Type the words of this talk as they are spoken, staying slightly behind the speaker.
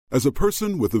As a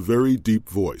person with a very deep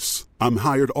voice, I'm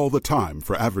hired all the time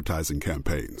for advertising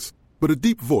campaigns. But a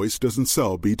deep voice doesn't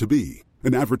sell B2B,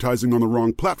 and advertising on the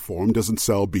wrong platform doesn't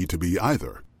sell B2B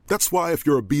either. That's why if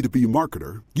you're a B2B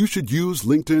marketer, you should use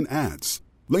LinkedIn ads.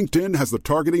 LinkedIn has the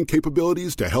targeting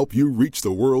capabilities to help you reach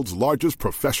the world's largest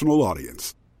professional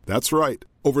audience. That's right,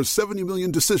 over 70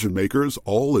 million decision makers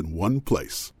all in one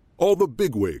place. All the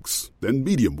big wigs, then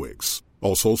medium wigs,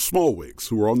 also small wigs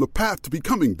who are on the path to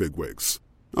becoming big wigs.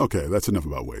 Okay, that's enough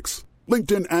about wigs.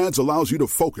 LinkedIn ads allows you to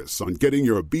focus on getting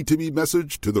your B2B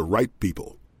message to the right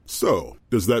people. So,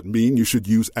 does that mean you should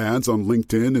use ads on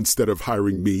LinkedIn instead of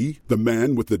hiring me, the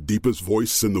man with the deepest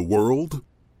voice in the world?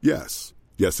 Yes.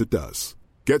 Yes, it does.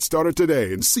 Get started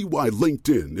today and see why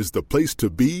LinkedIn is the place to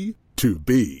be to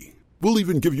be. We'll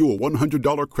even give you a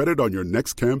 $100 credit on your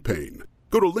next campaign.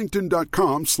 Go to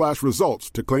linkedin.com/results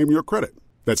to claim your credit.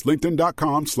 That's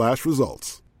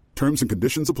linkedin.com/results. Terms and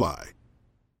conditions apply.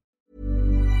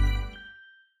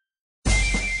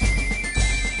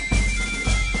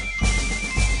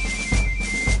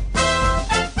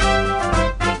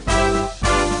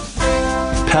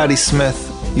 Patti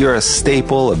Smith, you're a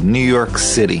staple of New York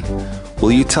City.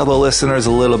 Will you tell the listeners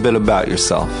a little bit about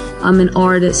yourself? I'm an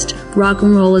artist. Rock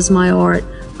and roll is my art.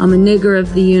 I'm a nigger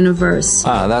of the universe.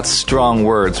 That's strong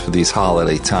words for these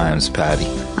holiday times, Patti.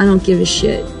 I don't give a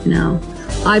shit,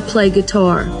 I play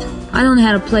guitar. I don't know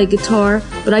how to play guitar,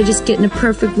 but I just get in a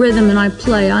perfect rhythm and I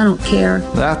play. I don't care.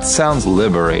 That sounds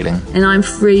liberating. And I'm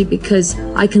free because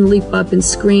I can leap up and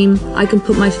scream. I can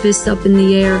put my fist up in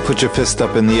the air. Put your fist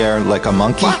up in the air like a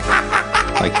monkey?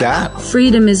 Like that?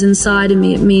 Freedom is inside of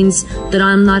me. It means that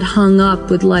I'm not hung up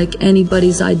with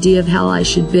anybody's idea of how I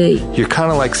should be. You're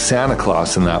kind of like Santa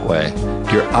Claus in that way.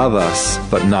 You're of us,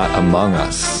 but not among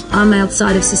us. I'm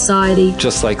outside of society.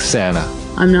 Just like Santa.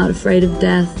 I'm not afraid of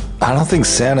death. I don't think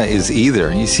Santa is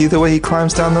either. You see the way he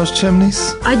climbs down those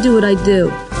chimneys? I do what I do.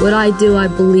 What I do, I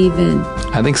believe in.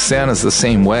 I think Santa's the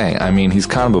same way. I mean, he's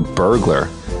kind of a burglar.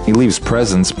 He leaves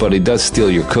presents, but he does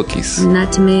steal your cookies. And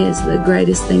that to me is the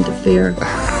greatest thing to fear.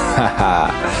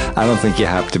 I don't think you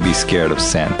have to be scared of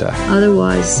Santa.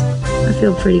 Otherwise, I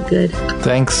feel pretty good.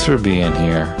 Thanks for being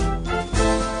here.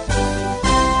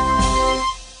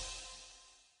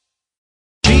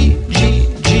 G,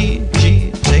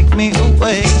 take me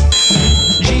away.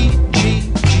 G,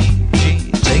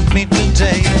 take me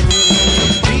today.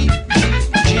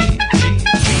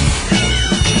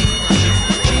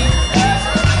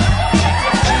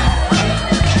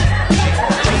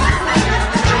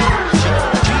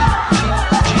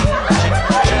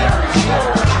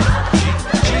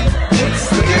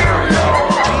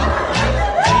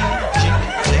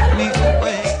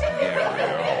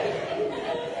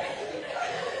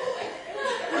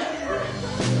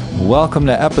 Welcome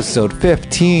to episode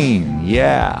 15.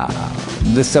 Yeah.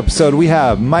 This episode we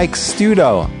have Mike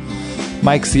Stuto.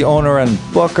 Mike's the owner and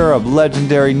booker of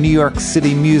legendary New York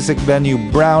City music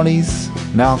venue Brownies,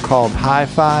 now called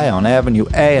Hi-Fi on Avenue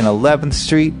A and 11th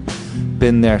Street.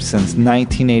 Been there since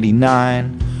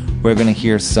 1989. We're going to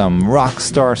hear some rock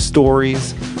star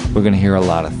stories. We're going to hear a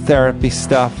lot of therapy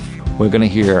stuff. We're going to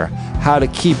hear how to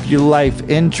keep your life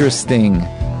interesting,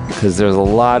 because there's a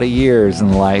lot of years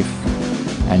in life.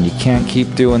 And you can't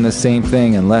keep doing the same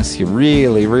thing unless you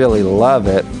really, really love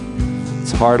it.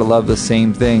 It's hard to love the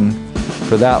same thing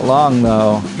for that long,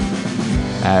 though,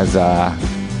 as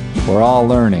we're all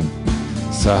learning.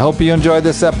 So I hope you enjoyed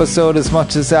this episode as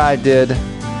much as I did.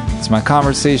 It's my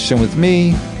conversation with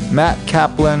me, Matt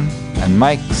Kaplan, and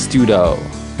Mike Stuto.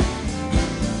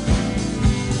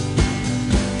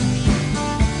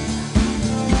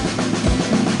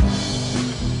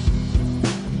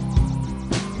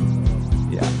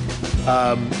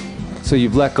 So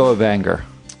you've let go of anger.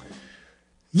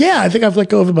 Yeah, I think I've let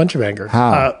go of a bunch of anger.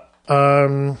 How?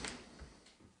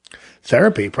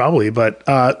 Therapy, probably, but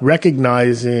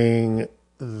recognizing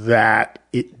that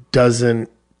it doesn't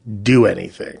do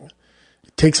anything.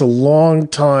 It takes a long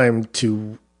time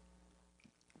to,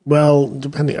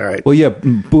 depending, all right. Well, yeah,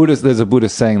 there's a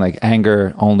Buddhist saying,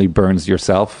 anger only burns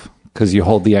yourself, because you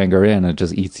hold the anger in, it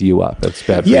just eats you up. It's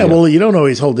bad for you. Yeah, well, you don't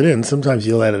always hold it in. Sometimes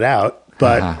you let it out.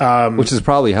 But which is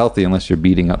probably healthy unless you're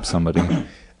beating up somebody.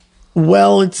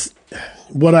 Well, it's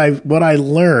what I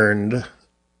learned,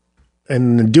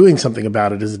 and doing something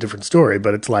about it is a different story.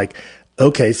 But it's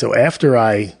okay, so after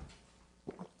I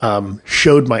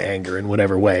showed my anger in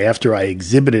whatever way, after I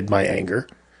exhibited my anger,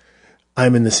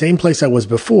 I'm in the same place I was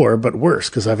before, but worse,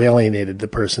 because I've alienated the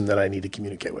person that I need to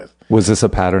communicate with. Was this a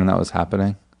pattern that was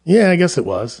happening? Yeah, I guess it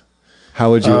was. How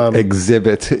would you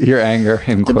exhibit your anger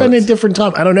in quotes? Depending on different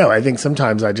time. I don't know. I think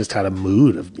sometimes I just had a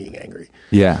mood of being angry.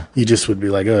 Yeah. You just would be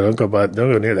like, oh, don't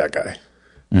go near that guy.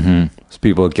 Mm-hmm. So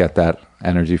people get that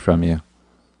energy from you.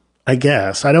 I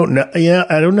guess. I don't know. Yeah,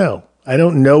 I don't know. I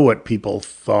don't know what people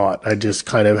thought. I just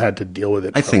kind of had to deal with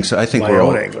it. I think so. I think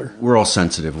we're all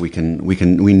sensitive.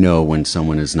 We know when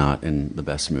someone is not in the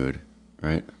best mood,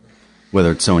 right?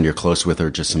 Whether it's someone you're close with or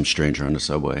just some stranger on the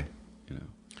subway.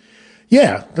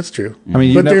 Yeah, that's true. I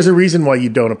mean, but there's a reason why you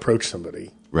don't approach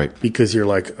somebody, right? Because you're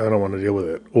like, I don't want to deal with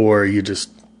it, or you just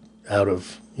out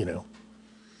of Yeah,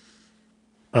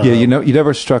 you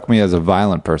never struck me as a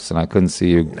violent person. I couldn't see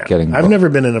you getting. I've never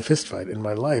been in a fist fight in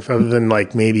my life, other than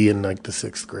like maybe in like the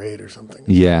 6th grade or something.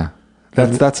 Yeah,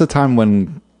 that's a time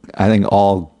when I think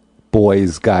all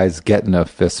guys get in a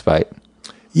fist fight.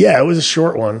 Yeah, it was a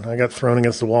short one. I got thrown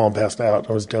against the wall and passed out.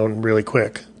 I was done really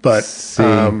quick, but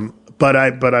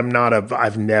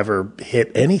I've never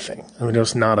hit anything. I'm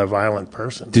just not a violent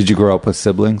person. Did you grow up with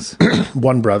siblings?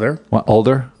 One brother. What,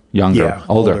 older? Younger? Yeah,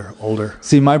 older.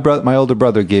 See, my older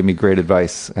brother gave me great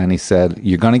advice, and he said,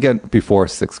 you're going to get, before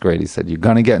 6th grade, he said, you're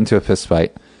going to get into a fist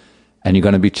fight, and you're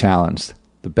going to be challenged.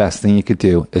 The best thing you could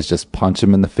do is just punch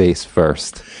him in the face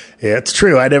first. Yeah, it's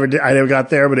true. I never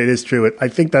got there, but it is true. I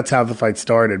think that's how the fight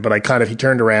started, but he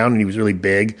turned around, and he was really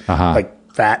big, like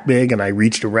fat big, and I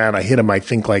reached around. I hit him, I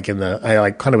think, I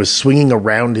kind of was swinging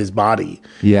around his body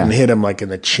and hit him like in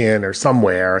the chin or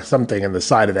something in the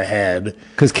side of the head.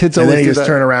 Because kids always do that. And then he just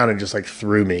turned around and just like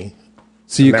threw me.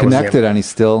 So you connected and he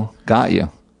still got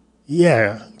you.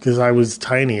 Yeah, because I was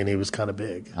tiny and he was kind of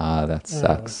big. Ah, that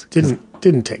sucks.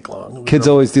 Didn't take long. Kids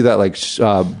always do that like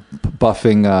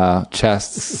buffing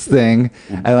chests thing,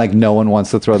 and like no one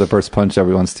wants to throw the first punch.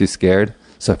 Everyone's too scared.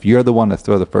 So if you're the one to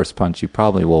throw the first punch, you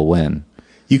probably will win.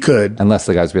 You could. Unless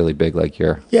the guy's really big like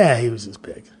you're. Yeah, he was as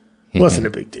big. Wasn't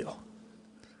a big deal.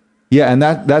 Yeah, and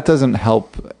that doesn't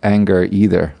help anger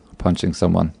either, punching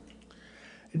someone.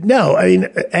 No, I mean,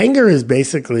 anger is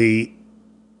basically...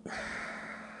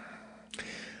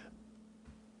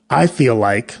 I feel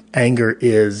like anger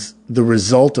is the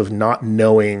result of not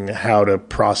knowing how to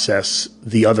process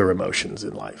the other emotions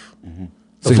in life.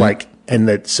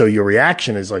 Mm-hmm. So your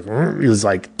reaction is like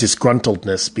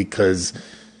disgruntledness because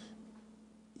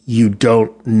you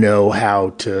don't know how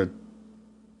to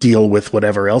deal with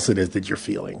whatever else it is that you're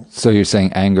feeling. So you're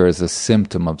saying anger is a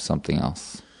symptom of something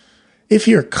else. If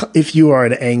you are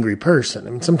an angry person,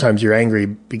 I mean, sometimes you're angry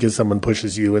because someone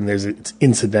pushes you, and it's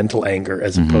incidental anger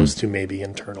as opposed to maybe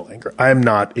internal anger. I'm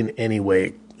not in any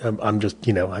way. I'm just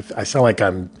I sound like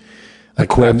I'm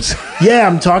equipped.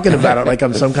 I'm talking about it like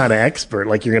I'm some kind of expert.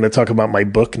 Like you're going to talk about my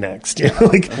book next.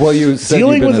 Well, you said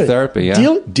you've been in therapy.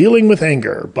 Yeah, dealing with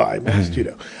anger by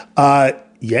Stuto.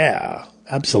 Yeah,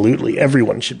 absolutely.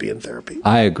 Everyone should be in therapy.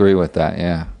 I agree with that.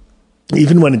 Yeah,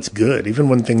 even when it's good, even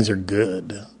when things are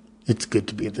good. It's good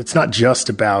to be. It's not just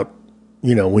about,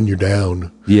 when you're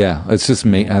down. Yeah, it's just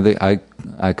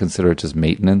I consider it just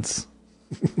maintenance.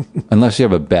 Unless you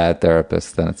have a bad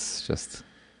therapist, then it's just.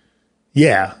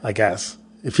 Yeah, I guess.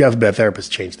 If you have a bad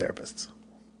therapist, change therapists.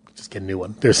 Just get a new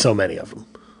one. There's so many of them.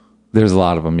 There's a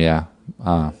lot of them. Yeah,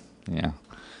 yeah.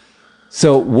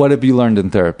 So, what have you learned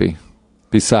in therapy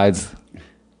besides?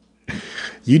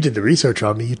 You did the research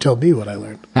on me. You tell me what I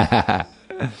learned.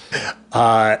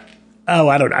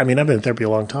 I don't. I mean, I've been in therapy a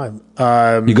long time.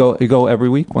 You go every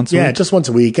week, once a week? Yeah, just once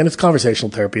a week, and it's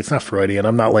conversational therapy. It's not Freudian.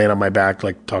 I'm not laying on my back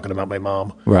like talking about my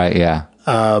mom. Right. Yeah.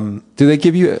 Do they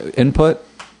give you input,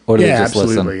 or do they just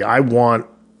absolutely. listen? I want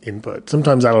input.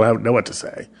 Sometimes I don't know what to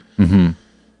say.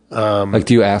 Mm-hmm. Like,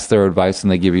 do you ask their advice, and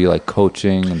they give you like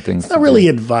coaching and things? It's not really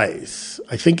advice.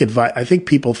 I think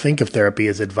people think of therapy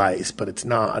as advice, but it's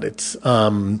not.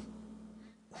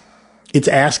 It's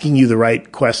asking you the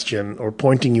right question or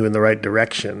pointing you in the right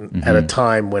direction at a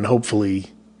time when hopefully,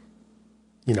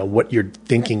 what you're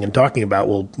thinking and talking about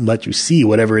will let you see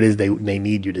whatever it is they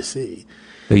need you to see.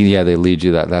 They lead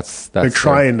you. That's they're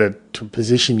trying to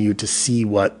position you to see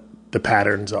what the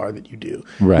patterns are that you do.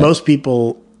 Right. Most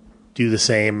people do the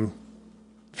same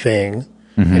thing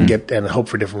and hope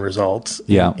for different results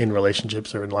in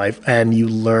relationships or in life, and you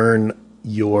learn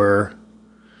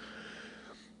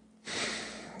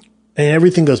and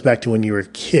everything goes back to when you were a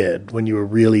kid, when you were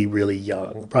really, really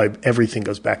young. Probably everything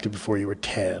goes back to before you were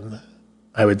 10.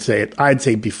 I'd say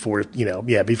before,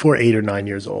 before 8 or 9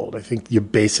 years old. I think your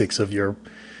basics of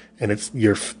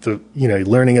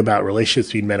learning about relationships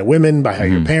between men and women by how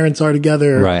your parents are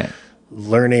together. Right.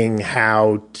 Learning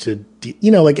how to,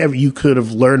 you could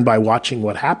have learned by watching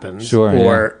what happens.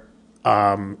 Sure.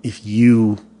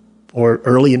 Or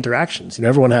early interactions.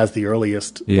 Everyone has the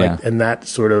earliest, and that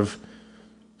sort of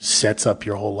sets up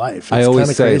your whole life. It's I always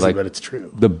kinda say, crazy, like, but it's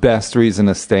true. the best reason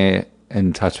to stay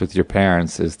in touch with your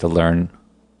parents is to learn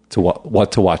to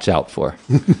what to watch out for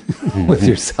with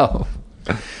yourself.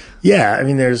 Yeah, I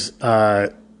mean, there's. I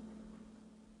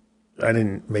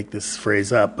didn't make this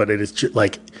phrase up, but it is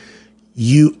like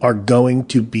you are going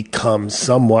to become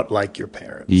somewhat like your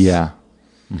parents. Yeah.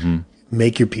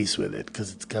 Make your peace with it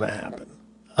because it's going to happen.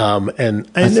 And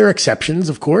there are exceptions,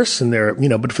 of course, and there,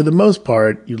 but for the most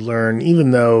part, you learn.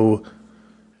 Even though,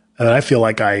 and I feel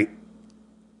like I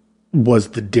was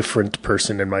the different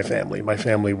person in my family. My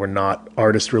family were not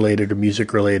artist related or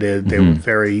music related. They were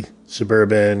very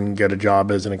suburban, get a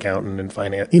job as an accountant in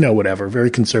finance, whatever,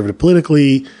 very conservative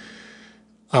politically.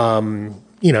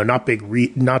 Not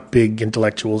big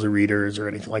intellectuals or readers or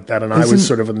anything like that. And I was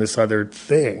sort of in this other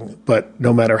thing, but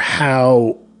no matter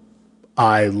how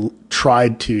I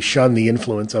tried to shun the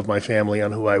influence of my family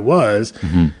on who I was,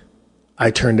 I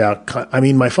turned out,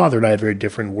 my father and I had very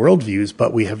different worldviews,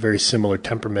 but we have very similar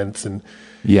temperaments. And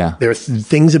there are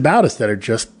things about us that are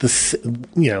just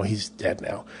he's dead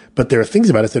now, but there are things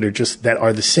about us that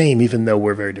are the same, even though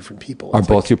we're very different people. Are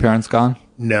both your parents gone?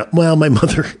 No. Well, my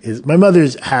mother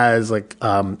has like,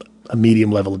 a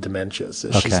medium level of dementia.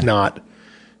 So she's not,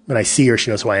 when I see her,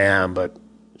 she knows who I am, but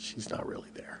she's not really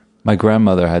there. My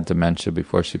grandmother had dementia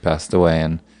before she passed away,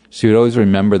 and she would always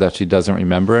remember that she doesn't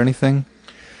remember anything.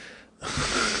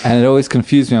 And it always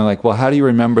confused me. I'm like, well, how do you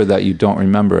remember that you don't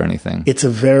remember anything? It's a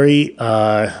very,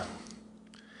 my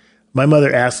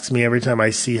mother asks me every time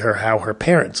I see her how her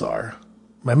parents are.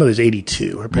 My mother's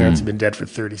 82. Her parents have been dead for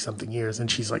 30 something years. And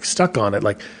she's like stuck on it.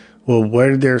 Like, well, where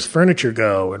did their furniture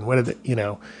go? And what did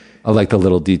I like the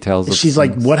little details. She's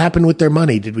like, what happened with their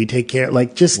money? Did we take care?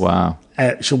 Like, just, wow.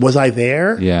 Was I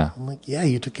there? Yeah. I'm like, yeah,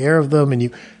 you took care of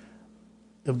them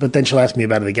but then she'll ask me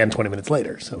about it again 20 minutes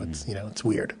later. So it's, it's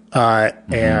weird.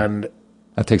 And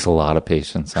that takes a lot of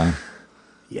patience, huh?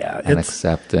 Yeah. And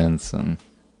acceptance and.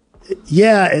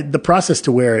 Yeah. The process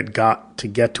to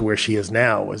get to where she is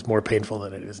now was more painful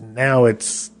than it is. Now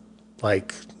it's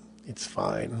like, it's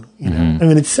fine. I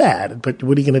mean, it's sad, but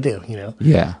what are you going to do?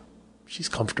 Yeah. She's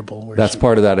comfortable. That's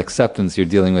part of that acceptance. You're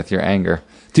dealing with your anger.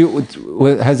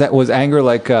 Was anger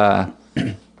like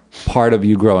part of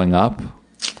you growing up?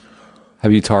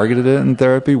 Have you targeted it in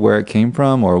therapy, where it came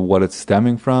from or what it's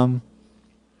stemming from?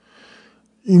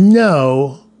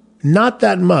 No, not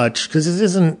that much, because it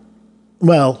isn't.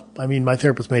 Well, I mean, my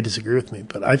therapist may disagree with me,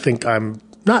 but I think I'm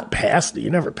not past it.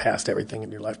 You're never past everything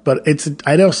in your life, but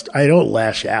I don't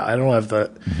lash out. I don't have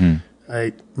the.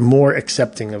 I'm more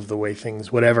accepting of the way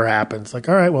things, whatever happens. Like,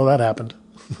 all right, well, that happened.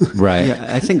 Right. Yeah,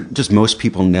 I think just most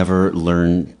people never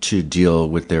learn to deal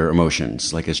with their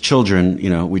emotions. Like as children,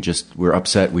 we're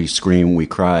upset, we scream, we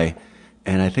cry.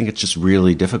 And I think it's just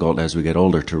really difficult as we get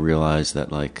older to realize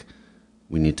that like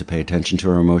we need to pay attention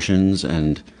to our emotions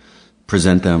and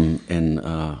present them in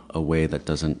a way that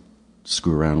doesn't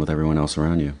screw around with everyone else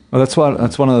around you. Well, that's one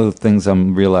of the things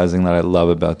I'm realizing that I love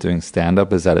about doing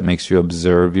stand-up is that it makes you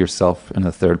observe yourself in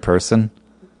the third person.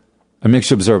 It makes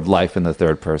you observe life in the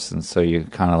third person. So you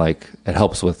kind of like, it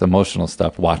helps with emotional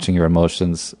stuff, watching your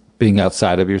emotions, being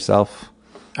outside of yourself.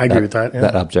 I agree with that. Yeah.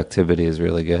 That objectivity is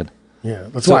really good. Yeah.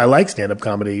 That's why I like stand-up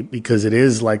comedy, because it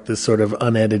is like this sort of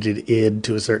unedited id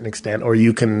to a certain extent, or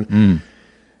you can,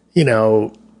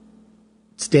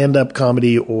 stand-up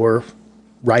comedy or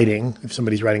writing, if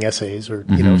somebody's writing essays or,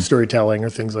 storytelling or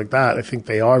things like that, I think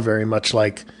they are very much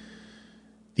like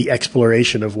the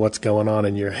exploration of what's going on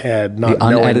in your head. Not the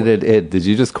unedited id. Did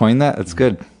you just coin that? That's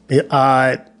good.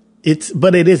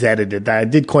 But it is edited. I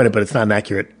did coin it, but it's not an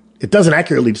accurate. It doesn't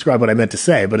accurately describe what I meant to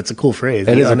say, but it's a cool phrase.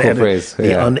 It is a cool phrase.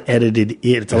 The unedited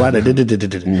id. It's a lot of It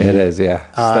is,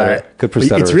 yeah. Good for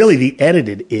stutterers. It's really the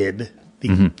edited id.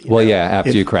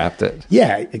 After you craft it.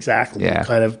 Yeah, exactly. Yeah.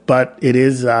 Kind of, but it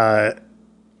is, it's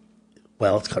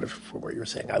kind of from what you were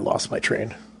saying. I lost my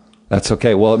train. That's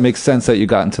okay. Well, it makes sense that you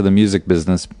got into the music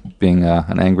business being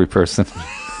an angry person.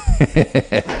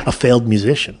 A failed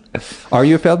musician. Are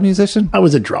you a failed musician? I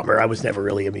was a drummer. I was never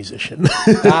really a musician.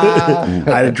 I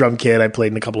had a drum kit. I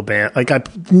played in a couple of bands. Like I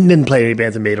didn't play any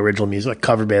bands and made original music, like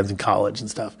cover bands in college and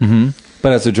stuff. Mm-hmm.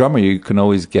 But as a drummer, you can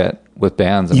always get with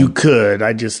bands. You could.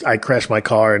 I crashed my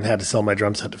car and had to sell my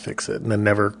drum set to fix it, and then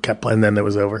never kept playing. And then it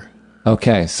was over.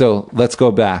 Okay, so let's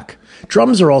go back.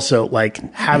 Drums are also like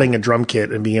having a drum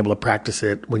kit and being able to practice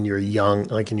it when you're young,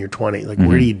 like in your 20s. Like,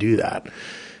 where do you do that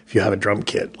if you have a drum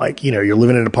kit? Like, you're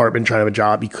living in an apartment trying to have a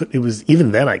job.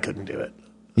 Even then I couldn't do it.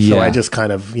 So I just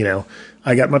kind of,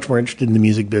 I got much more interested in the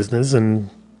music business and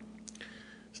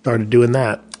started doing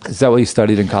that. Is that what you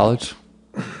studied in college?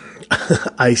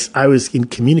 I was in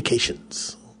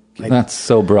communications. That's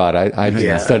so broad.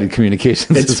 I studied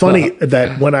communications. It's funny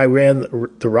that when I ran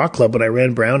the rock club, when I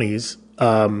ran Brownies,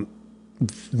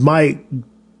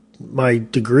 my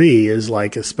degree is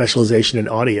like a specialization in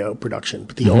audio production,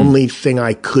 but the only thing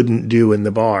I couldn't do in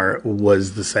the bar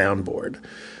was the soundboard.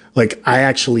 Like I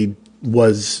actually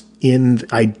was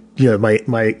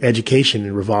my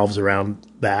education revolves around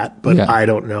that, but I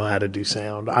don't know how to do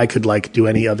sound. I could like do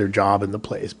any other job in the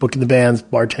place, booking the bands,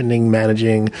 bartending,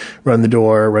 managing, run the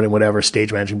door, running whatever,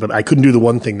 stage managing, but I couldn't do the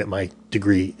one thing that my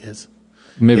degree is.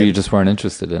 Maybe you just weren't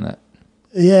interested in it.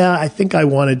 Yeah, I think I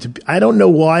wanted to be, I don't know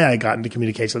why I got into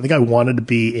communication. I think I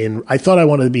thought I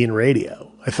wanted to be in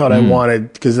radio. I thought I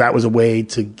wanted, because that was a way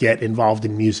to get involved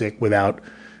in music without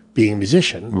being a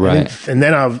musician. Right. And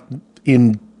then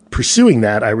in pursuing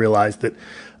that, I realized that,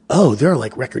 there are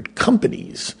like record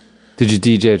companies. Did you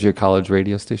DJ at your college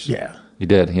radio station? Yeah. You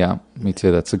did, yeah. Me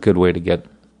too. That's a good way to get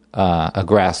a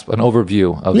grasp, an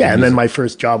overview of the music. And then my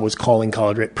first job was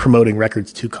promoting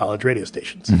records to college radio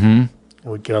stations. Mm-hmm. I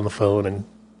would get on the phone and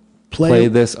play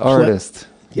this artist.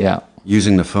 Yeah.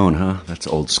 Using the phone, huh? That's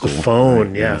old school. The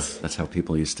phone, yes. That's how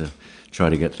people used to try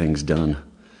to get things done.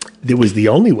 It was the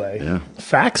only way. Yeah.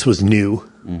 Fax was new.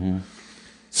 Mm-hmm.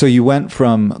 So you went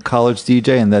from college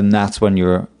DJ, and then that's when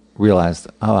you realized,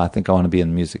 I think I want to be in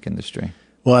the music industry.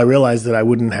 Well, I realized that I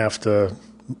wouldn't have to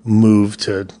move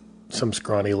to some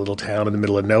scrawny little town in the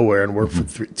middle of nowhere and work for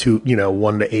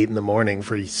 1 to 8 in the morning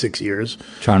for 6 years.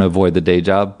 Trying to avoid the day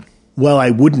job? Well,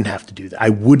 I wouldn't have to do that. I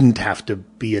wouldn't have to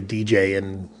be a DJ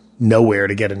in nowhere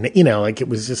to get it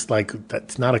was just like,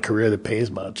 that's not a career that pays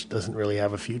much. It doesn't really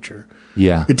have a future.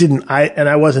 Yeah. It didn't,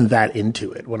 I wasn't that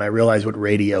into it when I realized what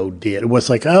radio did. It was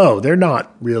like, they're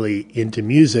not really into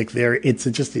music. I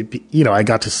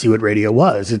got to see what radio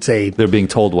was. They're being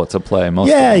told what to play most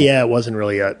of the time. Yeah. It wasn't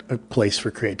really a place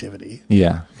for creativity.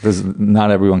 Yeah.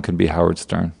 Not everyone can be Howard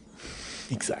Stern.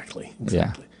 Exactly.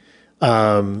 Yeah.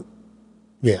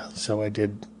 So I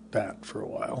did that for a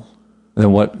while.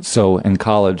 Then so in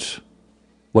college,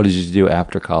 what did you do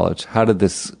after college? How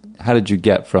did you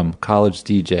get from college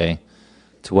DJ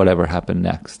to whatever happened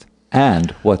next?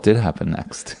 And what did happen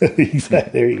next?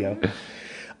 There you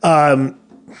go.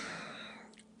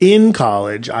 In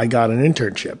college, I got an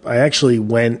internship. I actually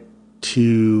went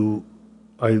to,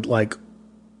 I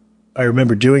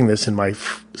remember doing this in my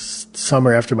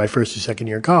summer after my first or second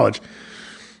year of college.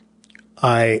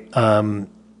 I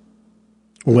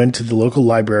went to the local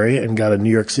library and got a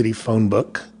New York City phone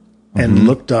book and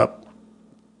looked up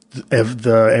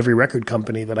every record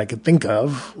company that I could think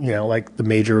of, like the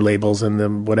major labels and the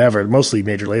whatever, mostly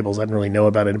major labels. I didn't really know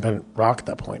about independent rock at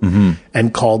that point.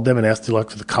 And called them and asked to look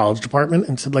to the college department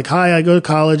and said, like, hi, I go to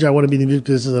college. I want to be in the music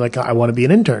business and I want to be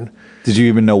an intern. Did you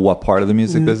even know what part of the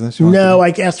music business you wanted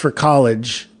to be? I asked for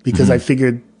college because I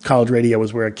figured college radio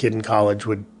was where a kid in college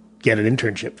would get an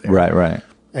internship there. Right.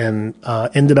 And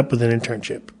ended up with an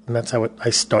internship. And that's how I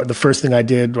started. The first thing I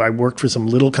did, I worked for some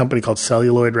little company called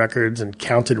Celluloid Records and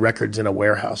counted records in a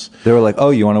warehouse. They were like,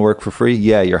 you want to work for free?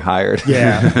 Yeah, you're hired.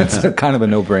 Yeah. It's kind of a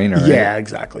no-brainer, right? Yeah,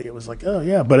 exactly. It was like,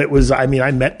 But it was, I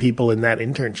met people in that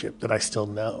internship that I still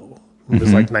know. It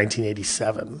was like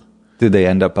 1987. Did they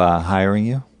end up hiring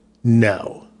you?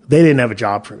 No. They didn't have a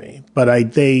job for me.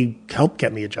 But they helped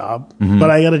get me a job. But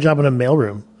I got a job in a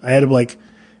mailroom. I had to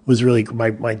was really,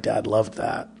 my dad loved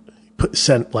that.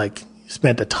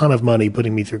 Spent a ton of money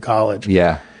putting me through college.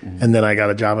 Yeah. And then I got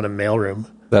a job in a mailroom.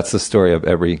 That's the story of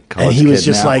every college And he was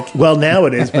just now. like, well, now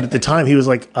it is. But at the time he was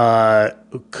like,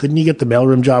 couldn't you get the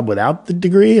mailroom job without the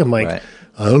degree? I'm like, right.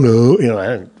 I don't know.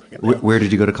 I didn't know. Where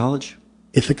did you go to college?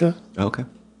 Ithaca. Okay.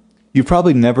 You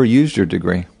probably never used your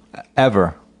degree.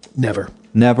 Ever. Never.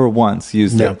 Never once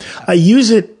used it.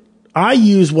 I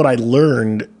use what I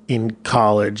learned in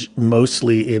college,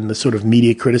 mostly in the sort of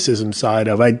media criticism side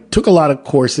of, I took a lot of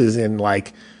courses in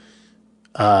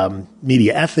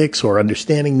media ethics or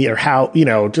understanding media or how,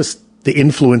 just the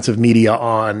influence of media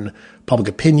on public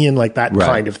opinion, like that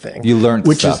kind of thing. You learned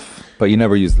stuff, but you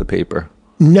never used the paper.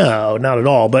 No, not at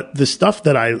all. But the stuff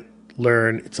that I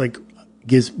learned, it's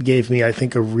gave me, I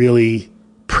think,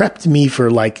 prepped me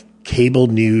for cable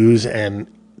news and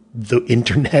the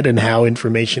internet and how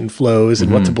information flows and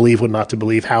what to believe, what not to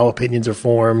believe, how opinions are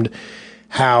formed,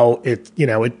 how it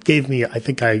gave me, I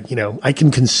think I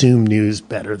can consume news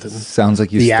better than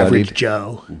the average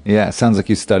Joe. Yeah. It sounds like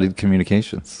you studied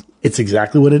communications. It's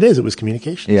exactly what it is. It was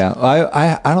communications. Yeah.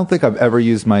 I don't think I've ever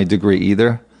used my degree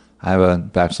either. I have a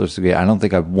bachelor's degree. I don't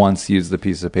think I've once used the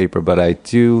piece of paper, but I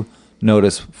do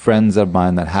notice friends of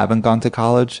mine that haven't gone to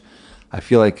college. I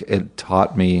feel like it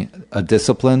taught me a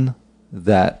discipline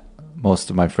that most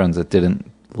of my friends that didn't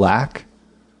lack.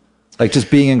 Like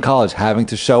just being in college, having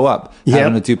to show up,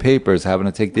 having to do papers, having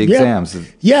to take the exams.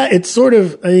 Yeah, it's sort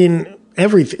of, I mean,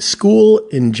 everything. School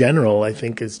in general, I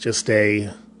think, is just there's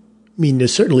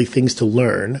certainly things to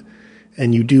learn,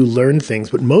 and you do learn things,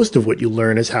 but most of what you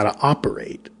learn is how to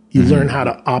operate. You learn how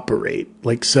to operate.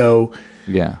 Like, so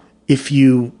if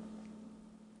you...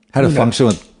 How to function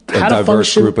with a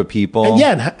diverse group of people.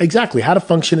 Yeah, exactly. How to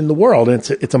function in the world. And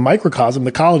it's a microcosm.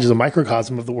 The college is a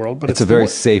microcosm of the world, but it's a very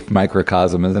safe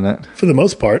microcosm, isn't it? For the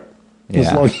most part.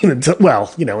 Yeah.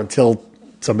 Until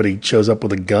somebody shows up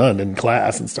with a gun in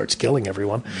class and starts killing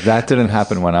everyone. That didn't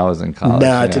happen when I was in college.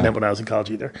 No, it didn't happen when I was in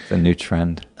college either. It's a new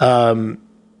trend. I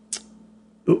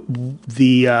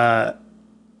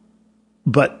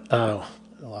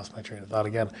lost my train of thought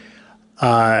again.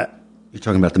 You're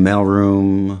talking about the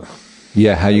mailroom.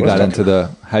 Yeah, how you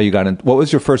got in. What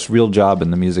was your first real job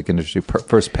in the music industry?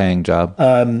 First paying job?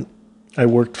 I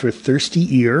worked for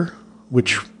Thirsty Ear,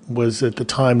 which was at the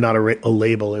time not a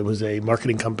label. It was a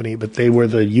marketing company, but they were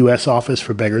the U.S. office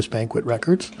for Beggar's Banquet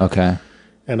Records. Okay.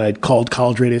 And I'd called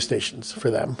college radio stations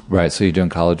for them. Right, so you're doing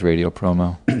college radio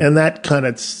promo. And that kind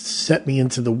of set me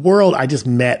into the world. I just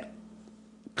met,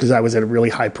 because I was at a really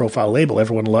high-profile label.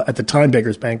 Everyone at the time,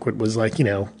 Beggar's Banquet was like,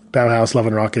 Bauhaus, Love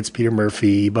and Rockets, Peter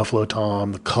Murphy, Buffalo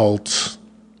Tom, The Cult,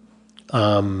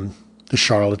 The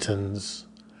Charlatans,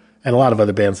 and a lot of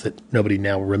other bands that nobody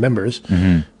now remembers.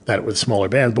 That it was smaller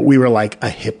bands, but we were like a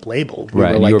hip label.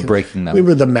 You were breaking them. We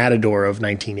were the Matador of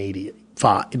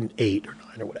 1985, 8 or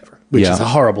 9 or whatever, which is a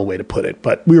horrible way to put it.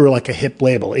 But we were like a hip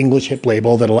label, English hip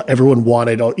label that everyone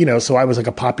wanted. So I was like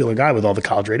a popular guy with all the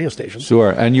college radio stations.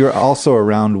 Sure, and you're also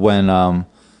around when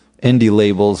indie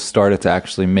labels started to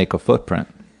actually make a footprint.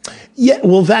 Yeah,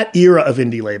 well, that era of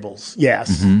indie labels,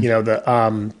 yes.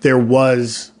 There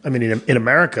was, in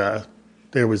America,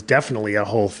 there was definitely a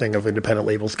whole thing of independent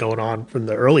labels going on from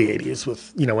the early 80s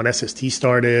with, when SST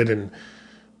started, and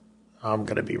I'm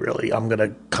going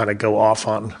to kind of go off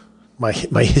on my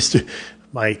history.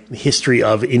 My history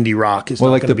of indie rock is not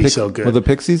going to be so good. Were the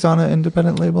Pixies on an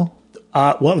independent label?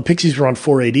 The Pixies were on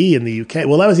 4AD in the UK.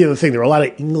 Well, that was the other thing. There were a lot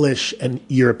of English and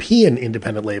European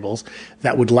independent labels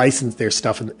that would license their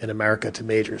stuff in America to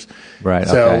majors. Right.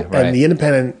 And an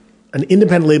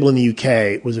independent label in the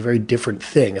UK was a very different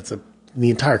thing. The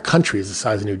entire country is the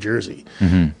size of New Jersey.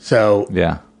 So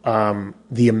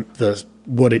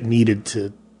what it needed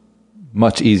to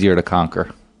much easier to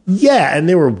conquer. Yeah, and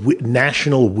there were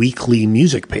national weekly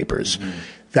music papers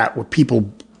that were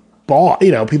people bought.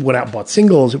 People went out and bought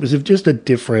singles. It was just a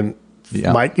different.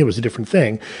 It was a different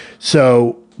thing.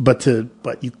 So, but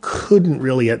you couldn't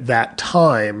really at that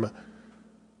time.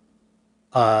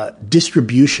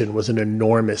 Distribution was an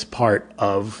enormous part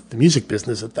of the music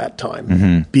business at that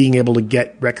time. Being able to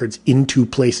get records into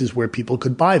places where people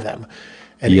could buy them,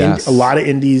 and a lot of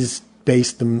indies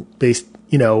had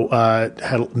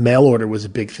mail order was a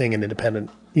big thing in independent.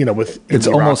 With it's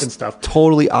indie almost rock and stuff.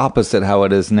 Totally opposite how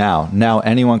it is now. Now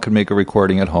anyone can make a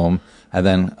recording at home and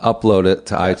then upload it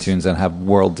to iTunes and have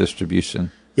world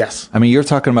distribution. Yes. You're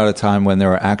talking about a time when there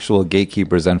were actual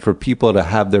gatekeepers, and for people to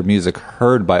have their music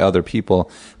heard by other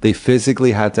people, they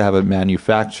physically had to have it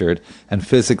manufactured and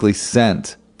physically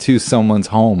sent to someone's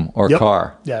home or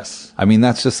car. Yes.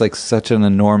 That's just like such an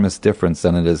enormous difference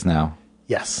than it is now.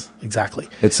 Yes, exactly.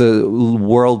 It's a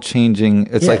world-changing.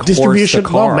 It's like distribution. Horse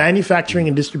to car. Well, manufacturing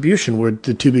and distribution were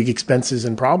the two big expenses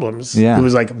and problems. Yeah. It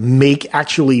was like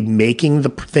actually making the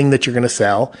thing that you're going to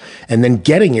sell, and then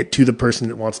getting it to the person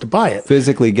that wants to buy it.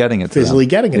 Physically getting it to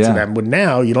them. But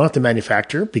now you don't have to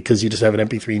manufacture because you just have an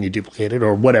MP3 and you duplicate it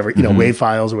or whatever, WAV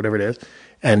files or whatever it is.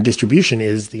 And distribution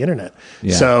is the internet.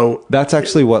 Yeah. So that's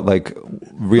actually what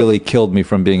really killed me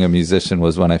from being a musician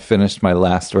was when I finished my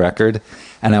last record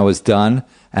and I was done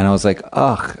and I was like,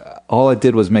 ugh, all I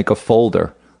did was make a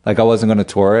folder. I wasn't going to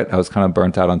tour it. I was kind of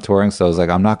burnt out on touring. So I was like,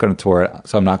 I'm not going to tour it.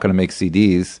 So I'm not going to make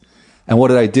CDs. And what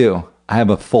did I do? I have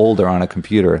a folder on a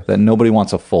computer that nobody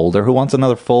wants a folder. Who wants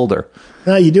another folder?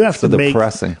 No, you do have to make.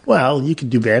 Depressing. Well, you can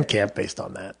do Bandcamp based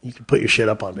on that. You can put your shit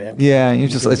up on Bandcamp. Yeah,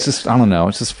 it's just I don't know.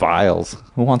 It's just files.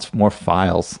 Who wants more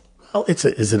files? Well, it's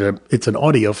an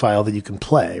audio file that you can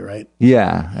play, right?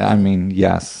 Yeah,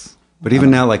 yes. But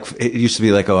even now, it used to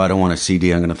be I don't want a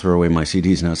CD. I'm going to throw away my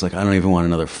CDs. Now it's I don't even want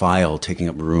another file taking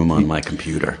up room on my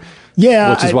computer. Yeah,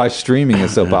 which is why streaming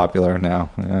is so popular now.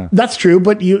 Yeah. That's true,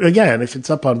 but if it's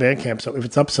up on Bandcamp, so if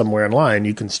it's up somewhere online,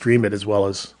 you can stream it as well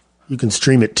as you can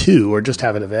stream it too, or just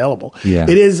have it available. Yeah,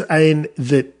 it is.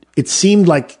 It seemed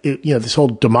like this whole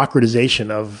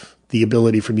democratization of the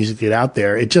ability for music to get out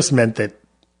there. It just meant that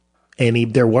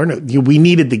we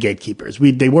needed the gatekeepers.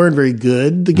 They weren't very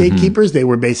good, the gatekeepers. They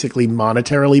were basically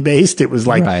monetarily based. It was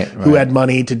like who had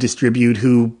money to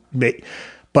distribute,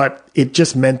 but it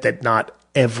just meant that not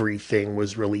everything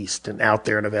was released and out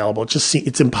there and available.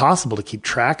 It's impossible to keep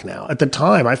track now. At the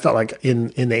time, I felt like in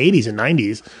the 80s and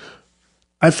 90s,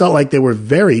 I felt like there were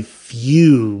very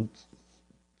few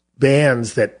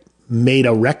bands that made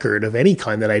a record of any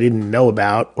kind that I didn't know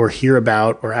about or hear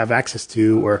about or have access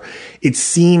to. Or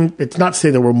it's not to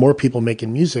say there were more people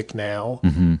making music now,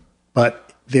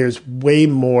 but there's way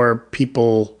more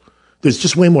people. There's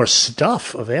just way more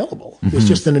stuff available. There's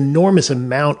just an enormous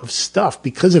amount of stuff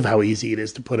because of how easy it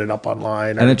is to put it up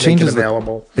online and it changes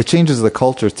available. It changes the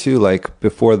culture too. Like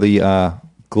before the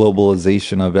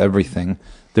globalization of everything,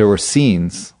 there were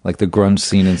scenes, like the grunge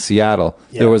scene in Seattle.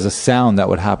 Yeah. There was a sound that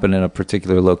would happen in a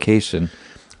particular location.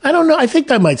 I don't know. I think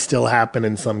that might still happen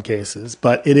in some cases,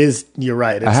 but you're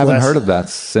right. I haven't heard of that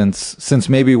since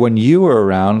maybe when you were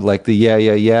around, like the Yeah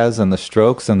Yeah Yeahs and the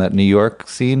Strokes and that New York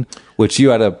scene, which you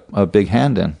had a big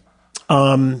hand in.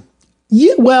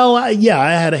 Yeah, well, I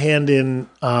had a hand in.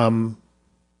 I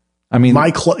mean,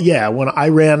 my club. Yeah, when I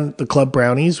ran the Club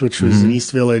Brownies, which was an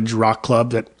East Village rock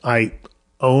club that I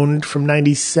owned from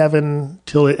 '97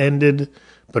 till it ended,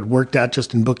 but worked out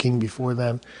just in booking before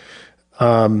then.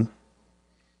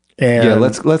 And yeah,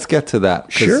 let's get to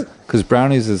that. Sure, because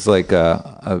Brownies is like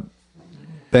a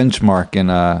benchmark in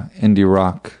indie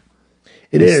rock.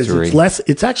 It history. Is.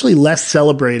 It's actually less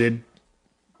celebrated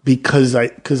because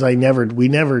we never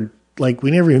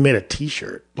even made a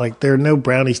T-shirt. Like there are no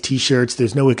Brownies T-shirts.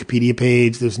 There's no Wikipedia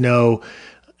page. There's no,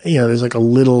 there's like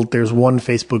there's one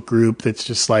Facebook group that's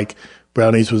just like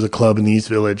Brownies was a club in the East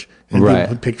Village, and people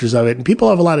put pictures of it, and people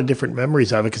have a lot of different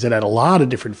memories of it because it had a lot of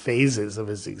different phases of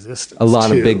its existence. A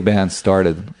lot of big bands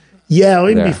started. Yeah,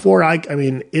 even before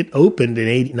it opened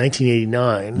in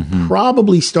 1989.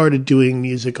 Probably started doing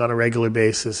music on a regular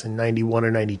basis in 91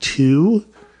 or 92.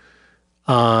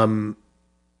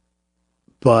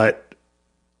 But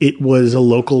it was a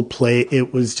local play.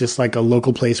 It was just like a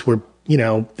local place where,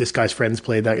 this guy's friends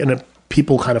played that, and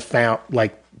people kind of found,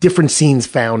 like, different scenes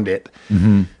found it.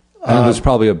 And there's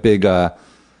probably a big, a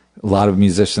lot of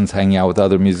musicians hanging out with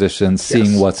other musicians,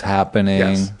 seeing what's happening.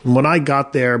 Yes. When I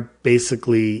got there,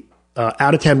 basically,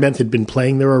 Out of Town Bent had been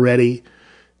playing there already.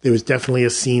 There was definitely a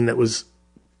scene that was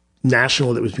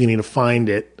national that was beginning to find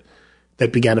it,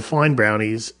 that began to find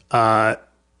Brownies,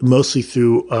 mostly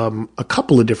through a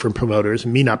couple of different promoters,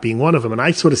 me not being one of them. And I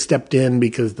sort of stepped in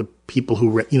because the people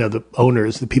who, the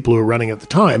owners, the people who were running at the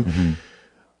time,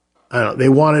 I don't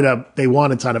know, they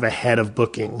wanted sort of a head of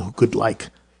booking who could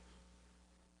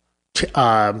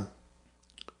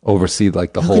oversee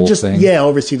like the whole thing. Yeah,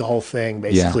 oversee the whole thing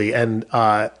basically. Yeah. And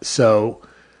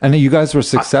and you guys were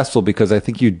successful because I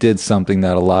think you did something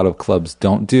that a lot of clubs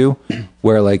don't do,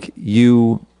 where like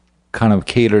you kind of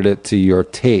catered it to your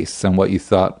tastes and what you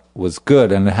thought was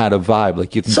good, and it had a vibe.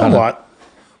 Like you can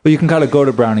you can kind of go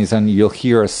to Brownies and you'll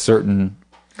hear a certain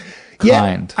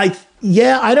kind.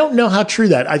 I don't know how true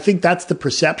that. I think that's the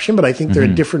perception, but I think there are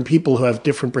different people who have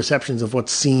different perceptions of what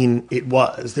scene it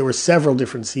was. There were several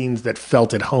different scenes that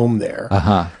felt at home there.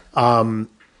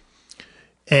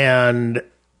 And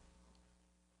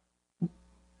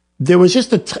there was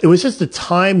it was just a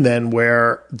time then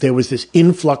where there was this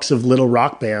influx of little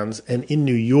rock bands, and in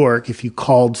New York, if you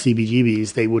called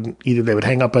CBGBs, they would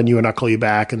hang up on you and not call you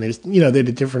back, and they just, they had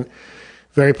a different,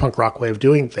 very punk rock way of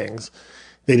doing things.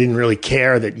 They didn't really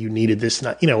care that you needed this,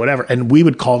 whatever. And we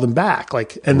would call them back.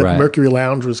 The Mercury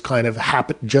Lounge was kind of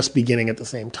just beginning at the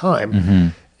same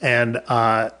time.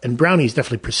 And Brownies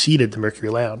definitely preceded the Mercury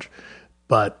Lounge,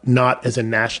 but not as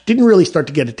didn't really start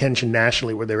to get attention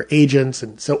nationally where there were agents.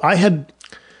 And so I had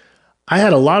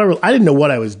a lot of, I didn't know what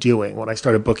I was doing when I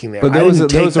started booking there. But there was a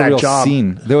real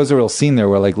scene. There was a real scene there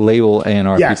where like label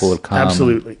A&R people would come.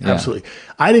 Absolutely.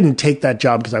 I didn't take that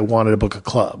job because I wanted to book a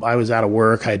club. I was out of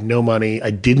work. I had no money.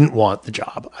 I didn't want the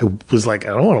job. I was like, I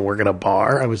don't want to work in a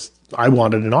bar. I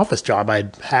wanted an office job. I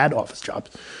had office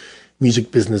jobs,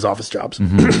 music business office jobs,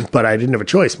 but I didn't have a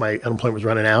choice. My unemployment was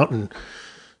running out, and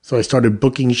so I started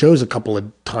booking shows a couple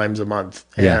of times a month.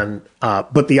 And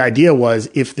but the idea was,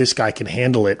 if this guy can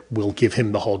handle it, we'll give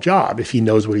him the whole job. If he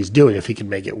knows what he's doing, if he can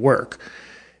make it work.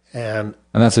 And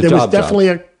that's a there job. Was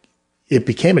definitely it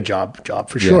became a job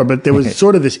for sure. But there was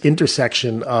sort of this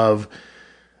intersection of,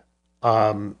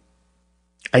 I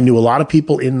knew a lot of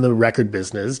people in the record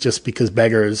business just because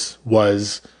Beggars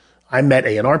was. I met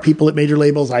A&R people at major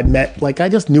labels. I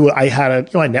just knew I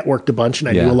networked a bunch, and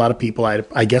I knew a lot of people.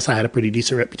 I guess I had a pretty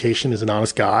decent reputation as an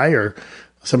honest guy, or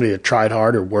somebody that tried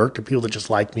hard or worked, or people that just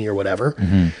liked me or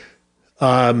whatever.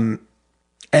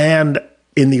 And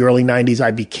in the early 90s,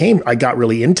 I got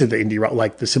really into the indie rock,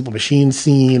 like the Simple Machine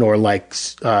scene or like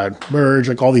Merge,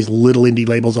 like all these little indie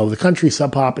labels all over the country,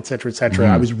 Sub Pop, et cetera, et cetera.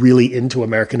 I was really into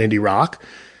American indie rock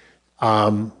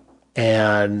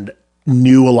and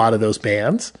knew a lot of those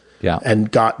bands. Yeah.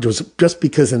 And just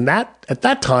because at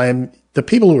that time, the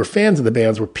people who were fans of the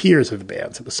bands were peers of the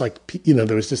bands. It was like,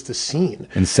 there was just a scene.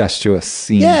 Incestuous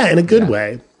scene. Yeah, in a good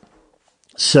way.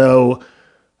 So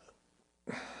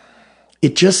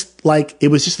it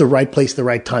was just the right place, the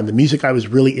right time. The music I was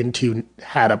really into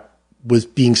was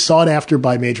being sought after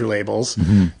by major labels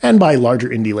and by larger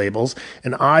indie labels.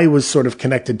 And I was sort of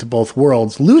connected to both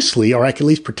worlds loosely, or I could at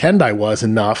least pretend I was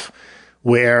enough,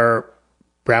 where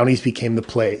Brownies became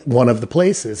one of the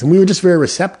places. And we were just very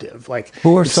receptive. Like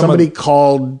if somebody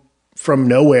called from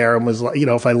nowhere and was like,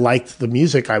 if I liked the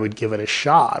music, I would give it a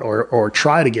shot or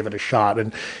try to give it a shot.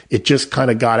 And it just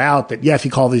kind of got out that, if you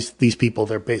call these people,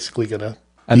 they're basically going to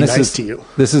be nice to you.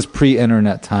 This is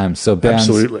pre-internet time. So bands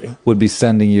would be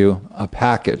sending you a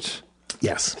package.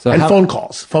 Yes. So phone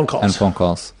calls.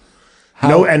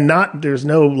 There's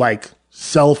no like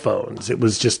cell phones.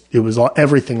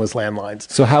 Everything was landlines.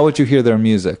 So how would you hear their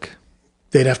music?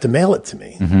 They'd have to mail it to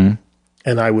me.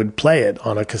 And I would play it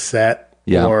on a cassette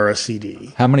or a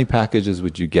CD. How many packages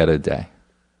would you get a day?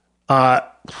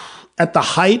 At the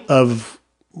height of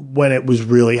when it was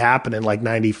really happening, like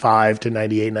 95 to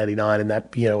 98, 99, and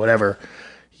that, whatever,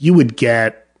 you would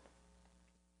get,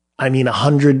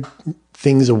 100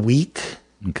 things a week.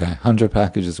 Okay, 100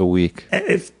 packages a week. And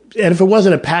if it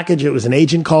wasn't a package, it was an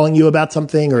agent calling you about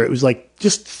something, or it was like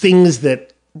just things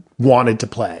that wanted to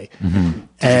play. Did you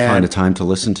find a time to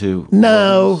listen to?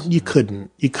 No, you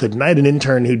couldn't. I had an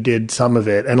intern who did some of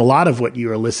it, and a lot of what you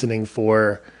were listening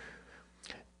for,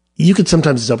 you could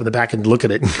sometimes just open the back and look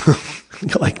at it and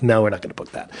you're like, no, we're not going to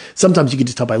book that. Sometimes you could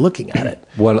just tell by looking at it.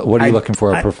 What are you looking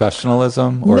for? A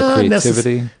professionalism or a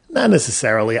creativity? Not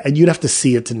necessarily. You'd have to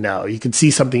see it to know. You could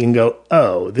see something and go,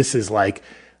 oh, this is like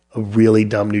a really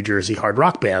dumb New Jersey hard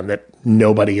rock band that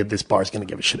nobody at this bar is going to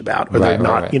give a shit about. Or they're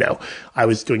not, I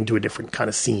was going to a different kind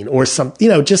of scene or some,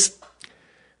 just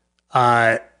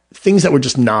things that were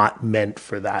just not meant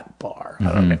for that bar.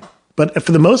 I don't know. But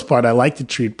for the most part, I like to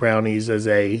treat Brownies as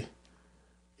it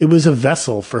was a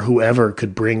vessel for whoever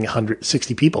could bring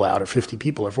 160 people out or 50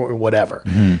 people or whatever.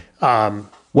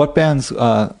 What bands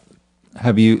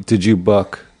did you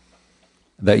book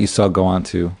that you saw go on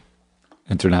to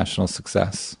international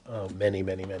success? Oh, many.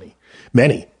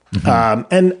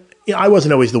 And I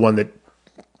wasn't always the one that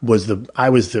was I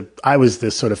was the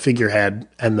sort of figurehead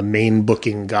and the main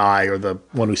booking guy or the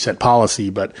one who set policy,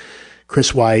 but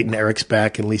Chris White and Eric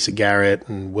Speck and Lisa Garrett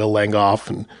and Will Langoff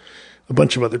and a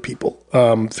bunch of other people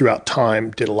throughout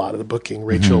time did a lot of the booking.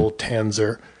 Rachel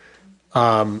Tanzer.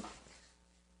 Who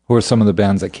are some of the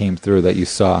bands that came through that you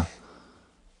saw?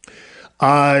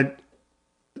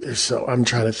 So I'm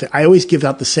trying to think. I always give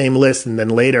out the same list, and then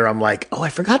later I'm like, oh, I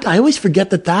forgot. I always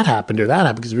forget that happened or that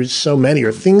happened because there's so many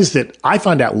or things that I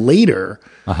find out later.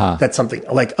 That's something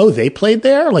like, oh, they played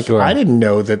there. Like I didn't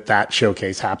know that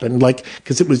showcase happened. Like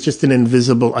because it was just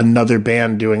another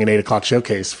band doing an 8:00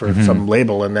 showcase for some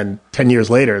label, and then 10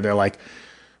 years later they're like,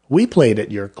 we played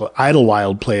at your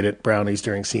Idlewild played at Brownies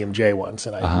during CMJ once,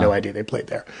 and I had no idea they played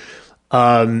there.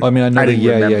 I know the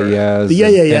Yeah-Yeah-Yeahs, the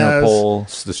Yeah-Yeah-Yeahs,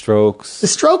 Interpol, the Strokes. The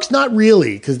Strokes, not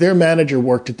really, because their manager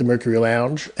worked at the Mercury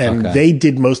Lounge, and they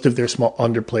did most of their small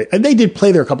underplay. And they did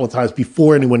play there a couple of times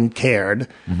before anyone cared.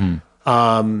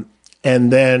 And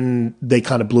then they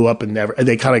kind of blew up and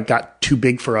they kind of got too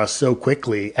big for us so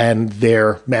quickly, and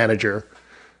their manager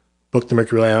booked the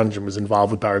Mercury Lounge and was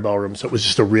involved with Bowery Ballroom, so it was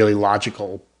just a really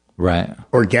logical,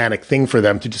 organic thing for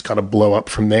them to just kind of blow up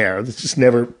from there. It just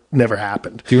never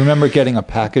happened. Do you remember getting a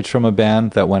package from a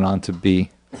band that went on to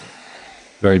be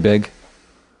very big?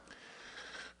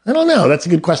 I don't know. That's a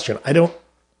good question.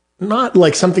 Not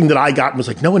like something that I got and was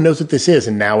like, no one knows what this is,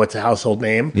 and now it's a household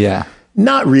name. Yeah.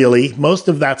 Not really. Most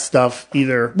of that stuff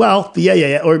either,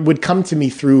 or it would come to me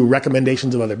through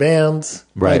recommendations of other bands.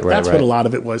 That's what a lot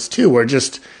of it was too, or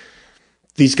just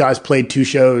these guys played 2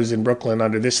 shows in Brooklyn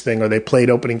under this thing, or they played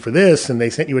opening for this, and they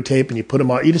sent you a tape and you put them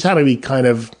on. You just had to be kind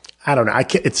of, I don't know.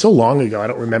 It's so long ago. I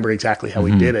don't remember exactly how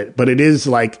we did it, but it is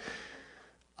like,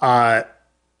 the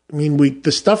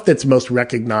stuff that's most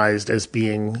recognized as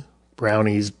being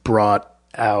Brownies brought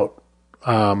out,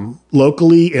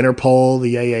 locally, Interpol, the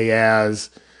Yeah-Yeah-Yeahs,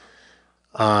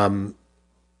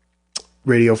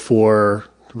 Radio 4,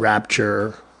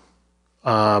 Rapture.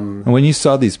 And when you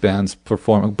saw these bands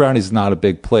perform, Brownie's not a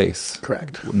big place.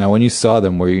 Correct. Now, when you saw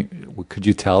them, could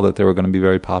you tell that they were going to be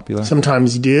very popular?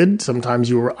 Sometimes you did.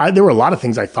 Sometimes you were. There were a lot of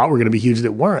things I thought were going to be huge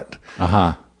that weren't.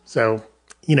 So,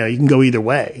 you can go either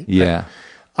way. Yeah.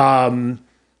 But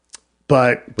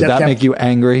Would that make you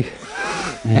angry?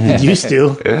 It used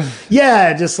to.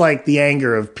 Yeah, just like the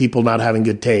anger of people not having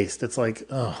good taste. It's like,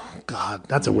 oh, God,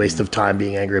 that's a waste of time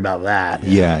being angry about that.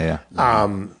 Yeah.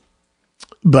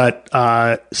 But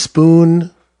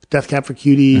Spoon, Death Cab for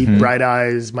Cutie, Bright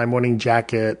Eyes, My Morning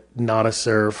Jacket, Not a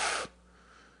Surf.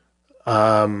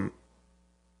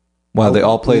 Wow, they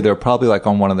all played. They're probably like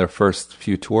on one of their first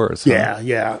few tours. Huh?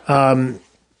 Yeah.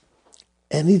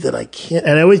 Any that I can't.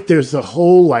 And there's the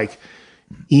whole like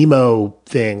emo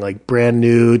thing, like Brand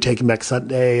New, Taking Back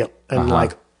Sunday, and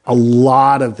like a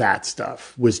lot of that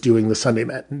stuff was doing the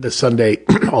Sunday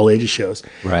all ages shows.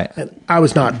 Right. And I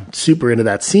was not super into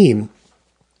that scene.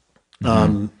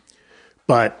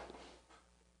 But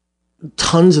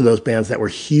tons of those bands that were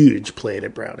huge played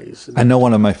at Brownies. I know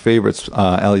one of my favorites,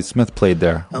 Elliott Smith, played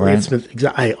there. Elliott Smith,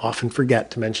 I often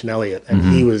forget to mention Elliott.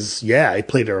 And he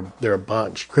played there a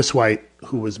bunch. Chris White,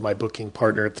 who was my booking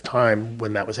partner at the time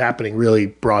when that was happening, really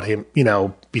brought him,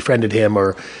 befriended him,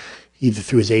 or either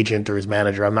through his agent or his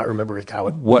manager. I'm not remembering how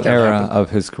it What era happened.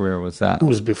 Of his career was that? It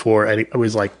was before, it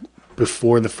was like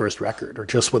before the first record, or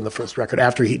just when the first record,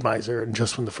 after Heat Miser, and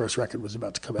just when the first record was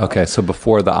about to come out. Okay, so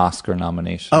before the Oscar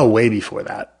nomination. Oh, way before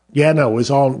that. Yeah, no, we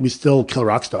still Kill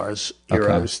Rock Stars era.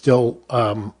 Okay. It was still,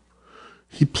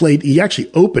 he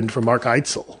actually opened for Mark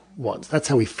Eitzel once. That's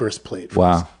how he first played.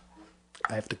 Wow.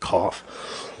 I have to cough.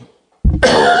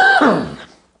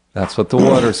 That's what the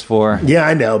water's for. Yeah,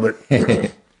 I know, but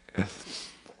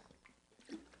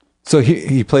So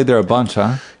he played there a bunch,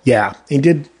 huh? yeah, he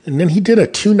did. And then he did a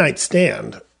 2-night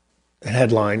stand,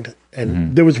 headlined,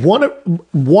 and there was one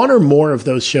or more of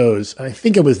those shows. I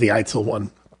think it was the Eitzel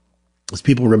one. As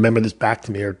people remember this back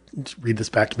to me, or read this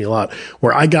back to me a lot,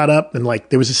 where I got up and like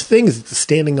there was this thing, it's a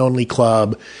standing only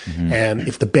club, and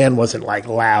if the band wasn't like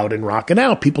loud and rocking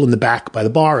out, people in the back by the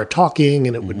bar are talking,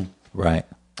 and it would Right.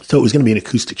 So it was going to be an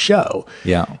acoustic show.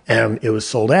 Yeah. And it was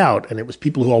sold out, and it was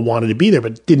people who all wanted to be there,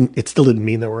 but it still didn't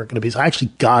mean there weren't going to be. So I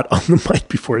actually got on the mic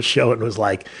before a show and was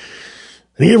like,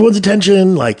 I need everyone's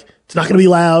attention. Like, it's not going to be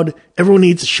loud. Everyone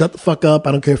needs to shut the fuck up.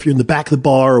 I don't care if you're in the back of the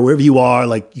bar or wherever you are.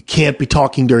 Like, you can't be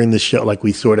talking during this show. Like,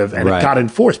 we sort of, and Right. it got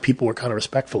enforced. People were kind of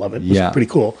respectful of it. It was pretty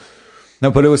cool. No,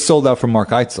 but it was sold out for Mark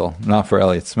Eitzel, not for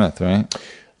Elliott Smith, right?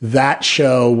 That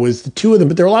show was the two of them,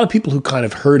 but there were a lot of people who kind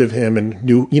of heard of him and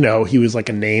knew, he was like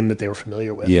a name that they were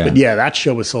familiar with. Yeah. But yeah, that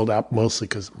show was sold out mostly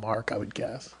because of Mark, I would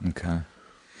guess. Okay.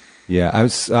 Yeah,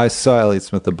 I saw Elliott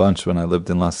Smith a bunch when I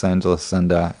lived in Los Angeles,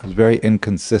 and he was very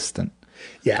inconsistent.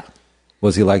 Yeah.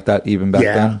 Was he like that even back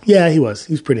Yeah. then? Yeah, he was.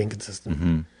 He was pretty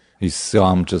inconsistent. You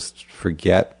saw him just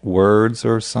forget words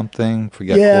or something?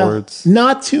 Forget chords?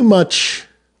 Not too much.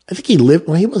 I think he lived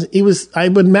when he was, I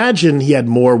would imagine he had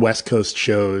more West Coast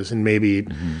shows, and maybe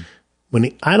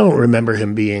I don't remember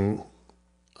him being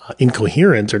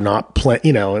incoherent or not play,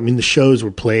 I mean, the shows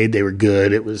were played, they were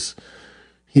good.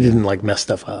 He didn't like mess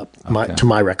stuff up to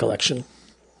my recollection.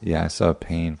 Yeah, I saw a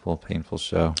painful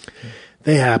show.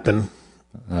 They happen.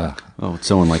 Oh,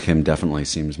 someone like him definitely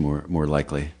seems more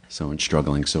likely. Someone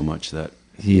struggling so much that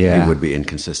Yeah. he would be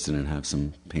inconsistent and have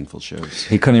some painful shows.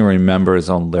 He couldn't even remember his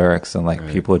own lyrics, and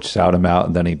people would shout him out,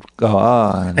 and then he'd go,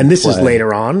 And this is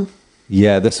later on?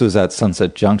 Yeah, this was at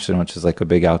Sunset Junction, which is like a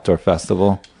big outdoor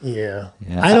festival. Yeah.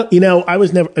 Yeah. I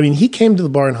was never, he came to the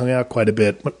bar and hung out quite a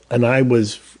bit, and I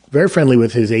was very friendly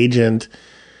with his agent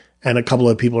and a couple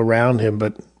of people around him,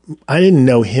 but I didn't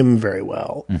know him very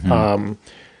well.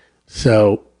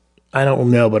 So I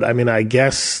don't know, but I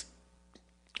guess,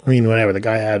 whatever, the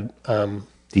guy had,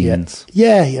 Demons. he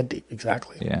had,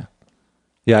 exactly. Yeah.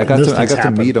 Yeah, I got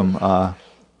to meet him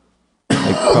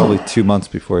probably 2 months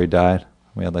before he died.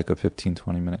 We had like a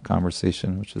 15-20 minute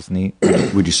conversation, which was neat.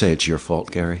 Would you say it's your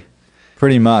fault, Gary?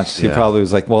 Pretty much. He Yeah. probably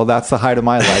was like, well, that's the height of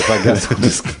my life. I guess I'll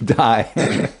just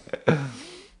die.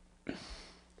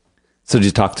 So did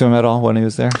you talk to him at all when he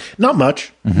was there? Not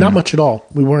much. Not much at all.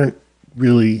 We weren't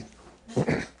really...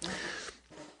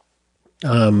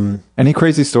 Any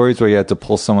crazy stories where you had to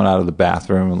pull someone out of the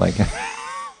bathroom and like...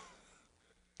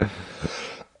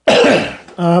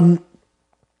 I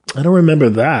don't remember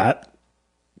that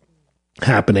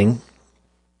happening.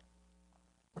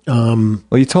 Well,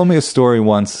 you told me a story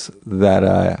once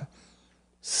that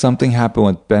something happened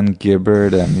with Ben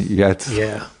Gibbard, and you had to...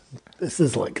 Yeah. This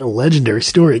is like a legendary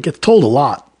story. It gets told a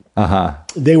lot. Uh-huh.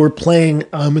 They were playing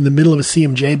in the middle of a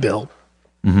CMJ bill.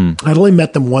 I'd only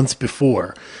met them once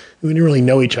before. We didn't really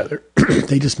know each other.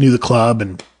 They just knew the club.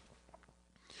 And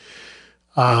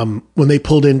when they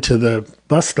pulled into the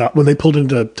bus stop, when they pulled in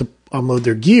to unload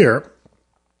their gear,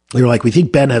 they were like, we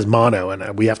think Ben has mono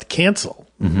and we have to cancel.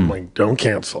 I'm like, don't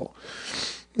cancel.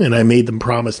 And I made them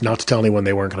promise not to tell anyone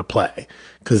they weren't going to play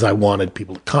because I wanted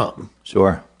people to come.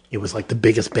 Sure. It was like the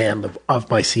biggest band of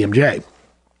my CMJ.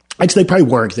 Actually, they probably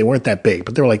weren't because they weren't that big,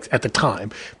 but they were like at the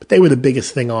time. But they were the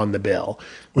biggest thing on the bill.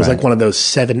 It was like one of those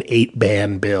 7-8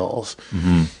 band bills.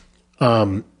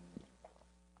 And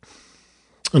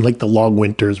like the Long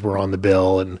Winters were on the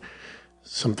bill and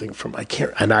something from I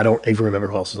don't even remember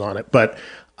who else was on it. But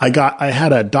I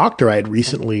had a doctor I had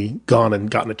recently gone and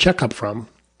gotten a checkup from.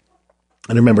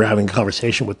 And I remember having a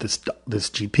conversation with this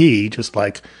GP, just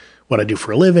like what I do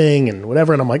for a living and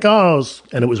whatever. And I'm like,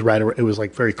 and it was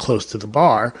like very close to the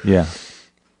bar. Yeah.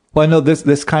 Well, I know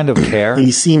this kind of care. And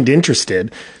he seemed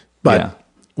interested, but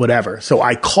whatever. So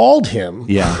I called him.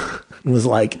 Yeah. And was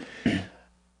like,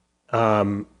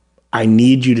 I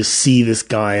need you to see this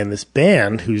guy in this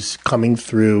band who's coming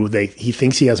through. He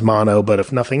thinks he has mono, but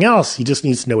if nothing else, he just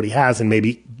needs to know what he has. And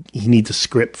maybe he needs a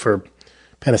script for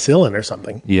penicillin or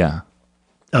something. Yeah.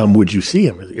 Would you see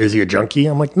him? Is he a junkie?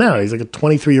 I'm like, no, he's like a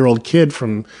 23-year-old kid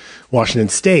from Washington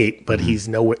State, but he's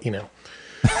nowhere,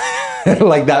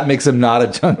 Like that makes him not a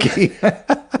junkie.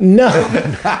 No,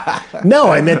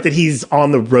 I meant that he's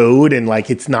on the road and like,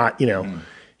 it's not,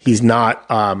 he's not,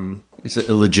 It's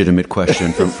a legitimate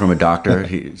question from a doctor.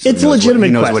 It's a legitimate question.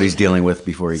 He knows what he's dealing with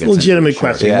before he gets legitimate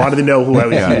question. Yeah. He wanted to know who I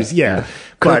was using. Yeah.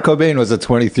 Kurt Cobain was a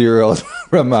 23-year-old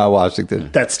from Washington.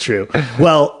 That's true.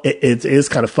 Well, it is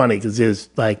kind of funny because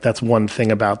that's one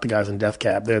thing about the guys in Death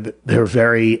Cab. They're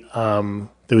very,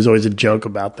 there was always a joke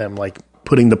about them, like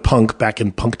putting the punk back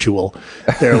in punctual.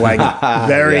 They're like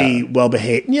very well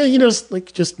behaved.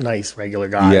 Just nice regular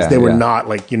guys. Yeah, they were not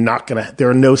like, there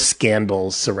are no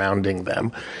scandals surrounding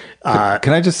them.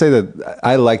 Can I just say that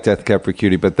I like Death Cab for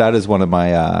Cutie, but that is one of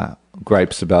my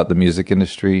gripes about the music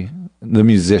industry, the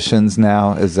musicians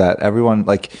now, is that everyone,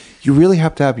 like, you really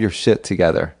have to have your shit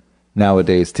together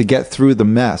nowadays to get through the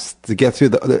mess, to get through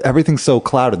everything's so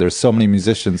clouded. There's so many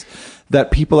musicians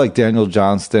that people like Daniel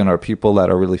Johnston or people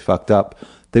that are really fucked up,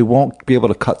 they won't be able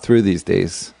to cut through these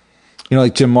days.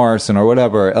 Like Jim Morrison or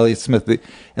whatever, Elliott Smith,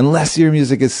 unless your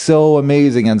music is so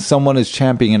amazing and someone is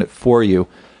championing it for you,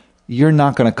 you're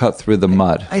not going to cut through the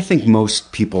mud. I think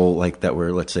most people like that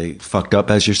were, let's say, fucked up,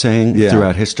 as you're saying,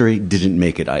 throughout history, didn't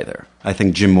make it either. I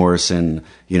think Jim Morrison,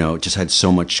 just had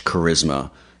so much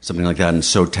charisma, something like that, and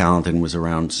so talented and was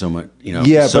around so much,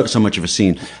 so much of a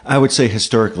scene. I would say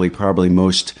historically, probably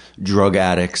most drug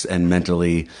addicts and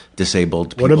mentally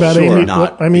disabled people. What about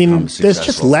Amy? There's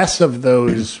just less of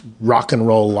those rock and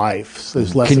roll lives.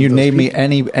 There's less. Can you name people.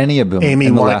 me any of them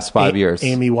in the last 5 years?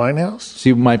 Amy Winehouse.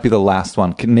 She might be the last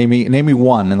one. Name me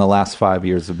one in the last 5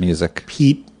 years of music.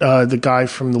 Pete, the guy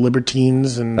from the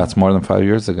Libertines, and that's more than 5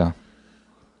 years ago.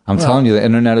 I'm telling you, the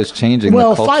internet is changing. Well,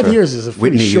 the culture. 5 years is a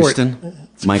pretty Whitney short. Houston,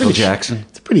 Michael Jackson.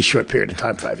 It's a pretty short period of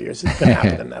time. 5 years. It's been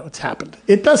happening now. It's happened.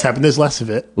 It does happen. There's less of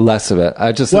it. Less of it.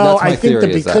 That's my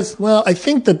theory. I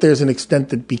think that there's an extent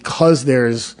that because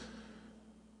there's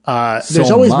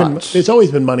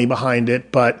always been money behind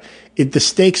it, but the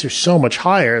stakes are so much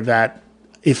higher that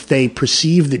if they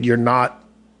perceive that you're not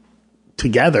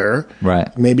together,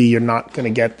 right, maybe you're not going to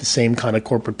get the same kind of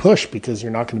corporate push because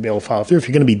you're not going to be able to follow through. If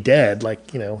you're going to be dead,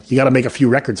 you got to make a few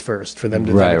records first for them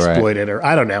to then exploit it, or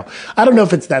I don't know. I don't know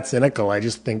if it's that cynical. I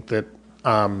just think that.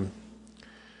 Well,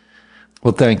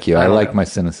 thank you. I like my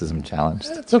cynicism challenged.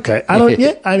 It's okay. I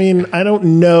don't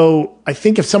know. I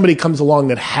think if somebody comes along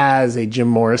that has a Jim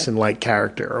Morrison-like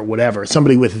character or whatever,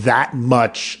 somebody with that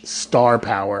much star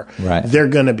power, they're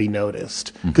going to be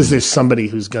noticed because there's somebody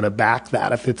who's going to back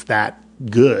that if it's that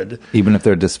good. Even if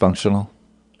they're dysfunctional?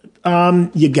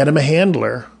 You get them a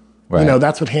handler. Right.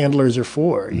 That's what handlers are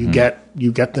for. You get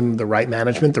them the right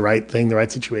management, the right thing, the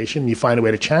right situation. You find a way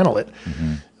to channel it.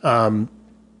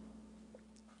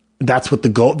 That's what the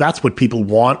goal. That's what people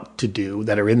want to do.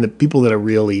 That are people that are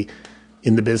really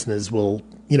in the business will,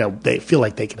 they feel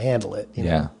like they can handle it.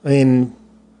 Yeah. And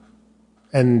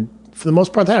for the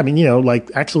most part, like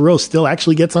Axl Rose still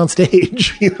actually gets on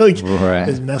stage.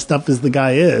 As messed up as the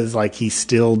guy is, like he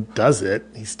still does it.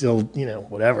 He still,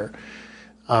 whatever.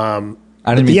 I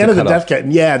didn't mean the end to of the cut death off.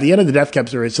 cab. Yeah, the end of the death cab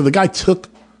story. So the guy so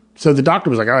the doctor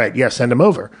was like, all right, yeah, send him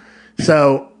over.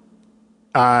 So.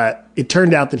 It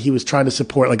turned out that he was trying to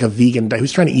support like a vegan diet. He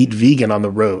was trying to eat vegan on the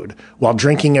road while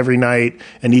drinking every night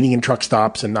and eating in truck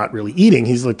stops and not really eating.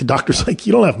 He's like, the doctor's like,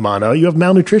 you don't have mono, you have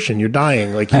malnutrition, you're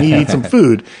dying. Like you need to eat some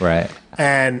food. Right.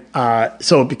 And,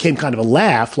 so it became kind of a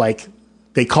laugh. Like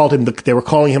they were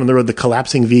calling him on the road, the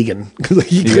collapsing vegan. Cause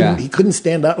he couldn't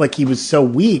stand up. Like he was so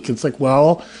weak. It's like,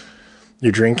 well,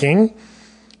 you're drinking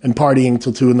and partying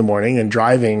till 2 a.m. and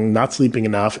driving, not sleeping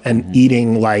enough and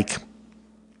eating like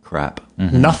crap.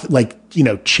 Nothing like,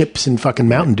 chips and fucking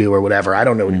Mountain Dew or whatever. I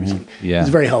don't know what he was eating. Yeah. He's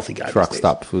a very healthy guy. Truck these days.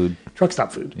 stop food. Truck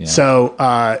stop food. Yeah. So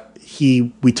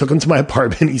we took him to my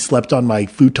apartment. He slept on my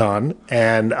futon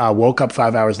and woke up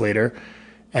 5 hours later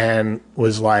and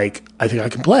was like, I think I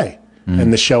can play.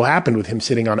 And the show happened with him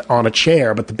sitting on a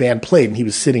chair, but the band played and he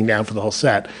was sitting down for the whole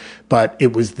set. But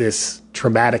it was this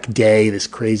traumatic day, this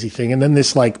crazy thing. And then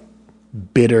this like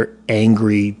bitter,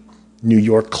 angry New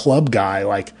York club guy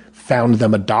like found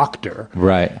them a doctor.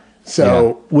 Right.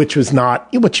 So, which was not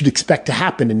what you'd expect to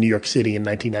happen in New York City in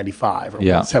 1995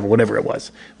 or whatever it was.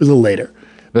 It was a little later.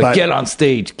 But get on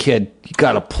stage, kid. You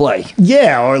got to play.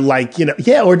 Yeah, or like,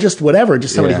 or just whatever.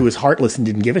 Just somebody who was heartless and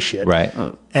didn't give a shit. Right.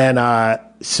 And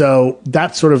so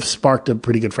that sort of sparked a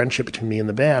pretty good friendship between me and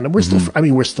the band. And we're still,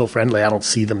 we're still friendly. I don't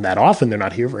see them that often. They're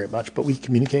not here very much, but we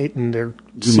communicate and they're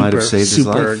might have saved his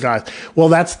super life. guys. Well,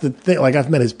 that's the thing. Like I've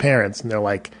met his parents and they're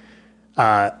like,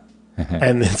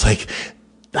 and it's like,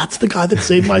 that's the guy that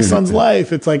saved my son's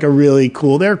life. It's like a really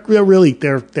cool. They're really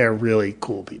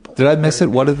cool people. Did I miss it?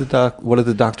 What did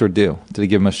the doctor do? Did he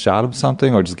give him a shot of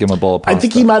something, or just give him a bowl of pasta? I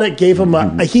think he might have gave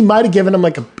him he might have given him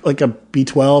like a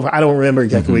B12. I don't remember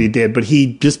exactly what he did, but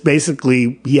he just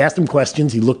basically he asked him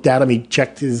questions. He looked at him. He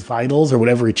checked his vitals or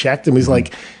whatever he checked, and he's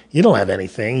like, "You don't have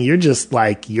anything. You're just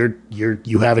like you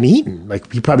haven't eaten." Like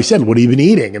he probably said, "What have you been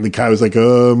eating?" And the guy was like,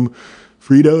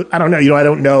 Frito. I don't know. I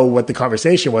don't know what the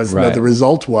conversation was. Right. But the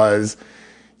result was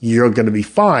you're going to be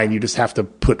fine. You just have to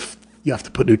put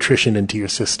nutrition into your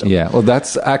system. Yeah. Well,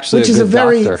 that's actually which is a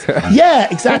very doctor. Yeah,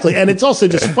 exactly. And it's also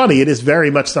just funny. It is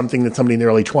very much something that somebody in their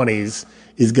early 20s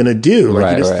is going to do.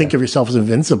 Like you just think of yourself as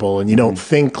invincible, and you don't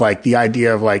think like the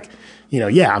idea of like,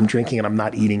 I'm drinking and I'm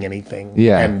not eating anything.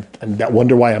 Yeah. And that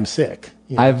wonder why I'm sick.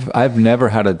 I've never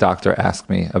had a doctor ask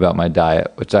me about my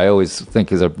diet, which I always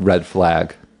think is a red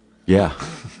flag. Yeah.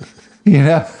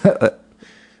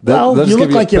 Well, you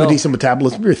look like you have a pill. decent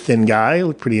metabolism. You're a thin guy. You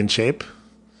look pretty in shape.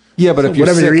 Yeah, but if you're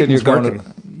whatever sick you're and you're eating's going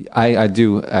working. I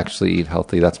do actually eat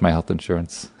healthy. That's my health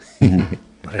insurance.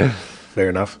 Fair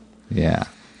enough. Yeah.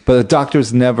 But the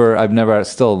doctor's I've never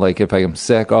still like if I am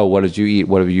sick, what did you eat?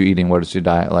 What are you eating? What is your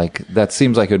diet? Like that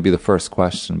seems like it would be the first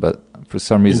question, but for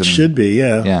some reason It should be,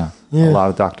 yeah. Yeah. A lot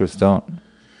of doctors don't.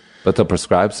 But they'll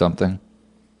prescribe something.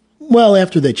 Well,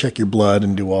 after they check your blood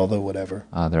and do all the whatever.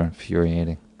 They're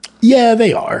infuriating. Yeah,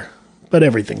 they are. But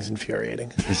everything's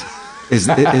infuriating. Is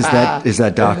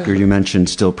that doctor you mentioned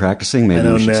still practicing?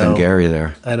 Maybe we should send Gary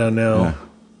there. I don't know.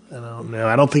 Yeah. I don't know.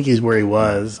 I don't think he's where he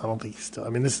was. I don't think he's still. I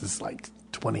mean, this is like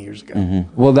 20 years ago.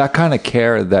 Mm-hmm. Well, that kind of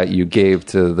care that you gave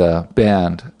to the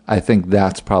band, I think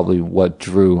that's probably what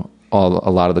drew a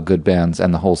lot of the good bands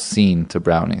and the whole scene to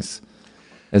Brownies.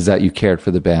 Is that you cared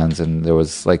for the bands and there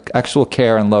was like actual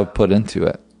care and love put into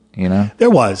it, There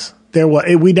was.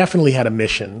 We definitely had a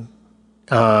mission.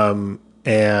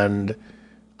 And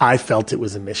I felt it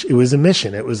was a mission. It was a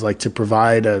mission. It was like to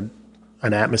provide an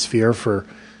atmosphere for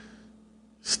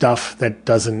stuff that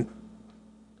doesn't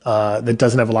have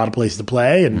a lot of places to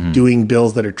play and doing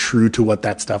bills that are true to what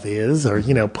that stuff is, or,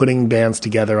 putting bands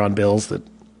together on bills that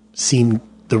seem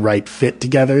the right fit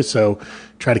together. So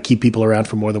try to keep people around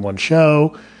for more than one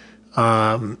show.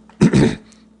 And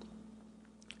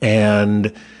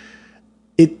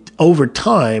it, over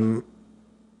time,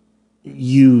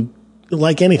 you,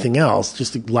 like anything else,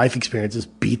 just life experiences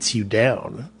beats you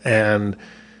down. And,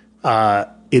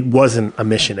 it wasn't a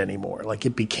mission anymore. Like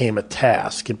it became a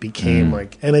task. It became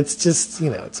and it's just,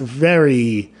 it's a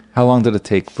very How long did it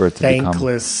take for it to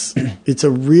thankless. It's a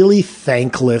really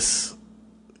thankless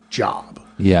job.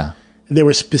 Yeah. There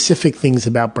were specific things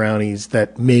about Brownies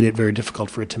that made it very difficult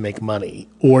for it to make money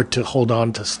or to hold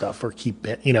on to stuff or keep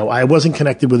it. I wasn't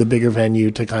connected with a bigger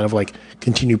venue to kind of like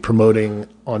continue promoting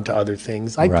onto other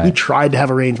things. We tried to have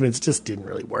arrangements, just didn't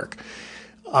really work.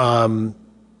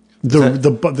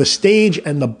 The stage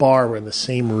and the bar were in the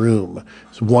same room.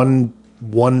 It's one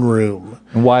room.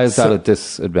 And why is that a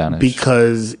disadvantage?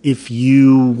 Because if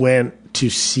you went to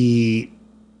see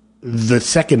the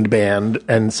second band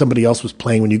and somebody else was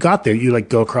playing when you got there, you like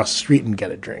go across the street and get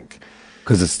a drink.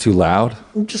 Because it's too loud?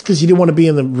 Just because you didn't want to be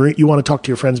in the room, you want to talk to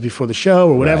your friends before the show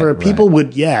or whatever. People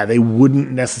would, they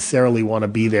wouldn't necessarily want to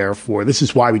be there for. This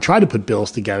is why we tried to put bills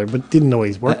together, but didn't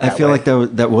always work. I feel like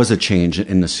that was a change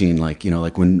in the scene, like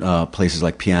when places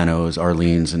like Pianos,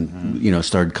 Arlene's, and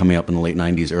started coming up in the late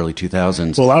 '90s, early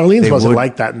 2000s. Well, Arlene's wasn't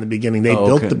like that in the beginning. They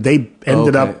they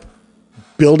ended up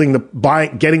building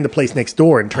getting the place next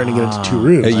door and turning it into two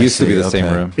rooms. It used to be the same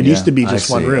room. It used to be just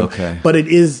one room. Okay. But it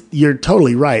is, you're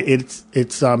totally right. It's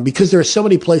because there are so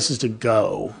many places to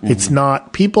go. It's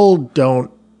not, people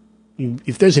don't,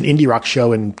 if there's an indie rock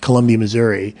show in Columbia,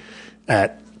 Missouri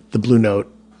at the Blue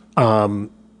Note,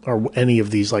 or any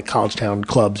of these like college town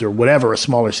clubs or whatever, or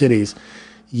smaller cities,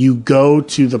 you go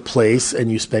to the place and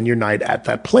you spend your night at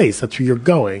that place. That's where you're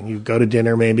going. You go to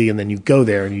dinner maybe, and then you go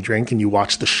there and you drink and you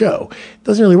watch the show. It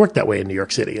doesn't really work that way in New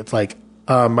York City. It's like,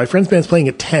 my friend's band's playing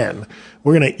at 10.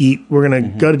 We're going to eat. We're going to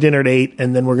go to dinner at 8,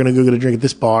 and then we're going to go get a drink at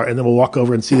this bar, and then we'll walk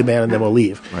over and see the band, and then we'll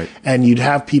leave. Right. And you'd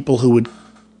have people who would,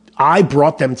 I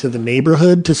brought them to the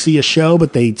neighborhood to see a show,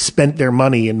 but they spent their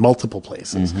money in multiple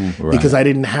places because I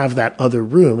didn't have that other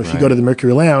room. If you go to the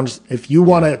Mercury Lounge, if you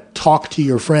want to talk to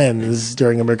your friends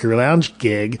during a Mercury Lounge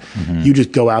gig, you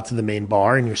just go out to the main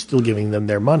bar and you're still giving them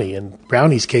their money. In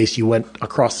Brownie's case, you went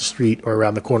across the street or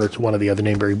around the corner to one of the other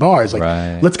Namebury bars.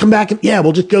 Like, let's come back and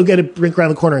we'll just go get a drink around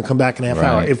the corner and come back in a half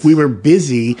hour. If we were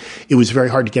busy, it was very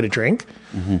hard to get a drink.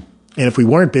 And if we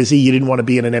weren't busy, you didn't want to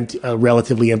be in a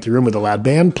relatively empty room with a loud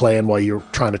band playing while you're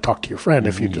trying to talk to your friend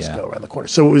if you just go around the corner.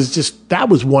 So it was just, that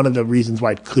was one of the reasons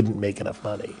why I couldn't make enough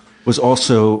money. Was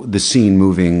also the scene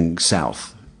moving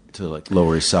south to like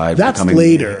Lower East Side? That's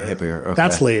later. Hippier. Okay.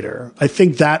 That's later. I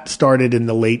think that started in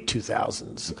the late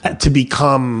 2000s to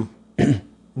become,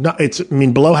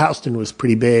 Below Houston was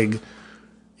pretty big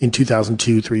in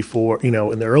 2002, 3, 4, in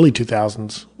the early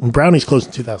 2000s. When Brownie's closed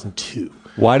in 2002.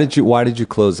 Why did you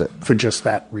close it? For just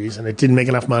that reason. It didn't make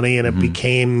enough money, and it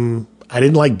became, I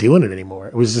didn't like doing it anymore.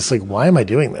 It was just like, why am I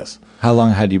doing this? How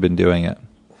long had you been doing it?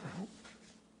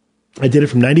 I did it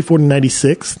from 94 to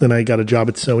 96. Then I got a job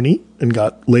at Sony and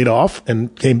got laid off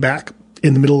and came back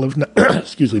in the middle of,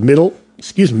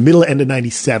 middle end of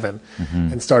 97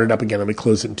 and started up again, and we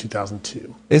closed it in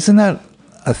 2002. Isn't that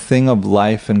a thing of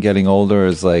life and getting older,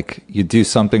 is like you do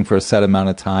something for a set amount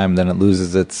of time, then it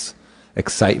loses its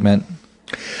excitement?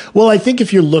 Well, I think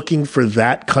if you're looking for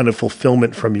that kind of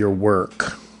fulfillment from your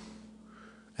work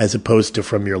as opposed to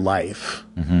from your life,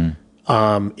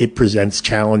 it presents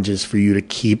challenges for you to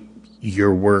keep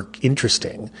your work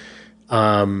interesting.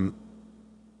 And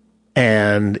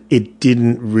it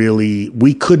didn't really,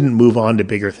 we couldn't move on to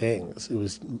bigger things. It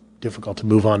was difficult to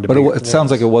move on to bigger things. But it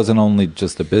sounds like it wasn't only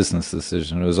just a business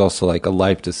decision. It was also like a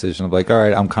life decision of like, all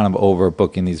right, I'm kind of over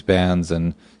booking these bands,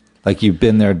 and like you've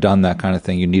been there, done that kind of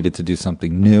thing. You needed to do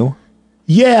something new.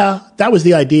 Yeah, that was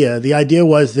the idea. The idea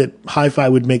was that Hi-Fi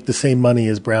would make the same money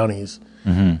as Brownies,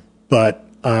 but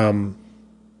I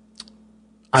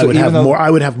would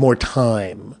have more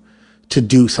time to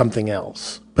do something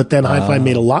else. But then Hi-Fi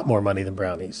made a lot more money than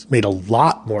Brownies. Made a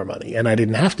lot more money, and I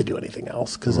didn't have to do anything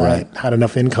else because I had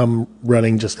enough income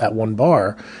running just that one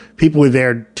bar. People were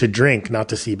there to drink, not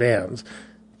to see bands.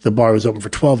 The bar was open for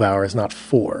 12 hours, not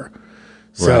 4.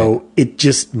 So it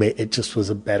just was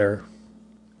a better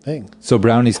thing. So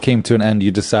Brownies came to an end.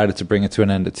 You decided to bring it to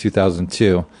an end at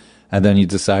 2002, and then you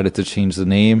decided to change the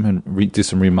name and do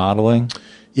some remodeling.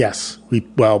 Yes, we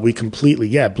completely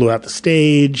blew out the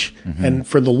stage, and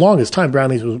for the longest time,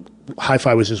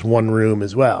 Hi-Fi was just one room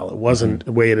as well. It wasn't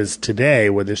the way it is today,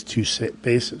 where there's 2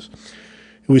 spaces.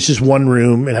 It was just one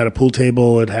room. It had a pool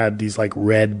table. It had these like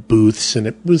red booths, and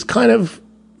it was kind of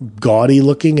gaudy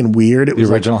looking and weird. It was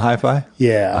the original Hi-Fi?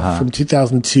 Yeah, from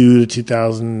 2002 to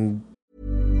 2000.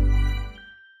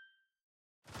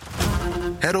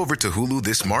 Head over to Hulu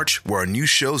this March, where our new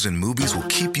shows and movies will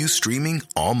keep you streaming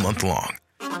all month long.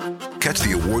 Catch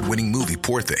the award-winning movie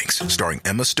Poor Things, starring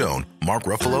Emma Stone, Mark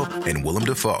Ruffalo, and Willem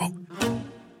Dafoe.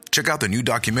 Check out the new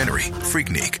documentary,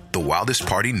 Freaknik, The Wildest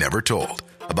Party Never Told,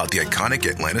 about the iconic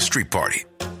Atlanta Street Party.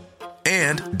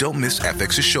 And don't miss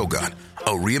FX's Shogun,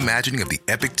 a reimagining of the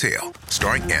epic tale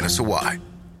starring Anna Sawai.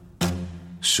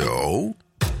 So,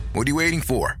 what are you waiting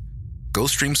for? Go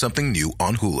stream something new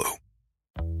on Hulu.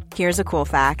 Here's a cool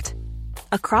fact.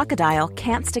 A crocodile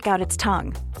can't stick out its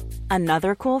tongue.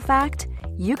 Another cool fact,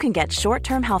 you can get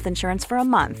short-term health insurance for a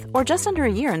month or just under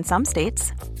a year in some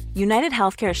states. United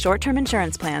Healthcare short-term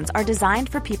insurance plans are designed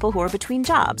for people who are between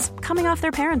jobs, coming off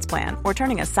their parents' plan, or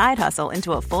turning a side hustle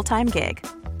into a full-time gig.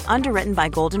 Underwritten by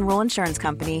Golden Rule Insurance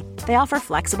Company, they offer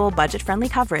flexible, budget-friendly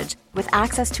coverage with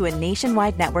access to a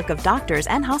nationwide network of doctors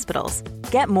and hospitals.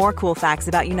 Get more cool facts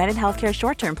about United Healthcare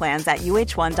short-term plans at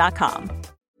uh1.com.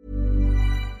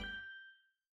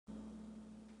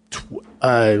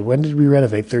 When did we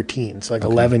renovate? 13. It's like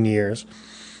 11 years.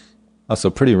 Oh, so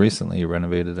pretty recently you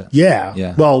renovated it.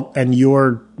 Yeah. Well, and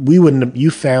you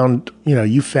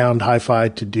found Hi-Fi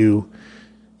to do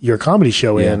your comedy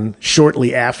show in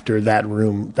shortly after that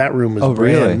room. That room was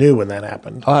brand new when that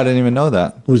happened. Oh, I didn't even know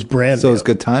that. It was brand new. So it was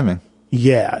good timing.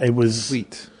 Yeah, it was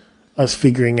sweet. Us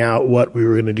figuring out what we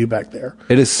were going to do back there.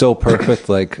 It is so perfect,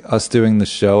 like us doing the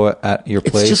show at your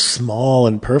place. It's just small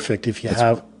and perfect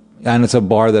and it's a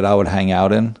bar that I would hang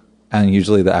out in. and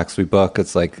usually the acts we book,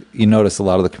 it's like you notice a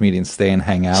lot of the comedians stay and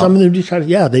hang out. Some of them do try to,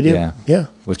 they do. Yeah.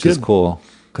 Which is cool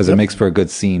because it makes for a good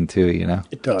scene too, you know?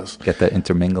 It does. Get that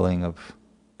intermingling of.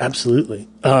 Absolutely.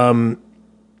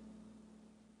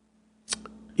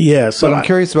 Yeah. So but I'm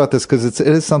curious about this because it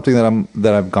is something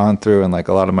that I've gone through, and like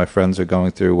a lot of my friends are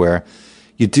going through, where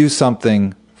you do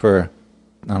something for,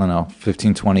 I don't know,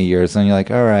 15, 20 years, and you're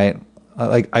like, all right.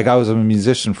 Like I was a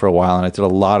musician for a while, and I did a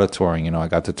lot of touring. You know, I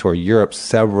got to tour Europe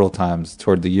several times,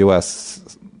 toured the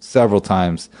U.S. several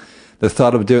times. The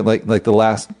thought of doing like the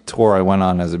last tour I went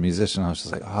on as a musician, I was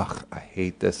just like, oh, I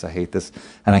hate this,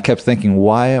 and I kept thinking,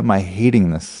 why am I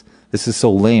hating this? This is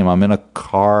so lame. I'm in a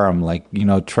car. I'm like, you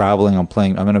know, traveling. I'm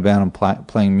in a band. I'm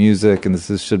playing music, and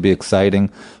should be exciting,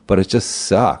 but it just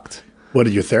sucked. What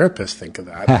did your therapist think of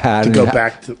that? To go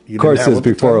back to, of course, it was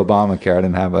before Obamacare. I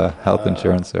didn't have a health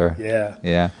insurance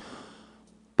yeah.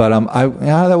 But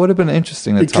that would have been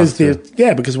interesting to talk to.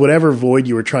 Because whatever void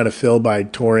you were trying to fill by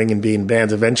touring and being in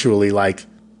bands, eventually, like,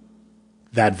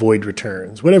 that void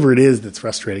returns. Whatever it is that's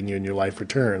frustrating you in your life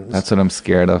returns. That's what I'm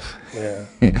scared of. Yeah.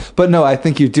 But no, I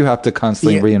think you do have to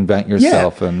constantly reinvent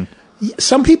yourself and.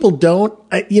 Some people don't.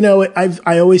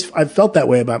 I've felt that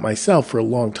way about myself for a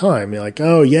long time. You're like,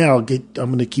 oh yeah, I'm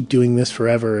going to keep doing this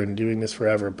forever and doing this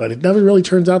forever. But it never really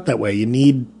turns out that way. You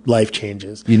need life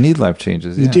changes. You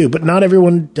do, but not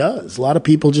everyone does. A lot of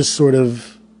people just sort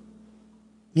of,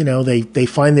 you know, they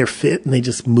find their fit and they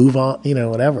just move on, you know,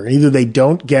 whatever. Either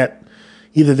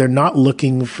they're not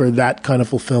looking for that kind of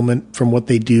fulfillment from what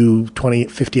they do 20,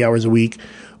 50 hours a week,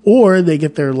 or they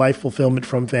get their life fulfillment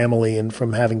from family and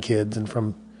from having kids and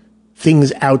from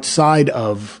things outside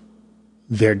of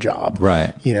their job.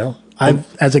 Right. You know,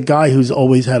 as a guy who's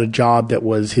always had a job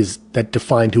that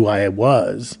defined who I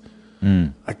was,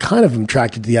 I kind of am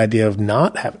attracted to the idea of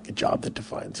not having a job that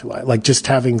defines who I, like just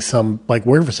having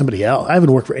work for somebody else. I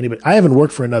haven't worked for anybody. I haven't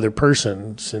worked for another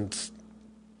person since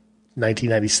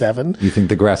 1997. You think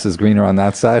the grass is greener on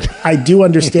that side? I do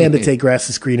understand it's a grass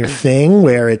is greener thing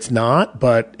where it's not,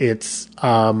 but it's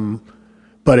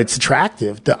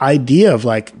attractive. The idea of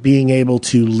like being able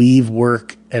to leave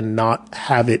work and not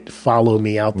have it follow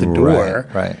me out the door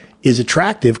is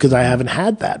attractive because I haven't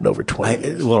had that in over 20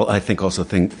 years. Well, I think also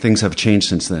things have changed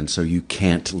since then, so you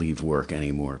can't leave work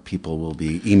anymore. People will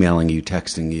be emailing you,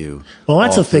 texting you. Well,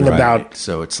 that's the thing about.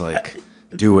 So it's like,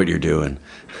 do what you're doing.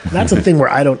 That's the thing where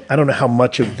I don't know how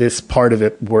much of this part of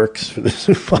it works for this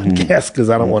podcast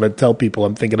because I don't want to tell people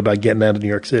I'm thinking about getting out of New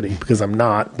York City because I'm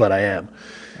not, but I am.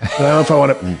 I don't know if I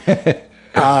want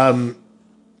to.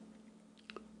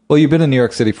 Well, you've been in New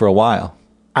York City for a while.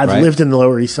 I've lived in the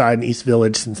Lower East Side and East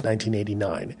Village since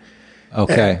 1989.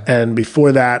 Okay. And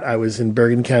before that, I was in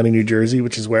Bergen County, New Jersey,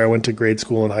 which is where I went to grade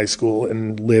school and high school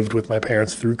and lived with my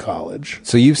parents through college.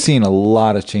 So you've seen a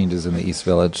lot of changes in the East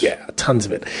Village. Yeah, tons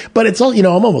of it. But it's all, you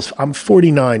know, I'm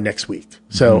 49 next week.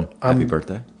 So happy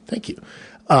birthday. Thank you.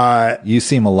 You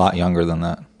seem a lot younger than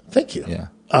that. Thank you. Yeah.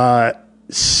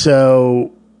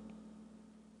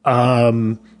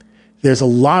 There's a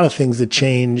lot of things that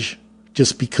change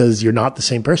just because you're not the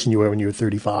same person you were when you were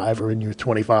 35 or when you were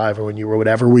 25 or when you were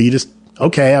whatever, where you just,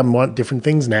 okay, I want different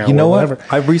things now. You know what?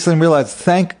 I've recently realized,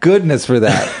 thank goodness for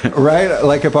that, right?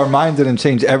 Like if our mind didn't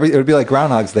change, it would be like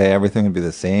Groundhog's Day. Everything would be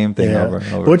the same thing over and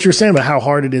over. But what you're saying about how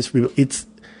hard it is for people, it's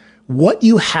what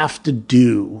you have to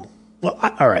do. Well,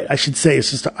 all right, I should say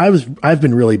it's just, I've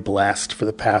been really blessed for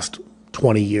the past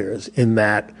 20 years in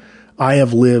that I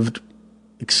have lived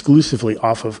exclusively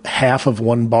off of half of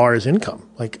one bar's income.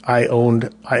 Like I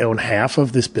own half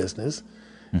of this business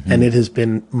and it has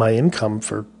been my income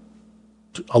for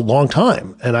a long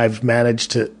time. And I've managed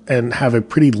to and have a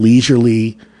pretty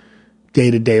leisurely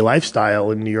day-to-day lifestyle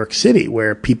in New York City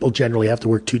where people generally have to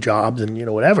work 2 jobs and, you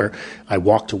know, whatever. I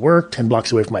walk to work 10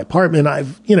 blocks away from my apartment.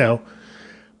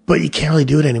 But you can't really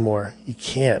do it anymore. You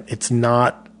can't. It's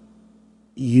not.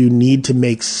 You need to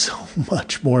make so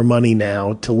much more money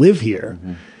now to live here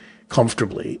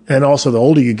comfortably. And also the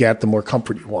older you get, the more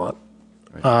comfort you want.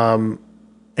 Right.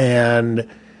 And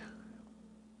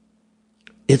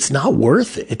it's not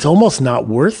worth it. It's almost not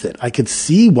worth it. I could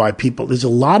see why there's a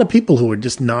lot of people who are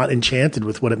just not enchanted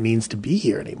with what it means to be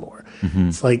here anymore.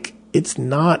 It's like, it's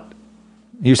not.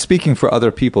 You're speaking for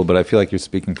other people, but I feel like you're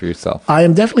speaking for yourself. I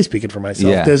am definitely speaking for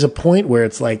myself. Yeah. There's a point where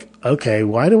it's like, okay,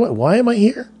 why am I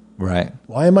here? Right.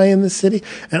 Why am I in this city?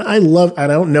 And I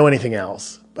don't know anything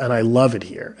else, and I love it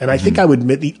here. And I think I would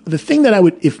admit the thing that I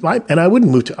would, and I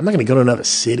wouldn't move to, I'm not going to go to another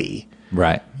city.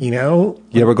 Right. You know?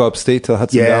 You ever go upstate to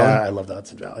Hudson Valley? Yeah, I love the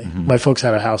Hudson Valley. My folks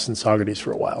had a house in Saugerties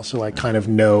for a while, so I kind of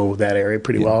know that area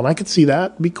pretty well, and I could see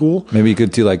that. It'd be cool. Maybe you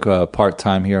could do like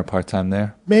part-time here, part-time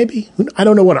there. Maybe. I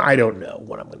don't know what I'm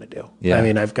going to do. Yeah. I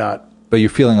mean, I've got... But you're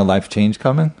feeling a life change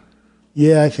coming?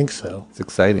 Yeah, I think so. It's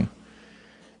exciting.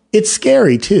 It's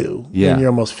scary, too, Yeah. when you're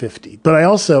almost 50. But I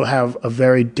also have a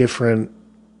very different...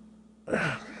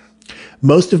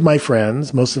 Most of my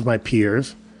friends, most of my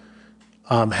peers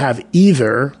have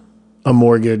either a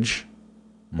mortgage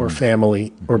or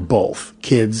family or both.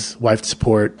 Kids, wife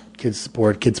support, kids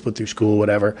put through school,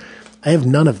 whatever. I have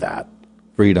none of that.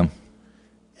 Freedom.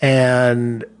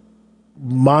 And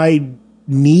my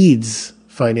needs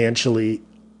financially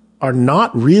are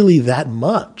not really that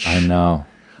much. I know.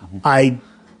 I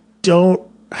don't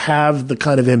have the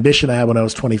kind of ambition I had when I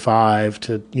was 25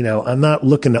 to, I'm not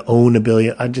looking to own $1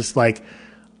 billion. I'm just like,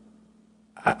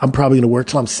 I'm probably going to work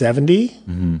till I'm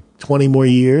 70, 20 more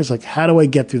years. Like, how do I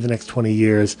get through the next 20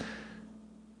 years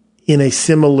in a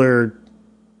similar,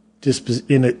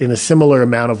 in a similar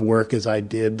amount of work as I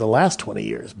did the last 20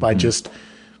 years by just,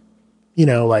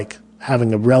 like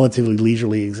having a relatively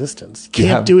leisurely existence?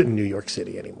 Can't do it in New York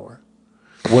City anymore.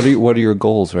 What are your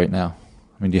goals right now?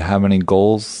 I mean, do you have any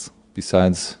goals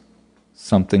besides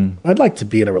something? I'd like to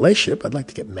be in a relationship. I'd like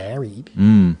to get married.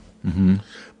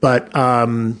 But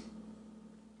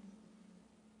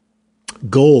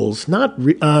goals, not.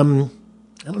 I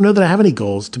don't know that I have any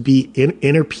goals. To be in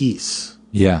inner peace.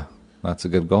 Yeah, that's a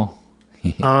good goal.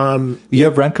 You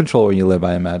have rent control where you live,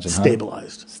 I imagine.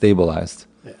 Stabilized. Stabilized.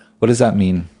 Yeah. What does that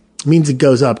mean? It means it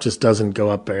goes up, just doesn't go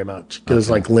up very much. It goes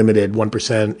like limited,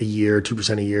 1% a year,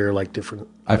 2% a year, like different.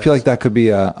 I feel like that could be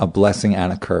a blessing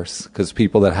and a curse because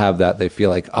people that have that, they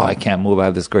feel like, I can't move. I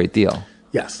have this great deal.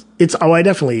 Yes. I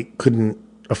definitely couldn't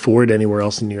afford anywhere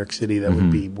else in New York City that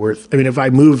would be worth. I mean, if I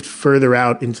moved further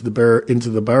out into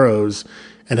the boroughs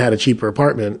and had a cheaper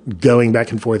apartment, going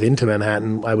back and forth into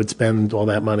Manhattan, I would spend all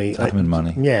that money. Time and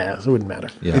money. Yeah, so it wouldn't matter.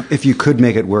 Yeah. If you could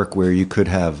make it work where you could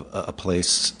have a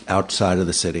place outside of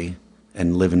the city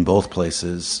and live in both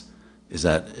places, is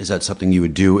that something you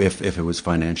would do if it was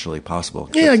financially possible?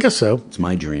 Yeah, I guess so. It's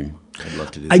my dream. I'd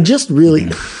love to do that. I just really,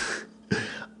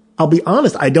 I'll be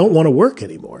honest, I don't want to work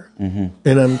anymore. And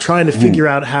I'm trying to figure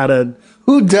out how to.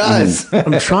 Who does?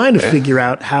 I'm trying to figure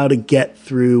out how to get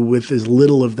through with as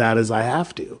little of that as I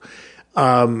have to.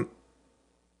 And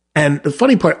the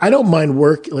funny part, I don't mind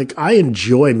work. Like, I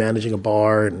enjoy managing a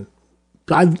bar and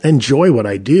I enjoy what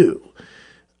I do.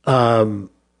 The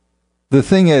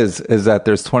thing is that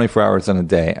there's 24 hours in a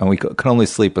day and we can only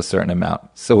sleep a certain amount.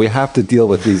 So we have to deal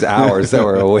with these hours that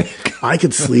we're awake. I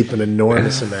could sleep an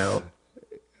enormous amount.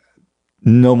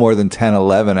 No more than 10,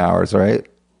 11 hours, right?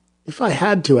 If I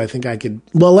had to, I think I could.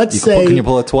 Well, let's say. Can you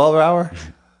pull a 12-hour?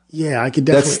 Yeah, I could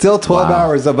definitely. That's still 12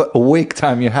 hours of awake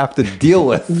time you have to deal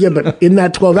with. Yeah, but in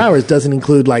that 12 hours doesn't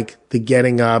include like the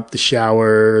getting up, the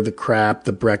shower, the crap,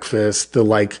 the breakfast, the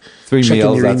like 3 checking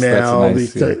meals. your email.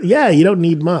 That's nice, yeah, you don't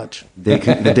need much. The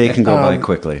day can go by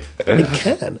quickly. It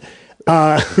can.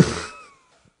 I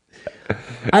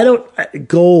don't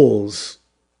goals.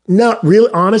 Not really.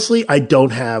 Honestly, I don't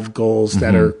have goals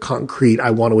that are concrete.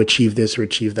 I want to achieve this or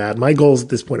achieve that. My goals at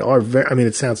this point are very, I mean,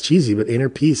 it sounds cheesy, but inner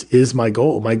peace is my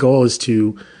goal. My goal is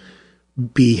to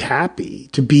be happy,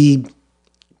 to be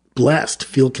blessed,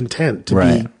 feel content,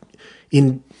 to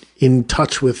be in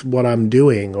touch with what I'm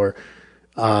doing. Or,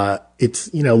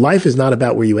 it's, life is not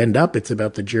about where you end up. It's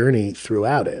about the journey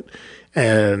throughout it.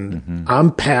 And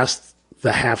I'm past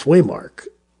the halfway mark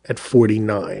at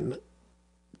 49.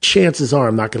 Chances are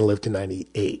I'm not going to live to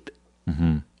 98.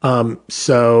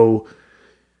 So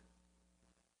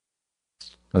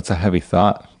that's a heavy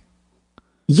thought.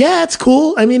 Yeah, it's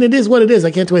cool. I mean, it is what it is.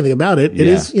 I can't do anything about it. It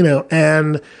is,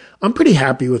 and I'm pretty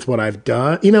happy with what I've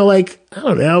done. Like, I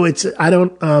don't know. It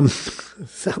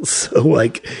sounds so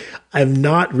like I'm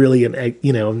not really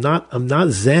I'm not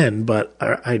Zen, but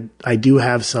I do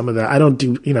have some of that. I don't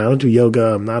do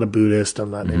yoga. I'm not a Buddhist.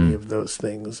 I'm not any of those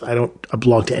things. I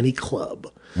belong to any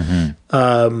club.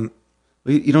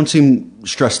 You don't seem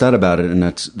stressed out about it, and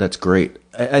that's great.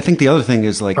 I think the other thing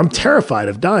is like I'm terrified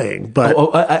of dying,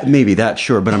 but maybe that,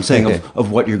 sure. But I'm saying of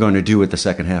what you're going to do with the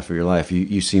second half of your life.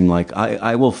 You seem like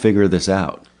I will figure this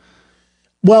out.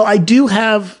 Well, I do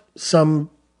have some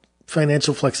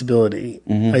financial flexibility.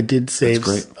 I did save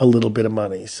a little bit of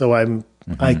money, so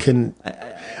I can.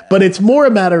 But it's more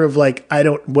a matter of like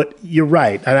you're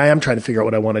right, and I am trying to figure out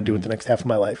what I want to do with the next half of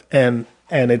my life, and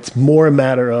it's more a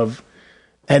matter of,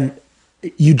 and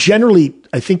you generally,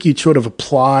 I think you sort of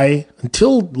apply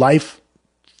until life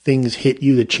things hit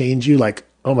you that change you. Like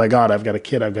oh my God, I've got a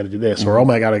kid, I've got to do this, or oh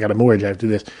my God, I got a mortgage, I have to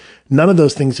do this. None of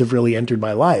those things have really entered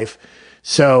my life.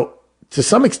 So to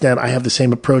some extent, I have the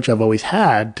same approach I've always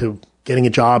had to getting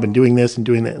a job and doing this and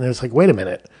doing that. And it's like, wait a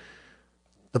minute.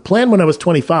 The plan when I was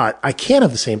 25, I can't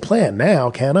have the same plan now,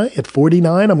 can I? At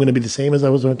 49, I'm going to be the same as I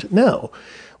was when no.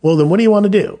 Well, then what do you want to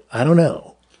do? I don't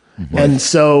know. Mm-hmm. And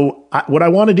so what I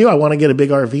want to do, I want to get a big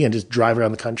RV and just drive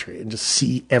around the country and just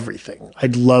see everything.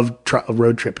 I'd love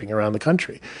road tripping around the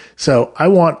country. So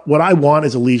what I want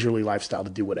is a leisurely lifestyle to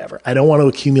do whatever. I don't want to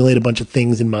accumulate a bunch of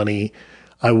things and money.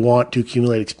 I want to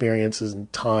accumulate experiences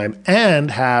and time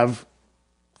and have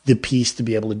the piece to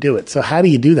be able to do it. So how do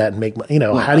you do that and make money?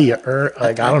 How do you earn?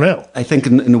 I don't know. I think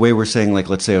in the way we're saying, like,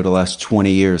 let's say over the last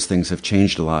 20 years, things have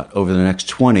changed a lot. Over the next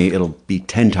 20, it'll be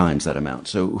 10 times that amount.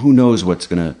 So who knows what's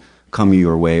going to come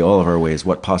your way, all of our ways,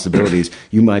 what possibilities.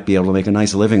 You might be able to make a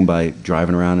nice living by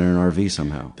driving around in an RV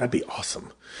somehow. That'd be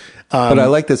awesome. But I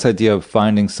like this idea of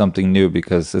finding something new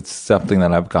because it's something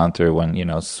that I've gone through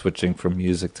when, switching from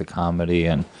music to comedy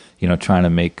and, trying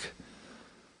to make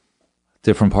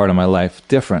different part of my life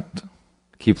different,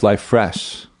 keep life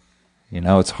fresh.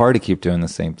 It's hard to keep doing the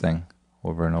same thing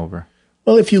over and over.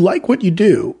 Well, if you like what you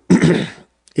do,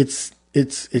 it's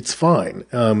fine.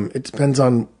 It depends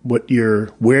on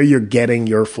where you're getting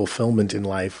your fulfillment in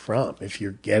life from. If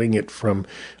you're getting it from,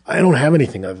 I don't have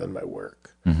anything other than my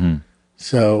work. Mm-hmm.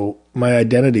 So my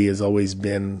identity has always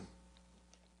been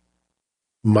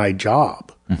my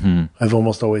job. Mm-hmm. I've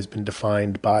almost always been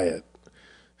defined by it.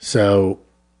 So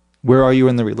where are you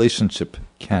in the relationship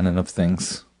canon of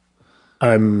things?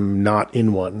 I'm not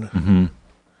in one. Mm-hmm.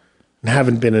 I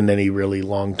haven't been in any really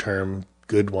long-term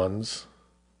good ones.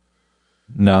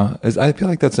 No, I feel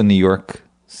like that's a New York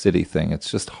City thing.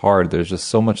 It's just hard. There's just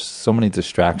so many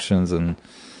distractions and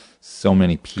so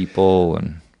many people.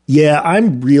 And yeah,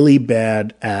 I'm really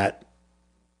bad at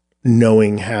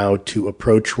knowing how to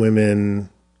approach women,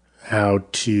 how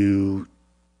to,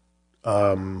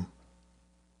 I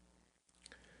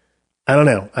don't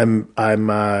know. I'm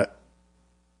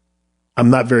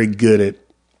not very good at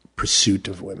pursuit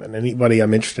of women. Anybody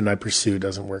I'm interested in, I pursue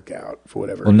doesn't work out for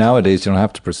whatever. Well, nowadays you don't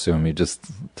have to pursue them. You just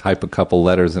type a couple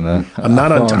letters in a. I'm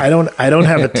not on. I don't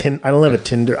have a I don't have a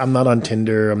Tinder. I'm not on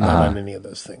Tinder. I'm not on any of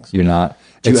those things. You're not.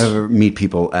 Do you ever meet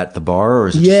people at the bar, or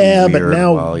is it yeah? But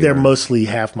now they're mostly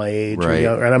half my age, right? Or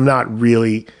younger, and I'm not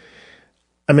really.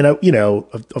 I mean,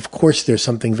 of course, there's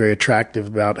something very attractive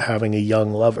about having a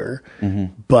young lover, mm-hmm.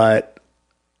 but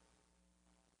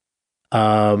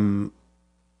I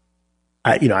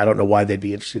don't know why they'd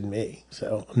be interested in me.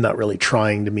 So I'm not really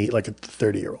trying to meet like a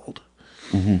 30-year-old.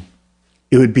 Mm-hmm.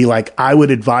 It would be like, I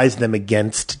would advise them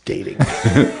against dating.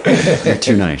 You're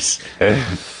too nice.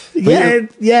 Yeah.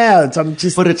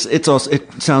 But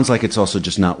it sounds like it's also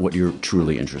just not what you're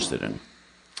truly interested in.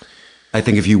 I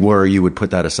think if you were, you would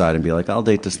put that aside and be like, I'll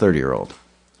date this 30-year-old.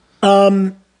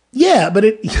 Yeah, but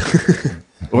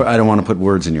or I don't want to put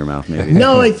words in your mouth, maybe.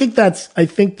 No, I think that's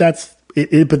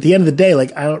it, but at the end of the day,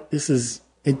 like,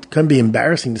 it can be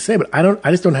embarrassing to say, but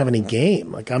I just don't have any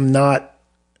game. Like, I'm not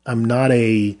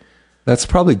a. That's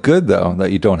probably good though,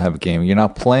 that you don't have a game. You're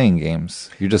not playing games.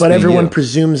 You're just. But everyone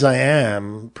presumes I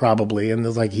am, probably. And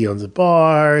there's like, he owns a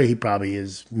bar. He probably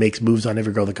makes moves on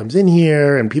every girl that comes in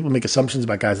here. And people make assumptions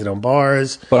about guys that own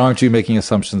bars. But aren't you making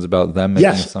assumptions about them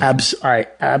making assumptions? Yes, I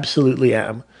absolutely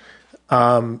am.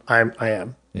 I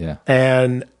am. Yeah.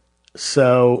 And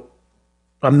so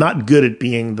I'm not good at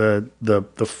being the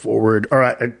forward, or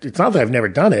it's not that I've never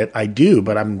done it. I do,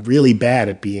 but I'm really bad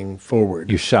at being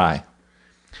forward. You're shy.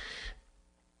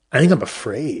 I think I'm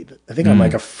afraid. I think I'm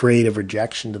like afraid of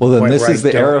rejection. Well, then this is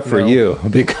the era for you,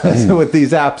 because with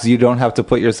these apps, you don't have to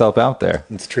put yourself out there.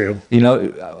 It's true.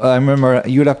 I remember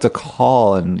you'd have to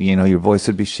call, and your voice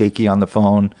would be shaky on the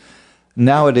phone.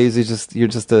 Nowadays, you're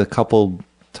just a couple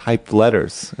typed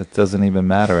letters. It doesn't even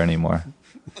matter anymore.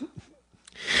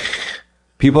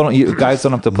 Guys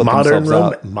don't have to put themselves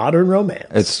out. Modern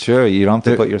romance. It's true. You don't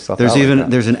have to put yourself out.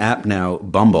 There's an app now,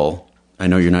 Bumble. I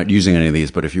know you're not using any of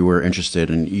these, but if you were interested,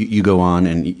 and you go on,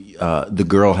 and the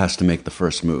girl has to make the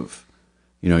first move.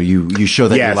 You show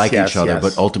that you like each other,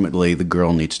 but ultimately the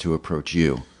girl needs to approach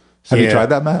you. Have you tried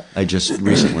that, Matt? I just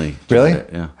recently. Really? It,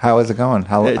 yeah. How is it going?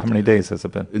 How many days has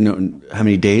it been? No, how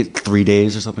many days? 3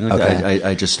 days or something like that.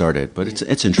 I just started, but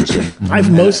it's interesting.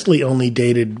 I've mostly only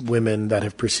dated women that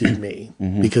have pursued me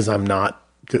because I'm not,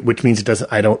 which means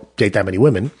I don't date that many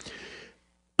women.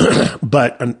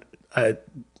 But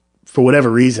for whatever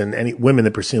reason, any women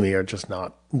that pursue me are just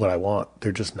not what I want.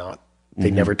 They're just not.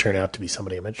 They never turn out to be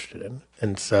somebody I'm interested in,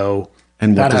 and so.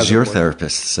 And what does your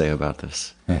therapist say about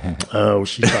this? Oh,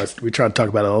 we try to talk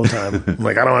about it all the time. I'm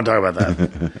like, I don't want to talk about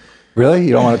that. Really?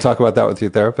 You don't want to talk about that with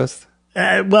your therapist?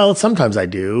 Well, sometimes I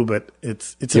do, but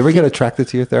it's. Do you ever get attracted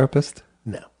to your therapist?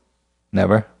 No.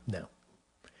 Never? No.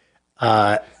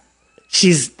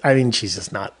 She's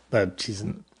just not. She's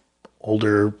an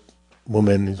older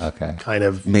woman. Okay. Kind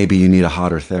of. Maybe you need a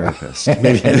hotter therapist.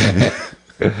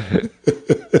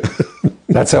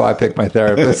 That's how I pick my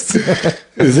therapist.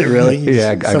 Is it really?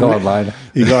 Yeah, I go online.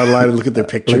 You go online and look at their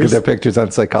pictures? Look at their pictures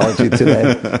on Psychology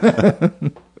Today.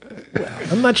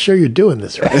 I'm not sure you're doing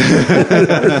this right.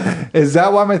 Is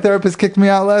that why my therapist kicked me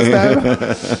out last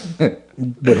time?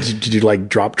 But did you like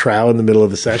drop trow in the middle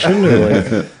of the session? Or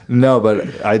like, No,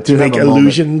 but I do to have make a moment.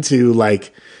 allusion to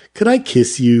like, could I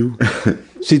kiss you?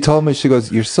 She told me, she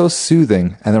goes, "You're so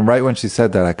soothing." And then right when she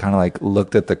said that, I kind of like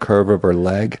looked at the curve of her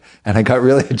leg and I got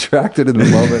really attracted in the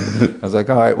moment. I was like,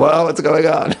 all right, well, what's going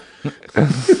on?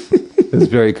 It was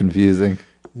very confusing.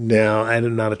 No,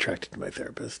 I'm not attracted to my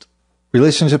therapist.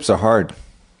 Relationships are hard,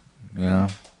 you know?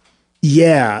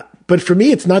 Yeah, but for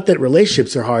me, it's not that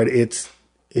relationships are hard. It's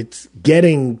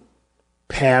getting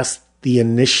past the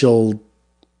initial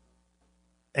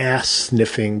ass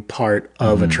sniffing part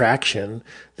of attraction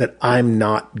that I'm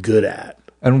not good at.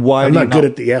 And why I'm not good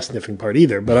at the ass sniffing part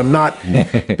either, but I'm not.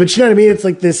 But you know what I mean? It's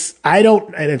like this. I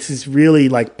don't, and it's this really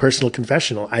like personal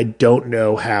confessional. I don't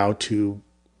know how to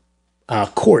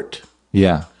court.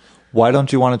 Yeah. Why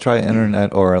don't you want to try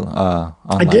internet or online?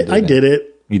 I did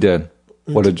it. You did.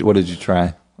 What did you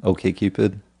try? OK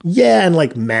Cupid? Yeah, and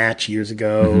like Match years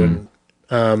ago,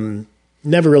 and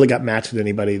never really got matched with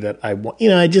anybody that I want. You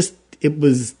know, it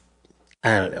was,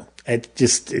 I don't know. It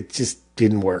just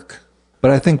didn't work.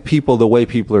 But I think the way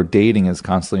people are dating is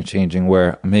constantly changing,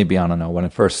 where maybe, I don't know, when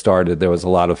it first started, there was a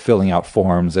lot of filling out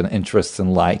forms and interests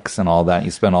and likes and all that.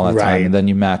 You spend all that time and then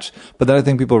you match. But then I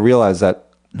think people realize that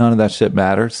none of that shit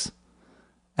matters.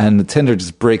 And the Tinder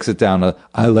just breaks it down to,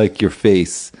 I like your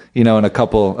face, you know, and a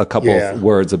couple of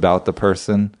words about the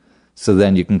person. So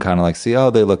then you can kind of like see, oh,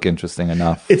 they look interesting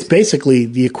enough. It's basically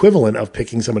the equivalent of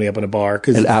picking somebody up in a bar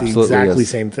because it's the exactly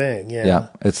same thing. Yeah. Yeah.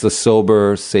 It's the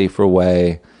sober, safer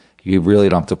way. You really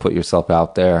don't have to put yourself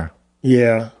out there.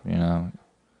 Yeah. You know,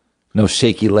 no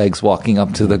shaky legs walking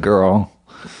up to the girl.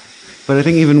 But I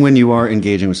think even when you are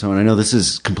engaging with someone, I know this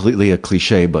is completely a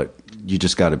cliche, but you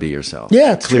just got to be yourself.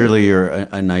 Yeah. Clearly, you're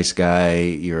a nice guy.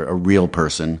 You're a real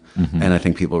person. And I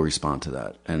think people respond to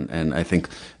that. And I think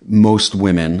most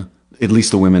women, at least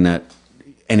the women that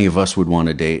any of us would want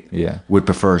to date, would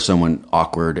prefer someone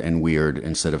awkward and weird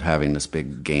instead of having this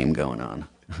big game going on.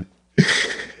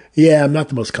 Yeah, I'm not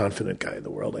the most confident guy in the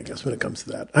world, I guess, when it comes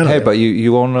to that. I don't know. But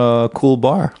you own a cool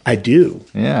bar. I do.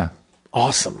 Yeah.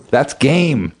 Awesome. That's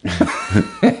game.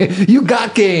 You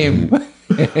got game.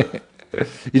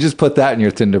 You just put that in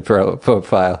your Tinder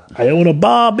profile. I own a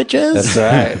bar, bitches. That's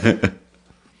right.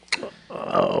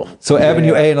 So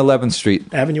Avenue A and 11th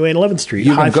Street. Avenue A and 11th Street.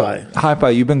 Hi-Fi. Hi-Fi.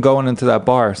 You've been going into that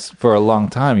bar for a long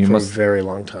time. For a very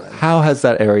long time. How has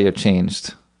that area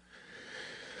changed?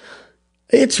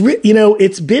 It's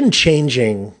been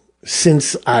changing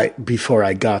since before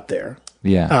I got there.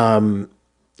 Yeah. In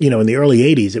the early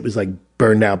 80s, it was like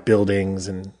burned out buildings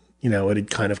and, it had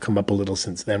kind of come up a little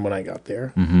since then when I got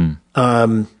there.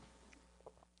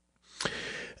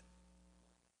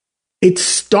 It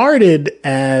started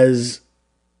as,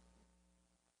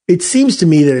 it seems to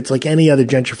me that it's like any other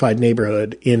gentrified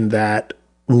neighborhood in that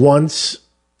once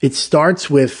it starts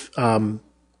with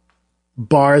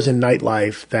bars and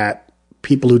nightlife that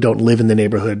people who don't live in the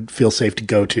neighborhood feel safe to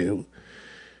go to.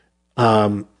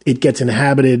 It gets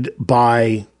inhabited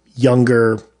by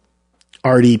younger,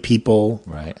 arty people.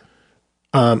 Right.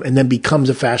 And then becomes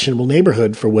a fashionable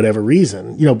neighborhood for whatever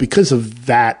reason, because of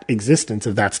that existence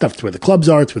of that stuff. It's where the clubs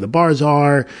are. It's where the bars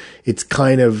are. It's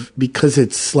kind of, because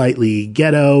it's slightly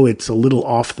ghetto, it's a little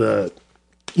off the,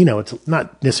 it's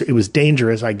not necessarily, it was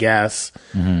dangerous, I guess,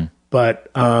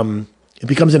 but it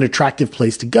becomes an attractive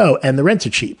place to go and the rents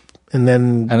are cheap. And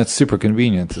it's super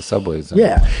convenient to subways.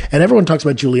 Yeah. And everyone talks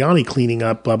about Giuliani cleaning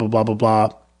up, blah, blah, blah, blah,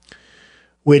 blah,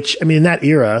 which, in that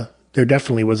era, there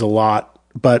definitely was a lot,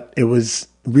 but it was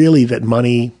really that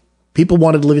people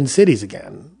wanted to live in cities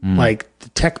again. Like the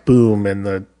tech boom and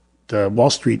the Wall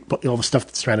Street, all the stuff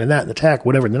that's surrounding that and the tech,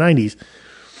 whatever, in the 90s.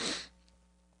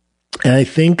 And I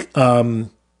think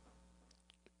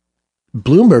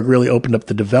Bloomberg really opened up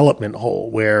the development hole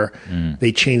where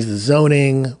they changed the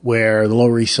zoning, where the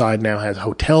Lower East Side now has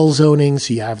hotel zoning.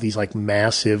 So you have these like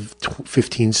massive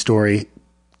 15-story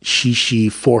shishi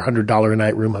 $400 a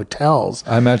night room hotels.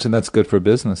 I imagine that's good for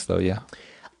business though. Yeah.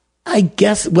 I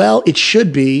guess, well, it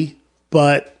should be,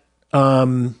 but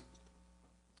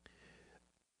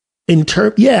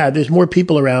there's more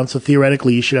people around, so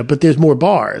theoretically you should have, but there's more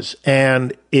bars,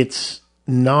 and it's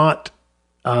not,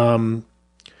 Hi-Fi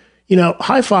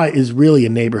is really a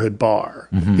neighborhood bar.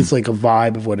 It's like a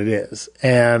vibe of what it is,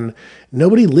 and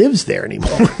nobody lives there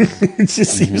anymore. It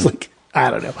just seems like, I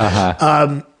don't know.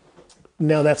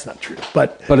 No, that's not true,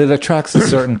 but it attracts a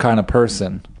certain kind of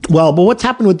person. Well, but what's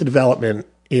happened with the development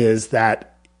is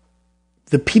that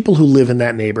the people who live in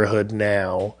that neighborhood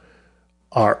now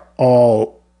are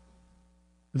all,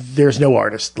 there's no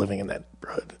artist living in that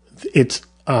neighborhood. It's,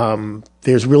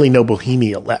 there's really no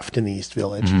bohemia left in the East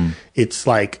Village. It's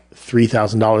like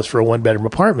 $3,000 for a 1-bedroom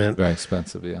apartment. Very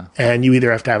expensive, yeah. And you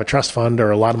either have to have a trust fund or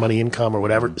a lot of money income or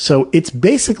whatever. So it's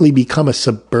basically become a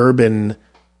suburban,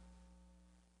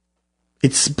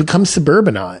 it's become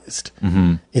suburbanized.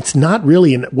 It's not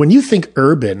really, when you think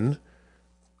urban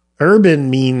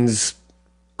means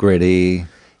gritty.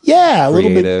 Yeah, a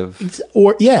creative.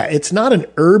 little bit. It's not an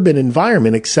urban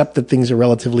environment except that things are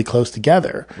relatively close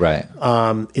together. Right.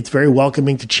 It's very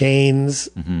welcoming to chains.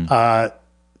 It's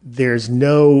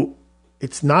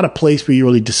not a place where you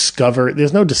really discover,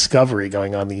 there's no discovery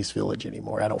going on in the East Village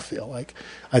anymore, I don't feel like.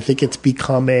 I think it's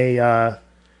become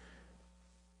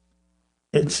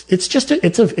it's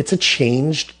a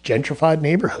changed, gentrified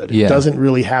neighborhood. It doesn't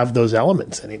really have those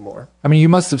elements anymore. I mean, you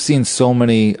must have seen so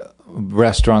many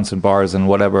restaurants and bars and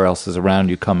whatever else is around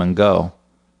you come and go.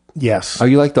 Yes. Are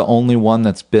you like the only one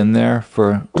that's been there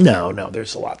for? No,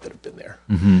 there's a lot that have been there.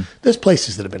 There's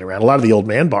places that have been around. A lot of the old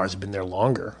man bars have been there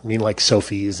longer. I mean, like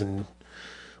Sophie's and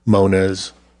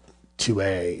Mona's,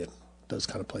 2A, and those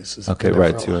kind of places. Okay,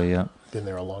 right, 2A, yeah. Been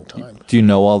there a long time. Do you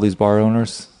know all these bar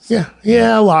owners? Yeah,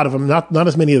 a lot of them. Not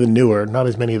as many of the newer, not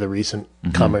as many of the recent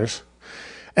comers.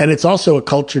 And it's also a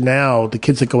culture now, the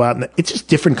kids that go out, it's just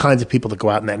different kinds of people that go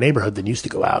out in that neighborhood than used to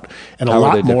go out. And a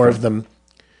lot more of them,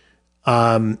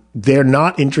 they're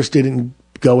not interested in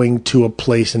going to a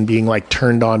place and being like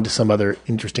turned on to some other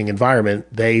interesting environment.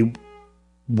 They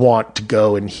want to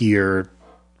go and hear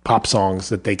pop songs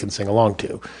that they can sing along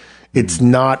to. It's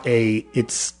not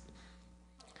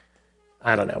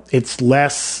I don't know. It's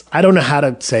less, I don't know how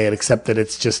to say it except that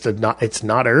it's just it's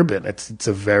not urban. It's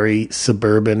a very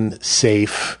suburban,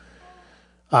 safe,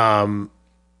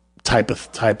 type of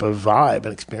vibe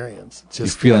and experience. It's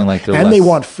just you're feeling like they're they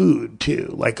want food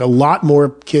too. Like a lot more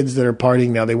kids that are partying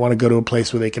now, they want to go to a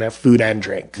place where they can have food and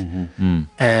drink.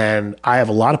 And I have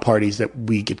a lot of parties that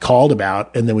we get called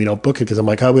about and then we don't book it because I'm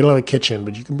like, oh, we don't have a kitchen,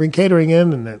 but you can bring catering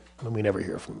in, and then we never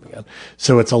hear from them again.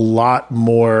 So it's a lot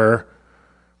more.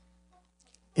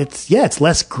 It's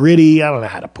less gritty. I don't know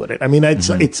how to put it. I mean,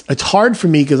 it's hard for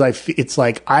me because it's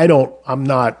like I'm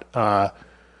not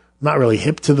really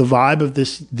hip to the vibe of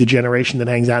the generation that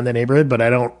hangs out in the neighborhood, but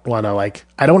I don't want to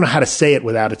I don't know how to say it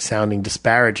without it sounding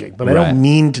disparaging, but I don't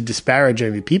mean to disparage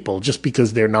any people just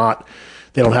because they don't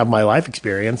have my life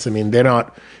experience. I mean,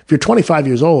 if you're 25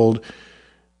 years old,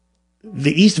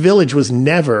 the East Village was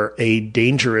never a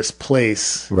dangerous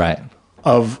place. Right.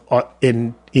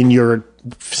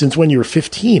 Since when you were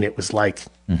 15, it was like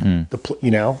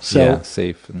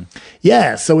safe.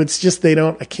 So it's just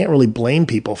I can't really blame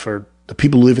people for the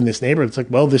people who live in this neighborhood. It's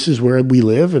like, well, this is where we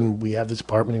live and we have this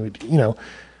apartment. Well,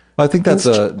 I think that's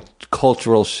a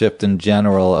cultural shift in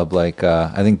general of I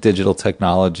think digital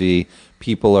technology,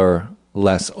 people are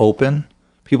less open.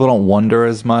 People don't wonder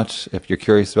as much. If you're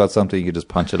curious about something, you can just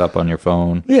punch it up on your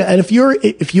phone. Yeah. And if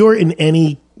you're in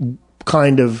any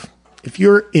kind of, if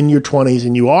you're in your 20s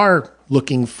and you are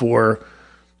looking for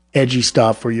edgy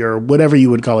stuff, or you're whatever you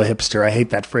would call a hipster, I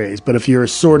hate that phrase, but if you're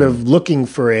sort of looking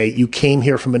for you came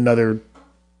here from another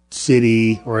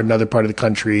city or another part of the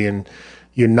country and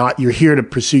you're here to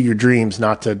pursue your dreams,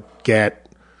 not to get,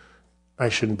 I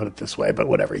shouldn't put it this way, but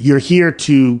whatever. You're here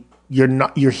to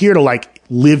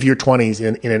live your 20s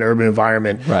in an urban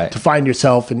environment, right, to find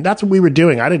yourself. And that's what we were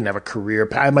doing. I didn't have a career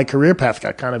path. My career path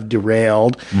got kind of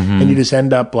derailed, and you just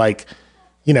end up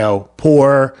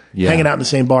poor, hanging out in the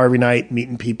same bar every night,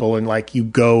 meeting people, and you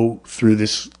go through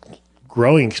this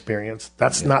growing experience.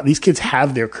 That's not, these kids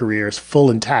have their careers full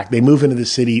intact. They move into the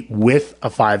city with a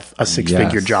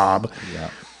 6-figure job,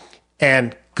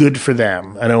 and good for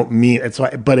them. I don't mean it's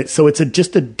like, but it's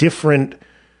just a different.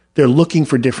 They're looking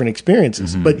for different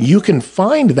experiences, but you can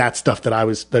find that stuff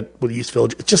with East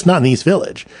Village. It's just not in the East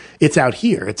Village. It's out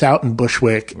here. It's out in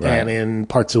Bushwick and in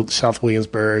parts of South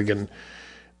Williamsburg and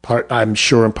I'm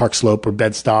sure in Park Slope or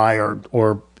Bed-Stuy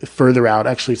or further out.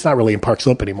 Actually, it's not really in Park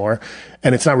Slope anymore,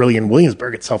 and it's not really in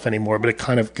Williamsburg itself anymore, but it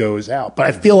kind of goes out. But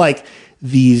I feel like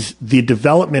the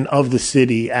development of the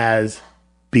city as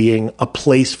being a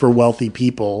place for wealthy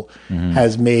people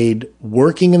has made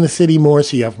working in the city more.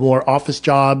 So you have more office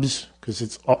jobs because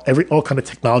it's all kind of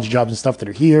technology jobs and stuff that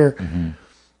are here.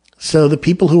 So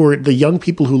the young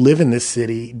people who live in this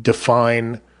city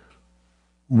define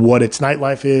what its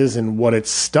nightlife is and what its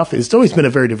stuff is. It's always been a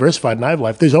very diversified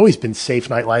nightlife. There's always been safe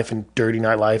nightlife and dirty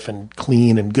nightlife and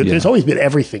clean and good. There's always been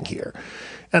everything here.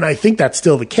 And I think that's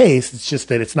still the case. It's just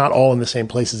that it's not all in the same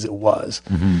place as it was.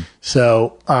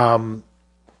 So, I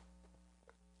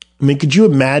mean, could you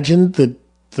imagine the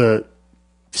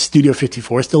Studio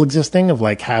 54 still existing, of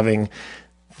like having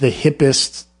the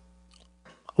hippest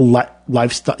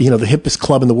lifestyle, the hippest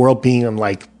club in the world being on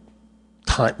like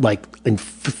in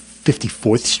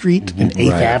 54th Street and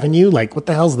 8th Avenue? Like, what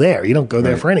the hell's there? You don't go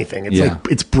there for anything. It's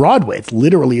like, it's Broadway. It's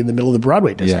literally in the middle of the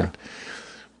Broadway district.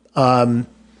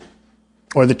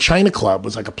 Or the China Club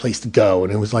was like a place to go,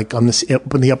 and it was like up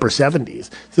in the upper 70s.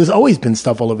 So there's always been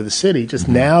stuff all over the city. Just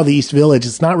now, the East Village,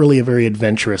 it's not really a very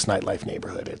adventurous nightlife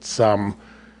neighborhood.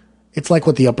 It's like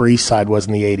what the Upper East Side was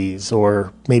in the 80s,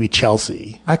 or maybe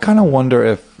Chelsea. I kind of wonder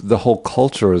if the whole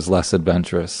culture is less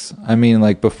adventurous. I mean,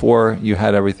 like before you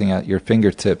had everything at your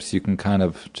fingertips, you can kind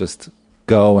of just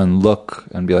go and look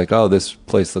and be like, oh, this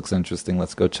place looks interesting,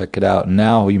 let's go check it out. And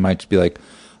now you might just be like,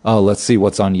 oh, let's see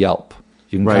what's on Yelp.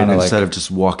 You can right, instead of just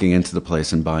walking into the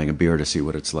place and buying a beer to see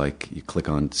what it's like, you click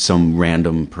on some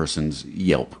random person's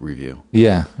Yelp review.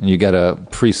 Yeah, and you get a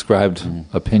prescribed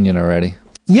opinion already.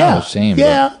 Yeah, a shame.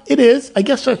 Yeah, it is. I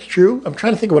guess that's true. I'm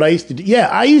trying to think of what I used to do. Yeah,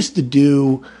 I used to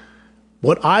do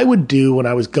what I would do when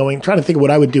I was trying to think of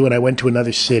what I would do when I went to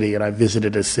another city and I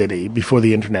visited a city before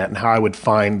the internet, and how I would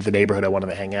find the neighborhood I wanted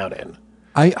to hang out in.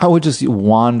 I would just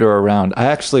wander around.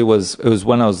 It was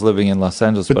when I was living in Los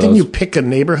Angeles. But didn't you pick a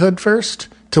neighborhood first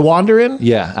to wander in?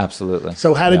 Yeah, absolutely.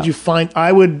 So how did you find,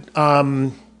 I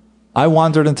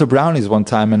wandered into Brownies one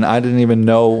time, and I didn't even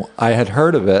know I had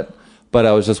heard of it. But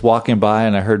I was just walking by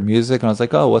and I heard music and I was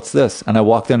like, oh, what's this? And I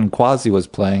walked in and Quasi was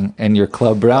playing in your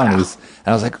club Brownies. Wow. And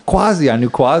I was like, Quasi, I knew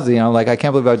Quasi. And I'm like, I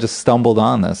can't believe I just stumbled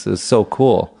on this. It was so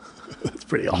cool. That's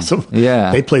pretty awesome.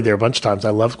 Yeah. They played there a bunch of times. I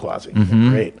love Quasi.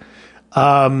 Great.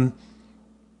 Actually,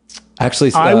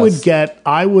 I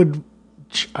would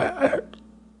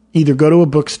either go to a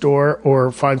bookstore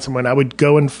or find someone. I would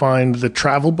go and find the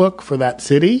travel book for that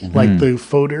city, like the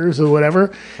Foders or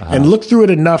whatever, and look through it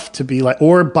enough to be like,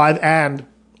 or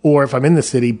if I'm in the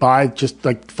city,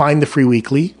 find the free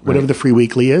weekly, whatever the free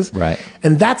weekly is. Right.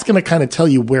 And that's going to kind of tell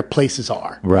you where places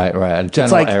are. Right. A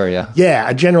general area. Yeah,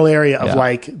 a general area of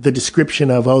like the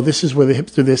description of, oh, this is where the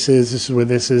hipster this is where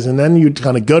this is. And then you'd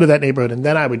kind of go to that neighborhood, and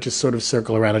then I would just sort of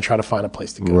circle around and try to find a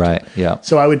place to go to. Yeah.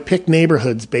 So I would pick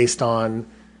neighborhoods based on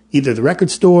either the record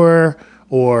store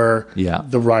or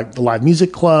the live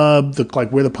music club, like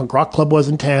where the punk rock club was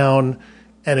in town.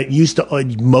 And it used to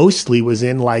mostly was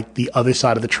in like the other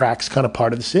side of the tracks kind of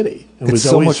part of the city. It's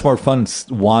so much more fun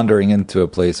wandering into a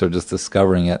place or just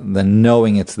discovering it than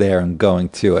knowing it's there and going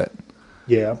to it.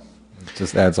 Yeah. It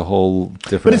just adds a whole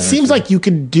different But it seems like you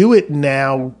can do it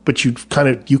now, but you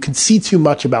can see too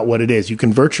much about what it is. You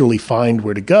can virtually find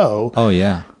where to go. Oh,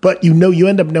 yeah. But you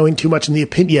end up knowing too much in the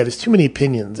opinion. Yeah, there's too many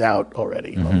opinions out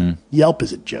already. Yelp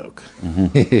is a joke.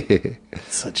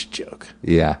 It's such a joke.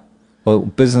 Yeah. Well,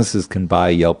 businesses can buy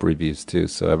Yelp reviews too,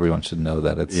 so everyone should know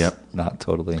that it's not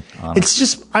totally honest. It's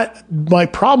just my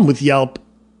problem with Yelp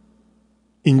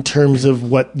in terms of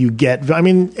what you get. I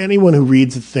mean, anyone who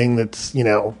reads a thing that's,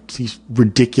 these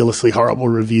ridiculously horrible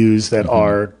reviews that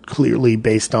are clearly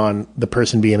based on the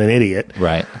person being an idiot.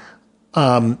 Right.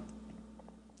 But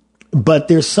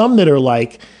there's some that are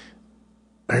like,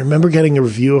 I remember getting a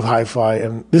review of Hi-Fi,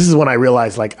 and this is when I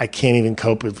realized like I can't even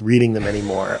cope with reading them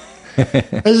anymore.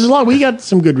 There's a lot. We got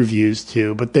some good reviews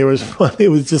too, but there was one. It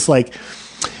was just like,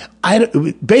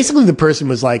 basically the person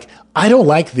was like, I don't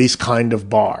like this kind of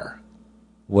bar.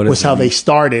 What was how they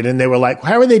started, and they were like,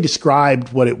 however they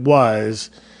described what it was.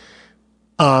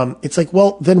 It's like,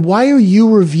 well, then why are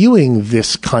you reviewing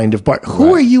this kind of bar?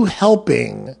 Who are you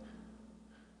helping?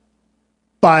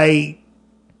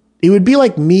 It would be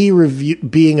like me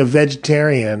being a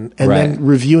vegetarian and then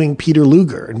reviewing Peter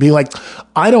Luger and being like,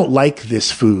 I don't like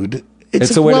this food.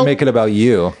 It's a way to make it about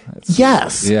you.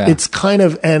 Yes. Yeah. It's kind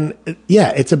of,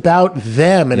 it's about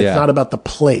them and it's not about the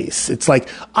place. It's like,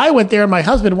 I went there and my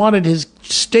husband wanted his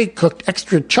steak cooked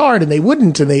extra charred and they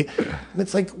wouldn't. And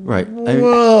it's like,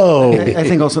 whoa. I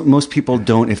think also most people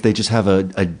don't, if they just have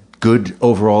a good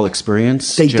overall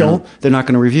experience, they're not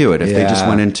going to review it. If they just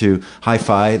went into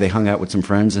Hi-Fi, they hung out with some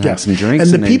friends and had some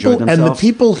drinks and they enjoyed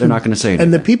themselves, they're not going to say anything.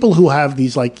 And the people who have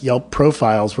these like Yelp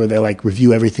profiles where they like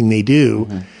review everything they do,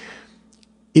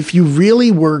 if you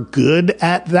really were good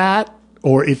at that,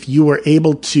 or if you were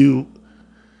able to,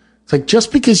 It's like,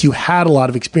 just because you had a lot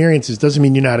of experiences doesn't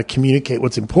mean you know how to communicate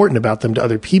what's important about them to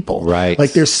other people. Right.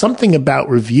 Like, there's something about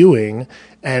reviewing,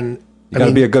 and You got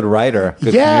to be a good writer,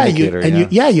 good yeah, communicator.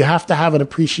 you have to have an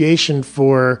appreciation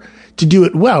to do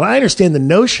it well. I understand the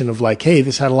notion of like, hey,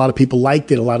 this had a lot of people liked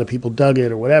it, a lot of people dug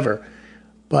it, or whatever.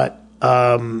 But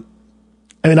I mean,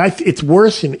 it's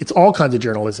worse, and it's all kinds of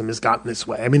journalism has gotten this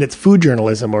way. I mean, it's food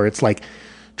journalism, or it's like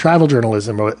travel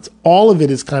journalism, or all of it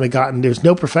has kind of gotten. There's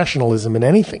no professionalism in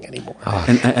anything anymore.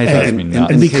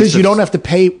 And because you don't have to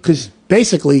pay, because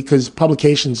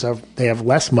publications have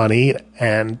less money,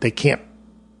 and they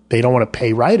don't want to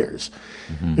pay writers.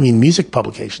 I mean, music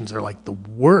publications are like the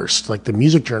worst, like the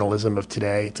music journalism of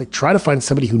today. It's like, try to find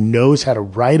somebody who knows how to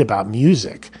write about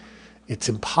music. It's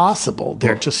impossible.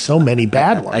 There are just so many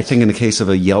bad ones. I think in the case of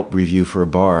a Yelp review for a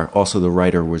bar, also the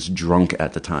writer was drunk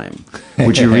at the time.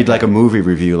 Would you read like a movie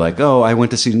review, like, oh, I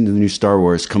went to see the new Star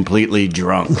Wars completely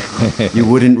drunk? You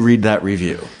wouldn't read that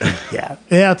review. Yeah,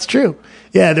 it's true.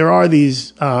 Yeah, there are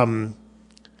these,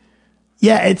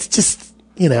 it's just,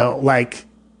 like,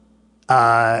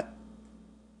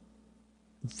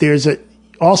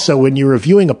 also when you're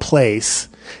reviewing a place,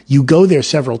 you go there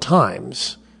several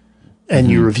times and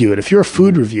you review it. If you're a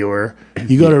food reviewer,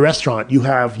 you go to a restaurant, you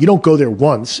don't go there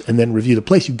once and then review the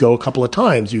place. You go a couple of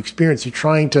times, you're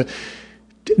trying to,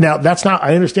 now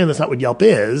I understand that's not what Yelp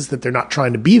is, that they're not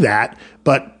trying to be that,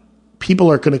 but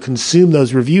people are going to consume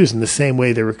those reviews in the same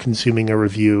way they were consuming a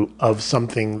review of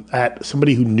something at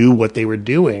somebody who knew what they were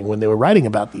doing when they were writing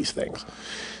about these things.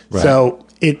 Right. So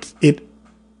it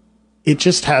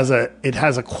just has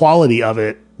a quality of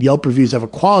it. Yelp reviews have a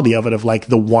quality of it of like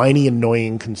the whiny,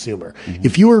 annoying consumer. Mm-hmm.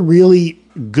 If you were really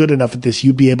good enough at this,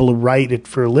 you'd be able to write it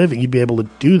for a living. You'd be able to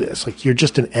do this. Like, you're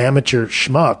just an amateur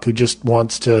schmuck who just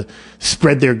wants to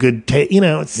spread their good taste.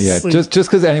 It's like, just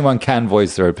because anyone can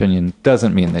voice their opinion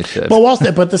doesn't mean they should. But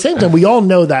at the same time, we all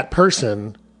know that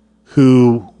person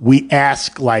who we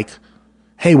ask, like,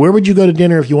 hey, where would you go to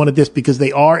dinner if you wanted this? Because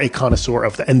they are a connoisseur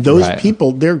of that. And those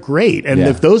people, they're great. And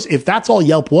if that's all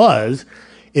Yelp was,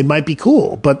 it might be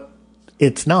cool, but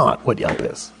it's not what Yelp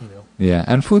is. Yeah,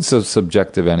 and food's so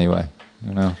subjective anyway,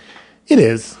 It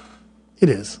is.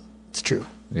 It's true.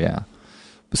 Yeah.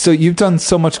 So you've done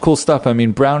so much cool stuff. I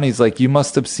mean, Brownies, like, you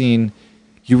must have seen,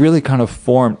 you really kind of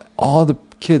formed all the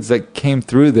kids that came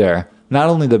through there, not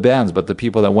only the bands, but the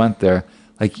people that went there.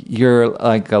 Like, you're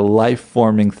like a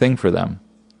life-forming thing for them.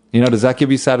 Does that give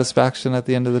you satisfaction at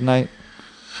the end of the night?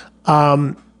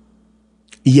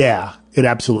 Yeah, it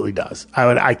absolutely does.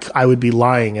 I would be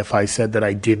lying if I said that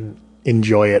I didn't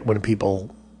enjoy it when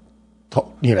people,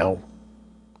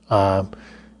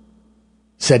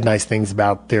 said nice things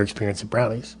about their experience at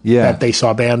Brownies. Yeah. That they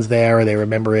saw bands there, or they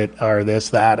remember it, or this,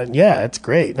 that. And yeah, it's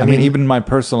great. I mean, even my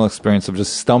personal experience of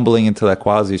just stumbling into that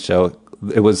Quasi show,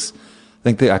 it was, I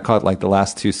think I caught like the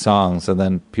last two songs, and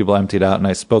then people emptied out, and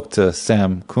I spoke to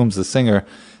Sam Coombs, the singer,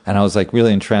 and I was like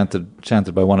really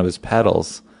enchanted by one of his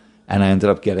pedals. And I ended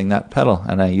up getting that pedal,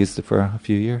 and I used it for a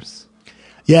few years.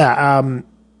 Yeah.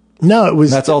 No, it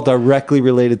was... That's all directly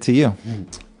related to you.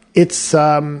 It's...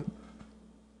 no,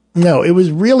 it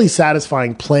was really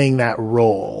satisfying playing that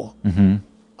role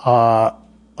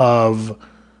of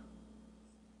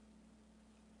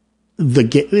a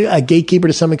gatekeeper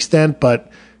to some extent,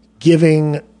 but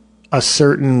giving a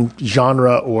certain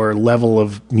genre or level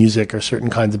of music or certain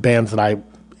kinds of bands that I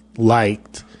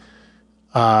liked...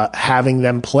 having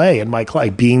them play and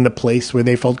being the place where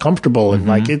they felt comfortable and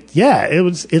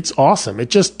it's awesome. It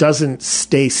just doesn't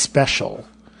stay special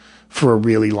for a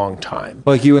really long time.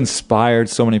 Like, you inspired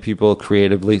so many people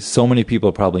creatively. So many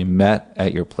people probably met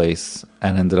at your place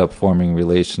and ended up forming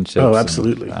relationships. Oh,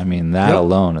 absolutely. And, I mean, that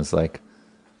alone is like,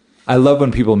 I love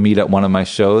when people meet at one of my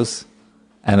shows,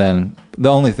 and then the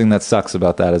only thing that sucks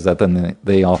about that is that then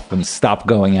they often stop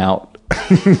going out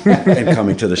and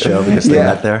coming to the show because they're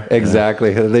not there.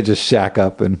 Exactly. Yeah. They just shack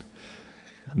up and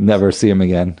never see him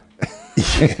again.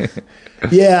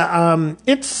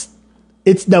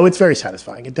 It's very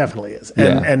satisfying. It definitely is.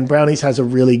 And Brownies has a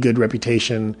really good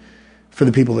reputation for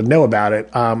the people that know about it.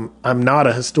 I'm not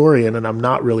a historian, and I'm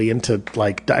not really into,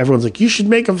 like, everyone's like, you should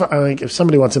make if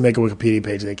somebody wants to make a Wikipedia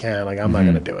page, they can. Like, I'm not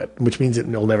going to do it, which means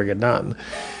it'll never get done.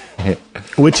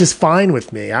 Which is fine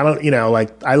with me. I don't,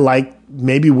 I like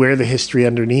maybe where the history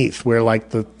underneath, where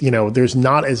like there's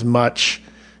not as much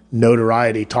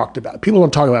notoriety talked about. People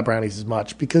don't talk about Brownies as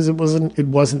much because there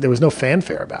was no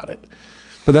fanfare about it.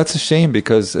 But that's a shame,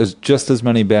 because just as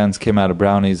many bands came out of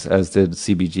Brownies as did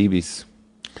CBGBs.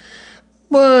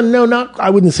 Well, no, I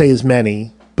wouldn't say as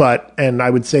many. and I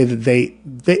would say that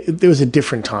there was a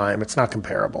different time. It's not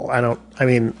comparable. No.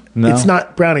 It's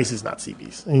not, Brownies is not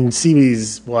CB's. I mean,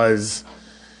 CB's was,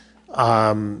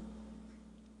 a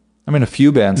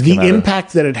few bands the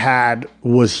impact that it had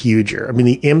was huger. I mean,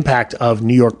 the impact of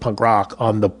New York punk rock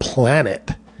on the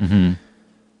planet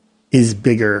is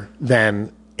bigger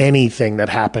than anything that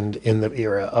happened in the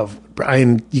era of,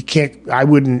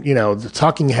 the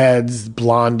Talking Heads,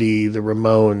 Blondie, the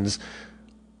Ramones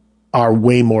are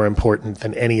way more important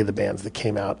than any of the bands that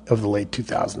came out of the late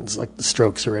 2000s, like the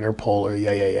Strokes or Interpol or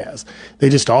Yeah Yeah Yeahs. They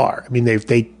just are. I mean,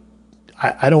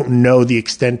 I don't know the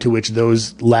extent to which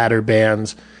those latter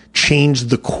bands changed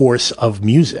the course of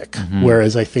music,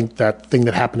 whereas I think that thing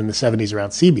that happened in the 70s around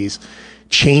CB's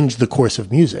changed the course of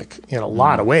music in a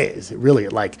lot of ways. It really,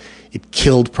 it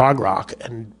killed prog rock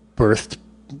and birthed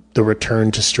the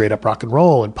return to straight up rock and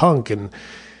roll and punk. And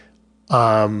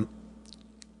I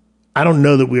don't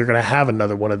know that we're going to have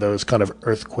another one of those kind of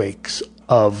earthquakes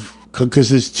because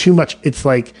there's too much. It's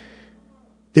like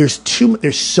there's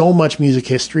so much music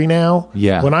history now.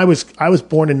 Yeah. When I was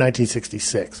born in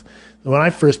 1966. When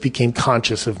I first became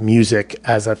conscious of music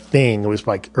as a thing, it was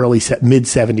like mid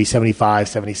 70s, 75,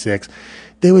 76.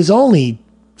 There was only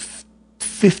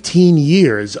 15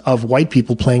 years of white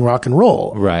people playing rock and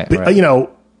roll. Right.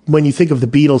 When you think of the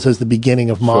Beatles as the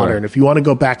beginning of modern, if you want to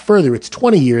go back further, it's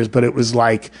 20 years, but it was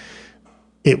Elvis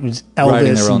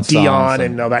and Dion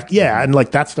and all that. Yeah. And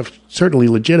that stuff certainly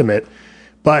legitimate.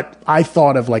 But I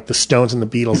thought of the Stones and the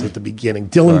Beatles at the beginning.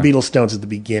 Dylan, Beatles, Stones at the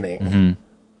beginning. Mm-hmm.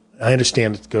 I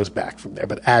understand it goes back from there,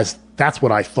 but that's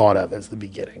what I thought of as the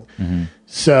beginning. Mm-hmm.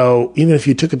 So even if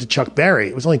you took it to Chuck Berry,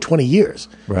 it was only 20 years.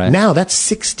 Right. Now that's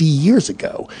 60 years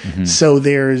ago. Mm-hmm. So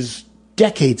there's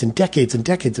decades and decades and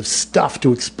decades of stuff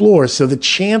to explore. So the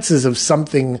chances of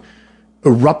something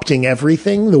erupting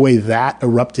everything the way that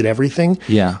erupted everything,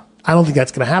 I don't think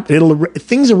that's going to happen.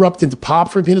 Things erupt into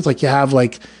pop for people. It's like you had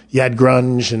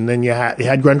grunge, and then you had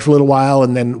grunge for a little while,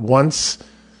 and then once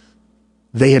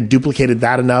they had duplicated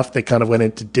that enough, they kind of went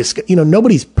into disco.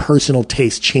 Nobody's personal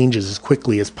taste changes as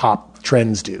quickly as pop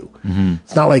trends do. Mm-hmm.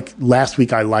 It's not like last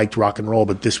week I liked rock and roll,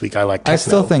 but this week I like techno. I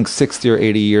still think 60 or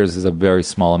 80 years is a very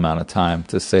small amount of time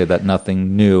to say that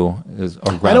nothing new is or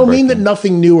groundbreaking. I don't mean that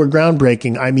nothing new or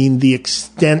groundbreaking. I mean the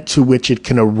extent to which it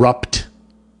can erupt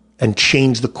and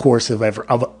change the course of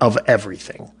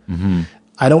everything. Mm-hmm.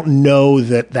 I don't know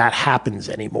that happens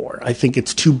anymore. I think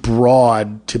it's too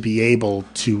broad to be able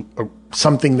to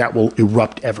something that will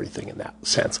erupt everything in that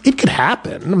sense. It could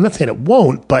happen. I'm not saying it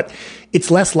won't, but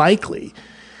it's less likely.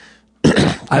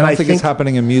 I don't think it's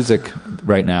happening in music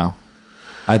right now.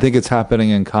 I think it's happening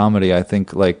in comedy. I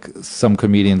think some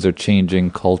comedians are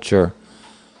changing culture,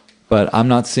 but I'm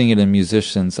not seeing it in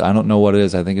musicians. I don't know what it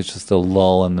is. I think it's just a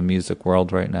lull in the music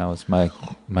world right now is my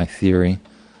theory.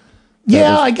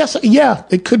 Yeah, I guess. Yeah,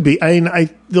 it could be. I mean,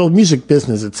 the music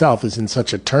business itself is in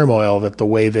such a turmoil that the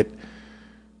way that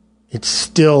it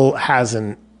still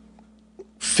hasn't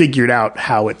figured out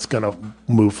how it's going to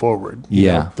move forward.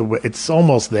 It's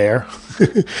almost there.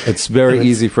 It's very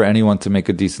easy for anyone to make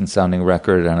a decent sounding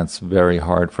record, and it's very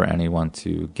hard for anyone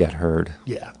to get heard.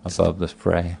 Above the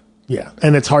fray. Yeah,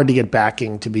 and it's hard to get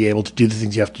backing to be able to do the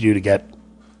things you have to do to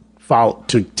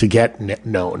get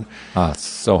known. It's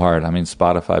so hard. I mean,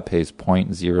 Spotify pays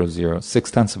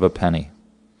 0.006 of a penny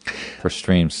for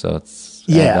streams, so it's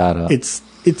that up.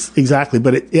 It's exactly,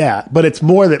 but it's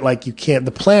more that you can't.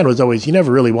 The plan was always you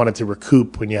never really wanted to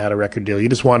recoup when you had a record deal. You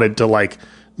just wanted to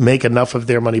make enough of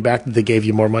their money back that they gave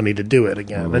you more money to do it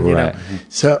again. And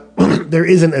so there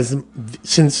isn't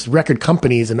since record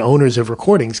companies and owners of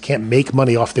recordings can't make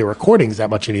money off their recordings that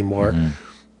much anymore. Mm-hmm.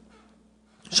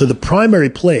 So the primary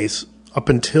place up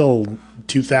until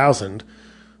 2000,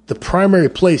 the primary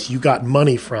place you got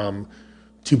money from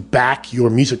to back your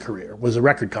music career was a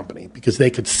record company because they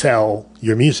could sell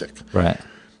your music. Right.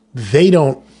 They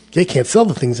can't sell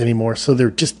the things anymore, so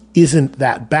there just isn't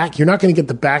that back. You're not going to get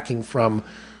the backing from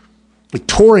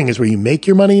touring is where you make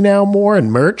your money now more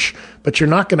and merch, but you're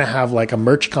not going to have a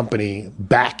merch company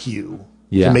back you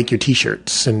to make your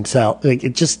t-shirts and sell.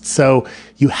 So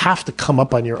you have to come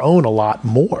up on your own a lot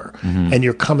more. Mm-hmm. And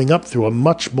you're coming up through a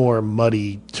much more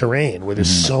muddy terrain where there's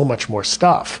so much more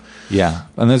stuff. Yeah.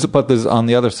 And there's on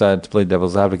the other side, to play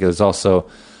devil's advocate, there's also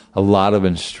a lot of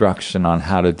instruction on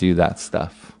how to do that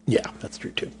stuff. Yeah, that's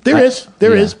true too. There is,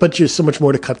 but there's so much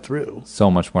more to cut through. So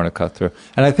much more to cut through.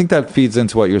 And I think that feeds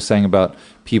into what you're saying about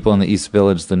people in the East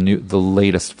Village, the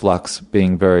latest flux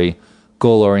being very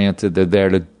goal oriented.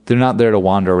 They're not there to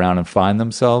wander around and find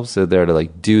themselves. They're there to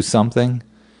do something.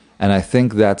 And I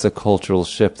think that's a cultural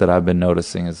shift that I've been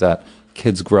noticing is that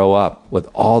kids grow up with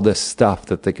all this stuff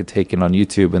that they could take in on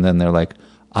YouTube, and then they're like,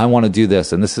 I want to do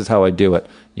this, and this is how I do it.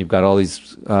 You've got all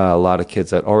these, a lot of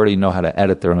kids that already know how to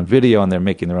edit their own video, and they're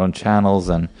making their own channels,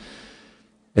 and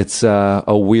it's a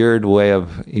weird way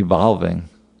of evolving.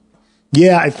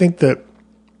 Yeah, I think that,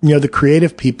 the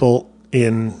creative people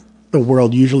in the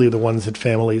world usually are the ones that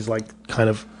families like kind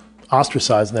of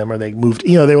ostracize them, or they moved,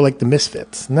 they were like the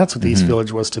misfits. And that's what the East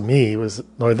Village was to me,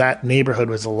 or that neighborhood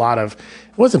was a lot of,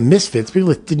 it wasn't misfits, people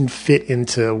that didn't fit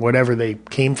into whatever they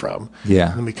came from.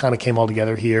 Yeah. And we kind of came all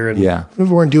together here, and yeah. we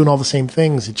weren't doing all the same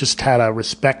things. It just had a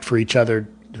respect for each other,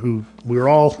 we're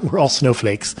all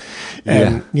snowflakes.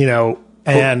 And,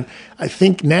 and I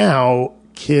think now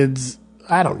kids,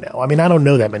 I don't know. I mean, I don't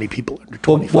know that many people under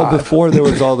 25. Well, before there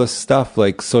was all this stuff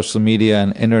like social media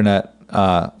and internet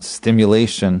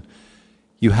stimulation,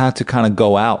 you had to kind of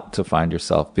go out to find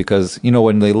yourself, because,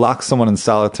 when they lock someone in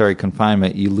solitary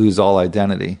confinement, you lose all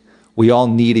identity. We all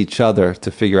need each other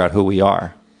to figure out who we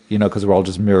are, because we're all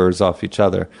just mirrors off each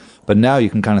other. But now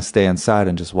you can kind of stay inside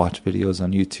and just watch videos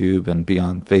on YouTube and be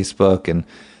on Facebook and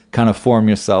kind of form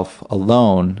yourself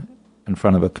alone in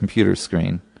front of a computer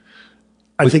screen.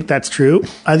 I think that's true.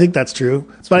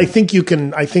 But I think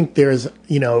there's,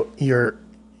 you're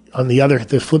on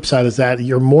the flip side is that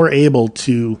you're more able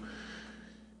to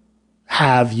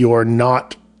have your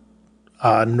not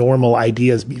normal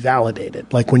ideas be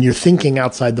validated. Like when you're thinking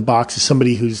outside the box as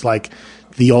somebody who's like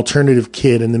the alternative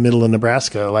kid in the middle of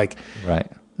Nebraska, like right.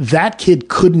 That kid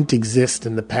couldn't exist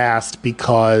in the past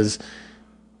because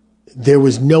there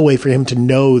was no way for him to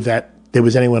know that there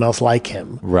was anyone else like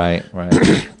him. Right.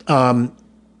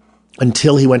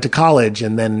 Until he went to college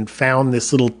and then found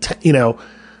this little,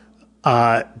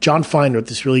 John Fine wrote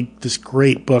this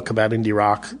great book about indie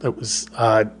rock that was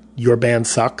Your Band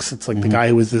Sucks. It's like the guy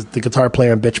who was the guitar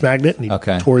player in Bitch Magnet, and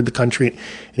he toured the country, and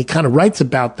he kind of writes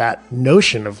about that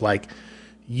notion of like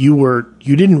you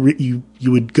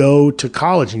would go to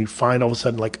college and you find all of a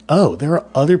sudden like, oh, there are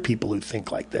other people who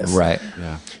think like this. Right.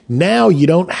 Yeah. Now you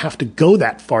don't have to go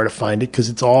that far to find it because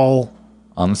it's all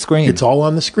on the screen. It's all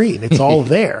on the screen. It's all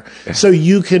there. So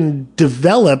you can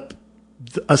develop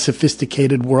a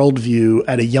sophisticated worldview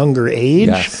at a younger age.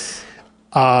 Yes.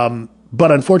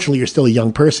 But unfortunately, you're still a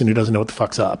young person who doesn't know what the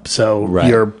fuck's up. So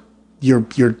it's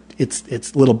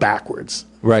a little backwards.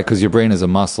 Right, because your brain is a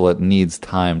muscle. It needs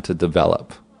time to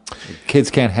develop.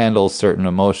 Kids can't handle certain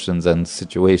emotions and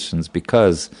situations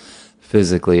because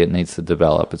physically it needs to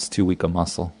develop. It's too weak a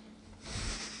muscle.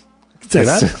 Say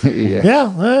that?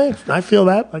 Yeah, I feel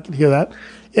that. I can hear that.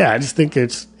 Yeah, I just think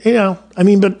it's,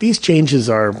 but these changes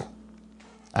are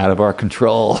out of our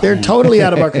control. They're totally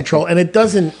out of our control. And it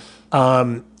doesn't,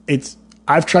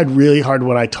 I've tried really hard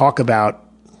when I talk about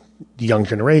the young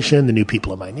generation, the new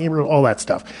people in my neighborhood, all that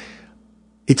stuff.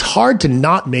 It's hard to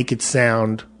not make it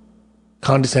sound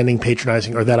condescending,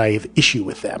 patronizing, or that I have issue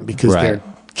with them because they're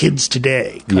kids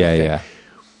today. Yeah.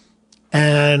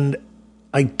 And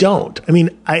I don't. I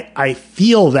mean, I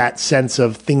feel that sense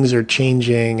of things are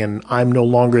changing and I'm no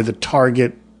longer the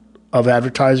target of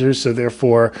advertisers, so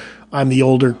therefore I'm the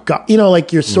older guy.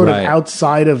 Like you're sort of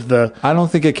outside of the... I don't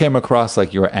think it came across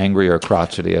like you were angry or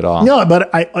crotchety at all. No,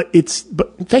 but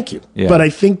but thank you. Yeah. But I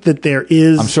think that there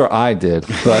is... I'm sure I did,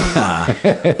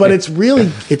 but... but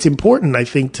it's important, I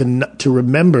think, to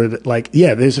remember that,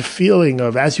 there's a feeling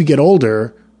of, as you get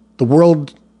older, the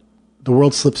world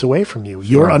slips away from you.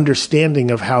 Sure. Your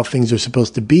understanding of how things are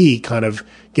supposed to be kind of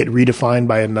get redefined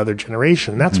by another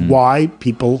generation. That's why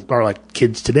people are like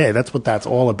kids today. That's what that's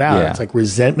all about. Yeah. It's like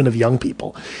resentment of young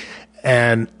people.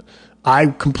 And I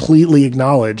completely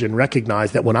acknowledge and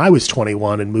recognize that when I was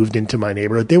 21 and moved into my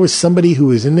neighborhood, there was somebody who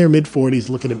was in their mid-40s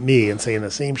looking at me and saying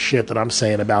the same shit that I'm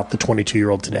saying about the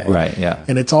 22-year-old today. Right, yeah.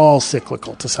 And it's all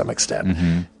cyclical to some extent.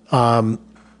 Mm-hmm.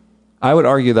 I would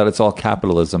argue that it's all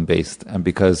capitalism based, and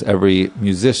because every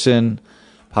musician,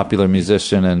 popular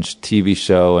musician and TV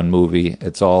show and movie,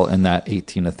 it's all in that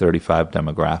 18 to 35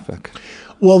 demographic.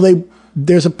 Well,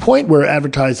 there's a point where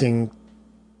advertising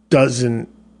doesn't,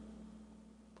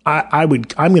 I'm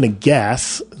going to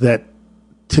guess that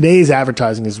today's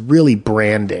advertising is really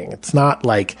branding. It's not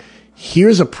like,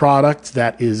 here's a product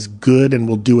that is good and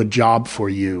will do a job for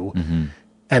you. Mm-hmm.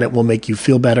 And it will make you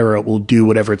feel better, or it will do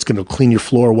whatever. It's going to clean your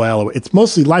floor well. It's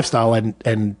mostly lifestyle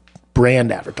and brand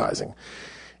advertising.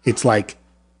 It's like,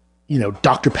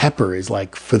 Dr. Pepper is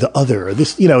like for the other. Or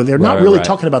this, they're not really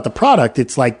talking about the product.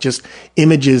 It's like just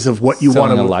images of what you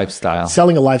want to. Selling a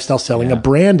lifestyle. Selling a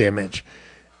brand image.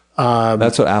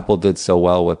 That's what Apple did so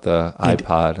well with the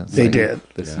iPod. They did.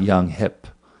 This young, hip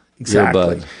exactly.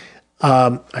 earbud.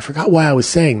 I forgot why I was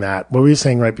saying that. What were you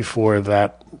saying right before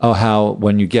that? Oh, how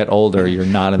when you get older, you're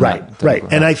not in that. Right.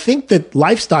 And I think that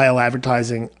lifestyle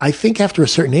advertising, I think after a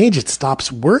certain age, it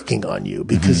stops working on you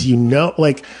because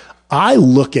like I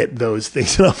look at those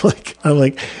things and I'm like,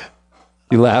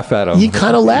 you laugh at them. You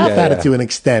kind of laugh at it to an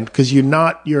extent because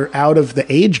you're out of the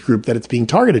age group that it's being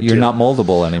targeted to. You're not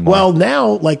moldable anymore. Well,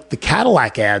 now like the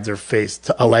Cadillac ads are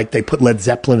like they put Led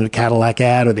Zeppelin in a Cadillac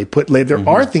ad, or there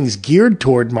are things geared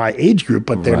toward my age group,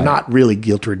 but they're not really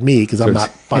geared toward me because I'm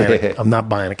not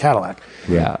buying a Cadillac.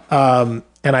 Yeah. And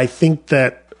I think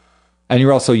that. And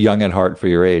you're also young at heart for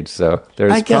your age, so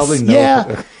there's probably no.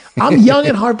 Yeah. I'm young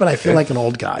at heart, but I feel like an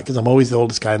old guy because I'm always the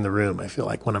oldest guy in the room. I feel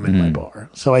like when I'm in my bar,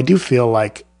 so I do feel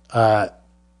like I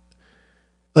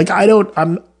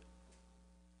am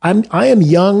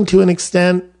young to an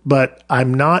extent, but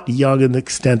I'm not young in the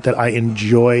extent that I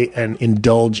enjoy and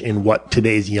indulge in what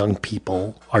today's young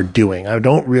people are doing. I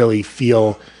don't really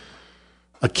feel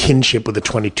a kinship with a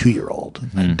 22-year-old.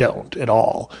 I don't at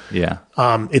all. Yeah.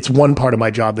 It's one part of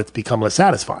my job that's become less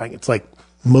satisfying. It's like,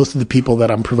 most of the people that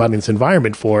I'm providing this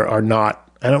environment for are not,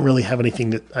 I don't really have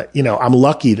anything that, I'm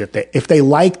lucky that if they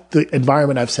like the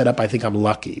environment I've set up, I think I'm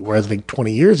lucky. Whereas I think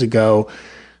 20 years ago,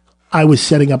 I was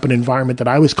setting up an environment that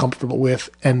I was comfortable with,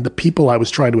 and the people I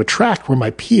was trying to attract were my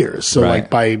peers. So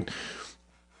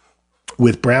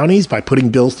with Brownies, by putting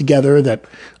bills together that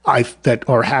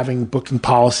are having booking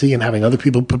policy and having other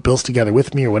people put bills together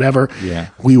with me or whatever,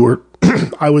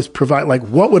 I was providing, like,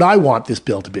 what would I want this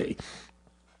bill to be?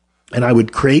 And I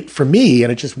would create for me,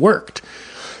 and it just worked.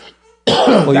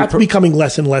 That's becoming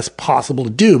less and less possible to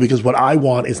do because what I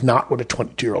want is not what a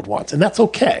 22-year-old wants, and that's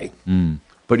okay.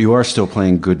 But you are still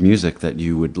playing good music that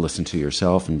you would listen to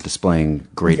yourself and displaying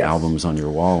great albums on your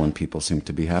wall, and people seem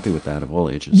to be happy with that of all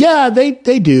ages. Yeah, they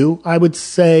do. I would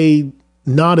say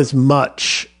not as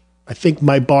much. I think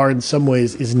my bar in some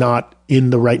ways is not in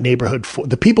the right neighborhood for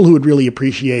the people who would really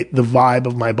appreciate the vibe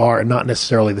of my bar, and not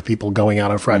necessarily the people going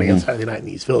out on Friday and Saturday night in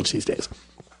the East Village these days.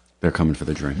 They're coming for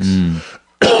the drinks.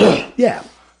 Yeah.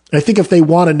 I think if they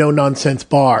want a no-nonsense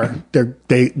bar,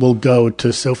 they will go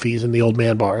to Sophie's and the Old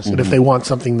Man bars. And if they want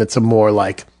something that's a more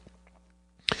like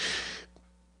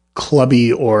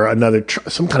clubby or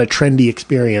some kind of trendy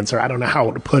experience, or I don't know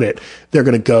how to put it, they're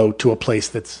going to go to a place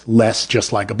that's less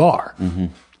just like a bar.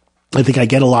 I think I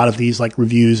get a lot of these like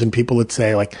reviews and people that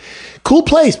say like, cool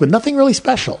place, but nothing really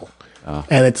special.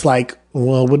 And it's like,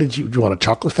 well, do you want a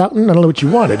chocolate fountain? I don't know what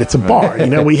you wanted. It's a bar.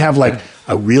 We have like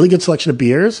a really good selection of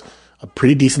beers, a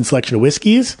pretty decent selection of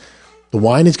whiskeys. The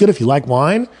wine is good if you like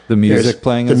wine. The music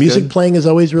playing is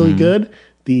always really good.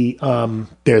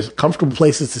 There's comfortable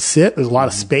places to sit. There's a lot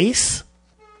of space.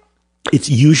 It's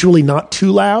usually not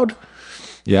too loud.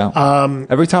 Yeah.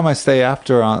 Every time I stay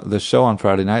after the show on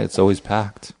Friday night, it's always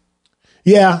packed.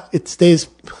 Yeah, it stays.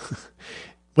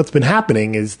 What's been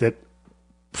happening is that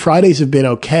Fridays have been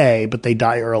okay, but they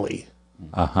die early.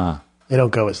 They don't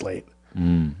go as late.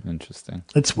 Interesting.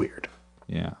 It's weird.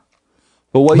 Yeah.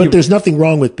 But there's nothing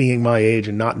wrong with being my age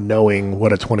and not knowing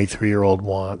what a 23-year-old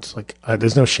wants. Like,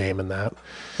 there's no shame in that.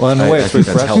 Well, in a way, it's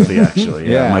that's healthy,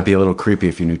 actually. Yeah. It might be a little creepy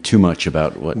if you knew too much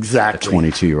about what a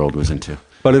 22-year-old was into.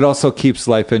 But it also keeps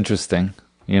life interesting,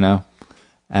 And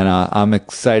I'm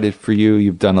excited for you.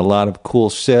 You've done a lot of cool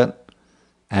shit,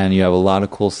 and you have a lot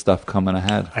of cool stuff coming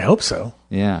ahead. I hope so.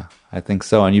 Yeah, I think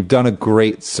so. And you've done a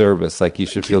great service. Like, you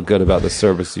should feel good about the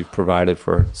service you've provided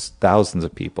for thousands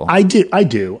of people. I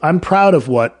do. I'm proud of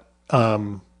what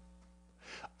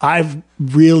I've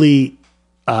really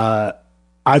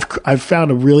I've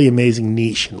found a really amazing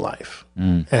niche in life.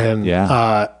 And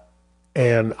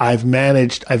I've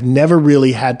never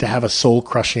really had to have a soul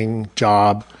crushing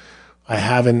job. I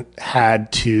haven't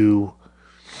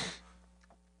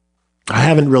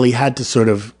really had to sort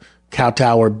of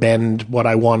kowtow or bend what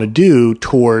I want to do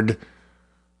toward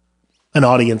an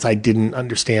audience I didn't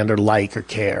understand or like or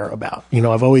care about.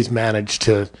 I've always managed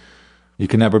to. You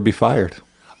can never be fired.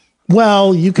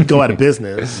 Well, you could go out of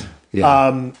business.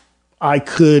 I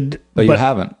could. But you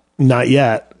haven't. Not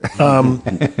yet.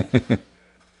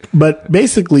 But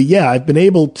basically, I've been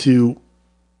able to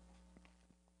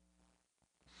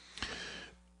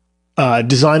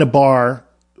design a bar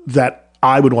that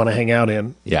I would want to hang out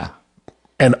in. Yeah.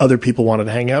 And other people wanted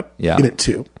to hang out in it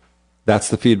too. That's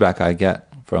the feedback I get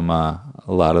from a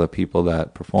lot of the people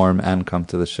that perform and come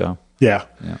to the show. Yeah.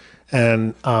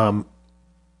 And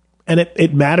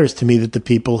it matters to me that the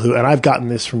people who, and I've gotten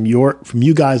this from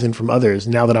you guys and from others,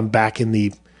 now that I'm back in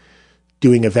the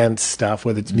doing events stuff,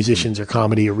 whether it's musicians or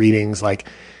comedy or readings, like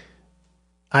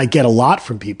I get a lot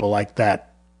from people like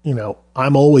that.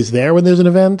 I'm always there when there's an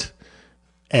event,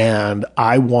 and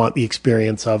I want the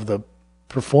experience of the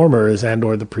performers and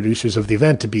or the producers of the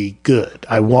event to be good.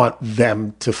 I want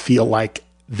them to feel like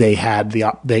they had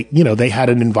they had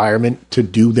an environment to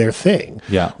do their thing.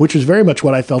 Yeah. Which was very much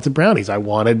what I felt at Brownies. I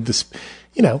wanted this,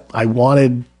 I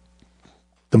wanted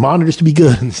the monitors to be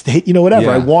good and the state, whatever.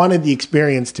 Yeah. I wanted the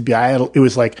experience to be, it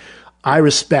was like, I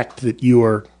respect that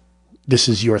this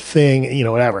is your thing,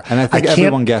 whatever. And I think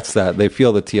everyone gets that. They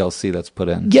feel the TLC that's put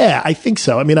in. Yeah, I think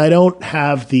so. I mean, I don't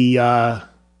have the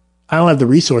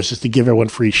resources to give everyone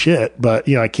free shit, but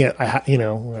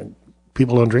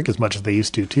people don't drink as much as they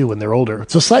used to too when they're older.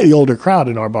 It's a slightly older crowd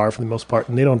in our bar for the most part,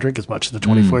 and they don't drink as much as the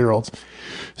 24-year-olds.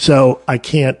 So I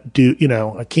can't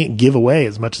I can't give away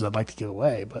as much as I'd like to give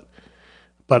away, but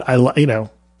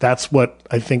that's what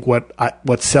I think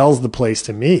what sells the place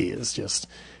to me is just,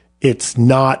 it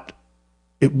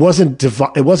wasn't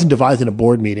devised in a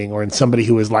board meeting or in somebody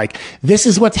who was like, this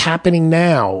is what's happening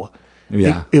now.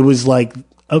 Yeah. It was like,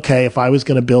 okay, if I was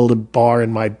going to build a bar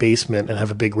in my basement and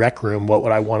have a big rec room, what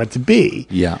would I want it to be?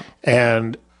 Yeah.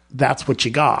 And that's what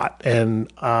you got. And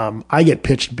I get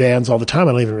pitched bands all the time.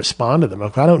 I don't even respond to them.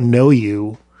 If I don't know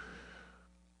you,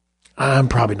 I'm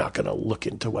probably not going to look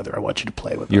into whether I want you to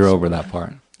play with us. You're over that part.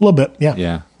 A little bit, yeah.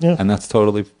 Yeah. Yeah. And that's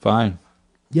totally fine.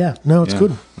 Yeah, no, it's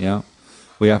good. Yeah.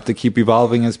 We have to keep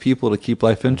evolving as people to keep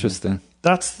life interesting.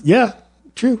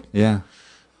 True. Yeah.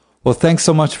 Well, thanks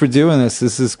so much for doing this.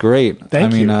 This is great.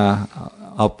 Thank you.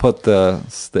 I'll put the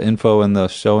info in the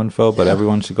show info, but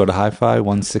everyone should go to Hi-Fi,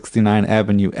 169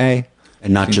 Avenue A.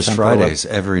 And not just Fridays,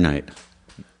 every night.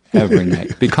 Every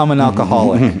night. Become an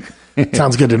alcoholic.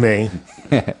 Sounds good to me.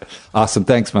 Awesome.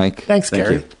 Thanks, Mike. Thanks, Thank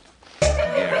Gary. you.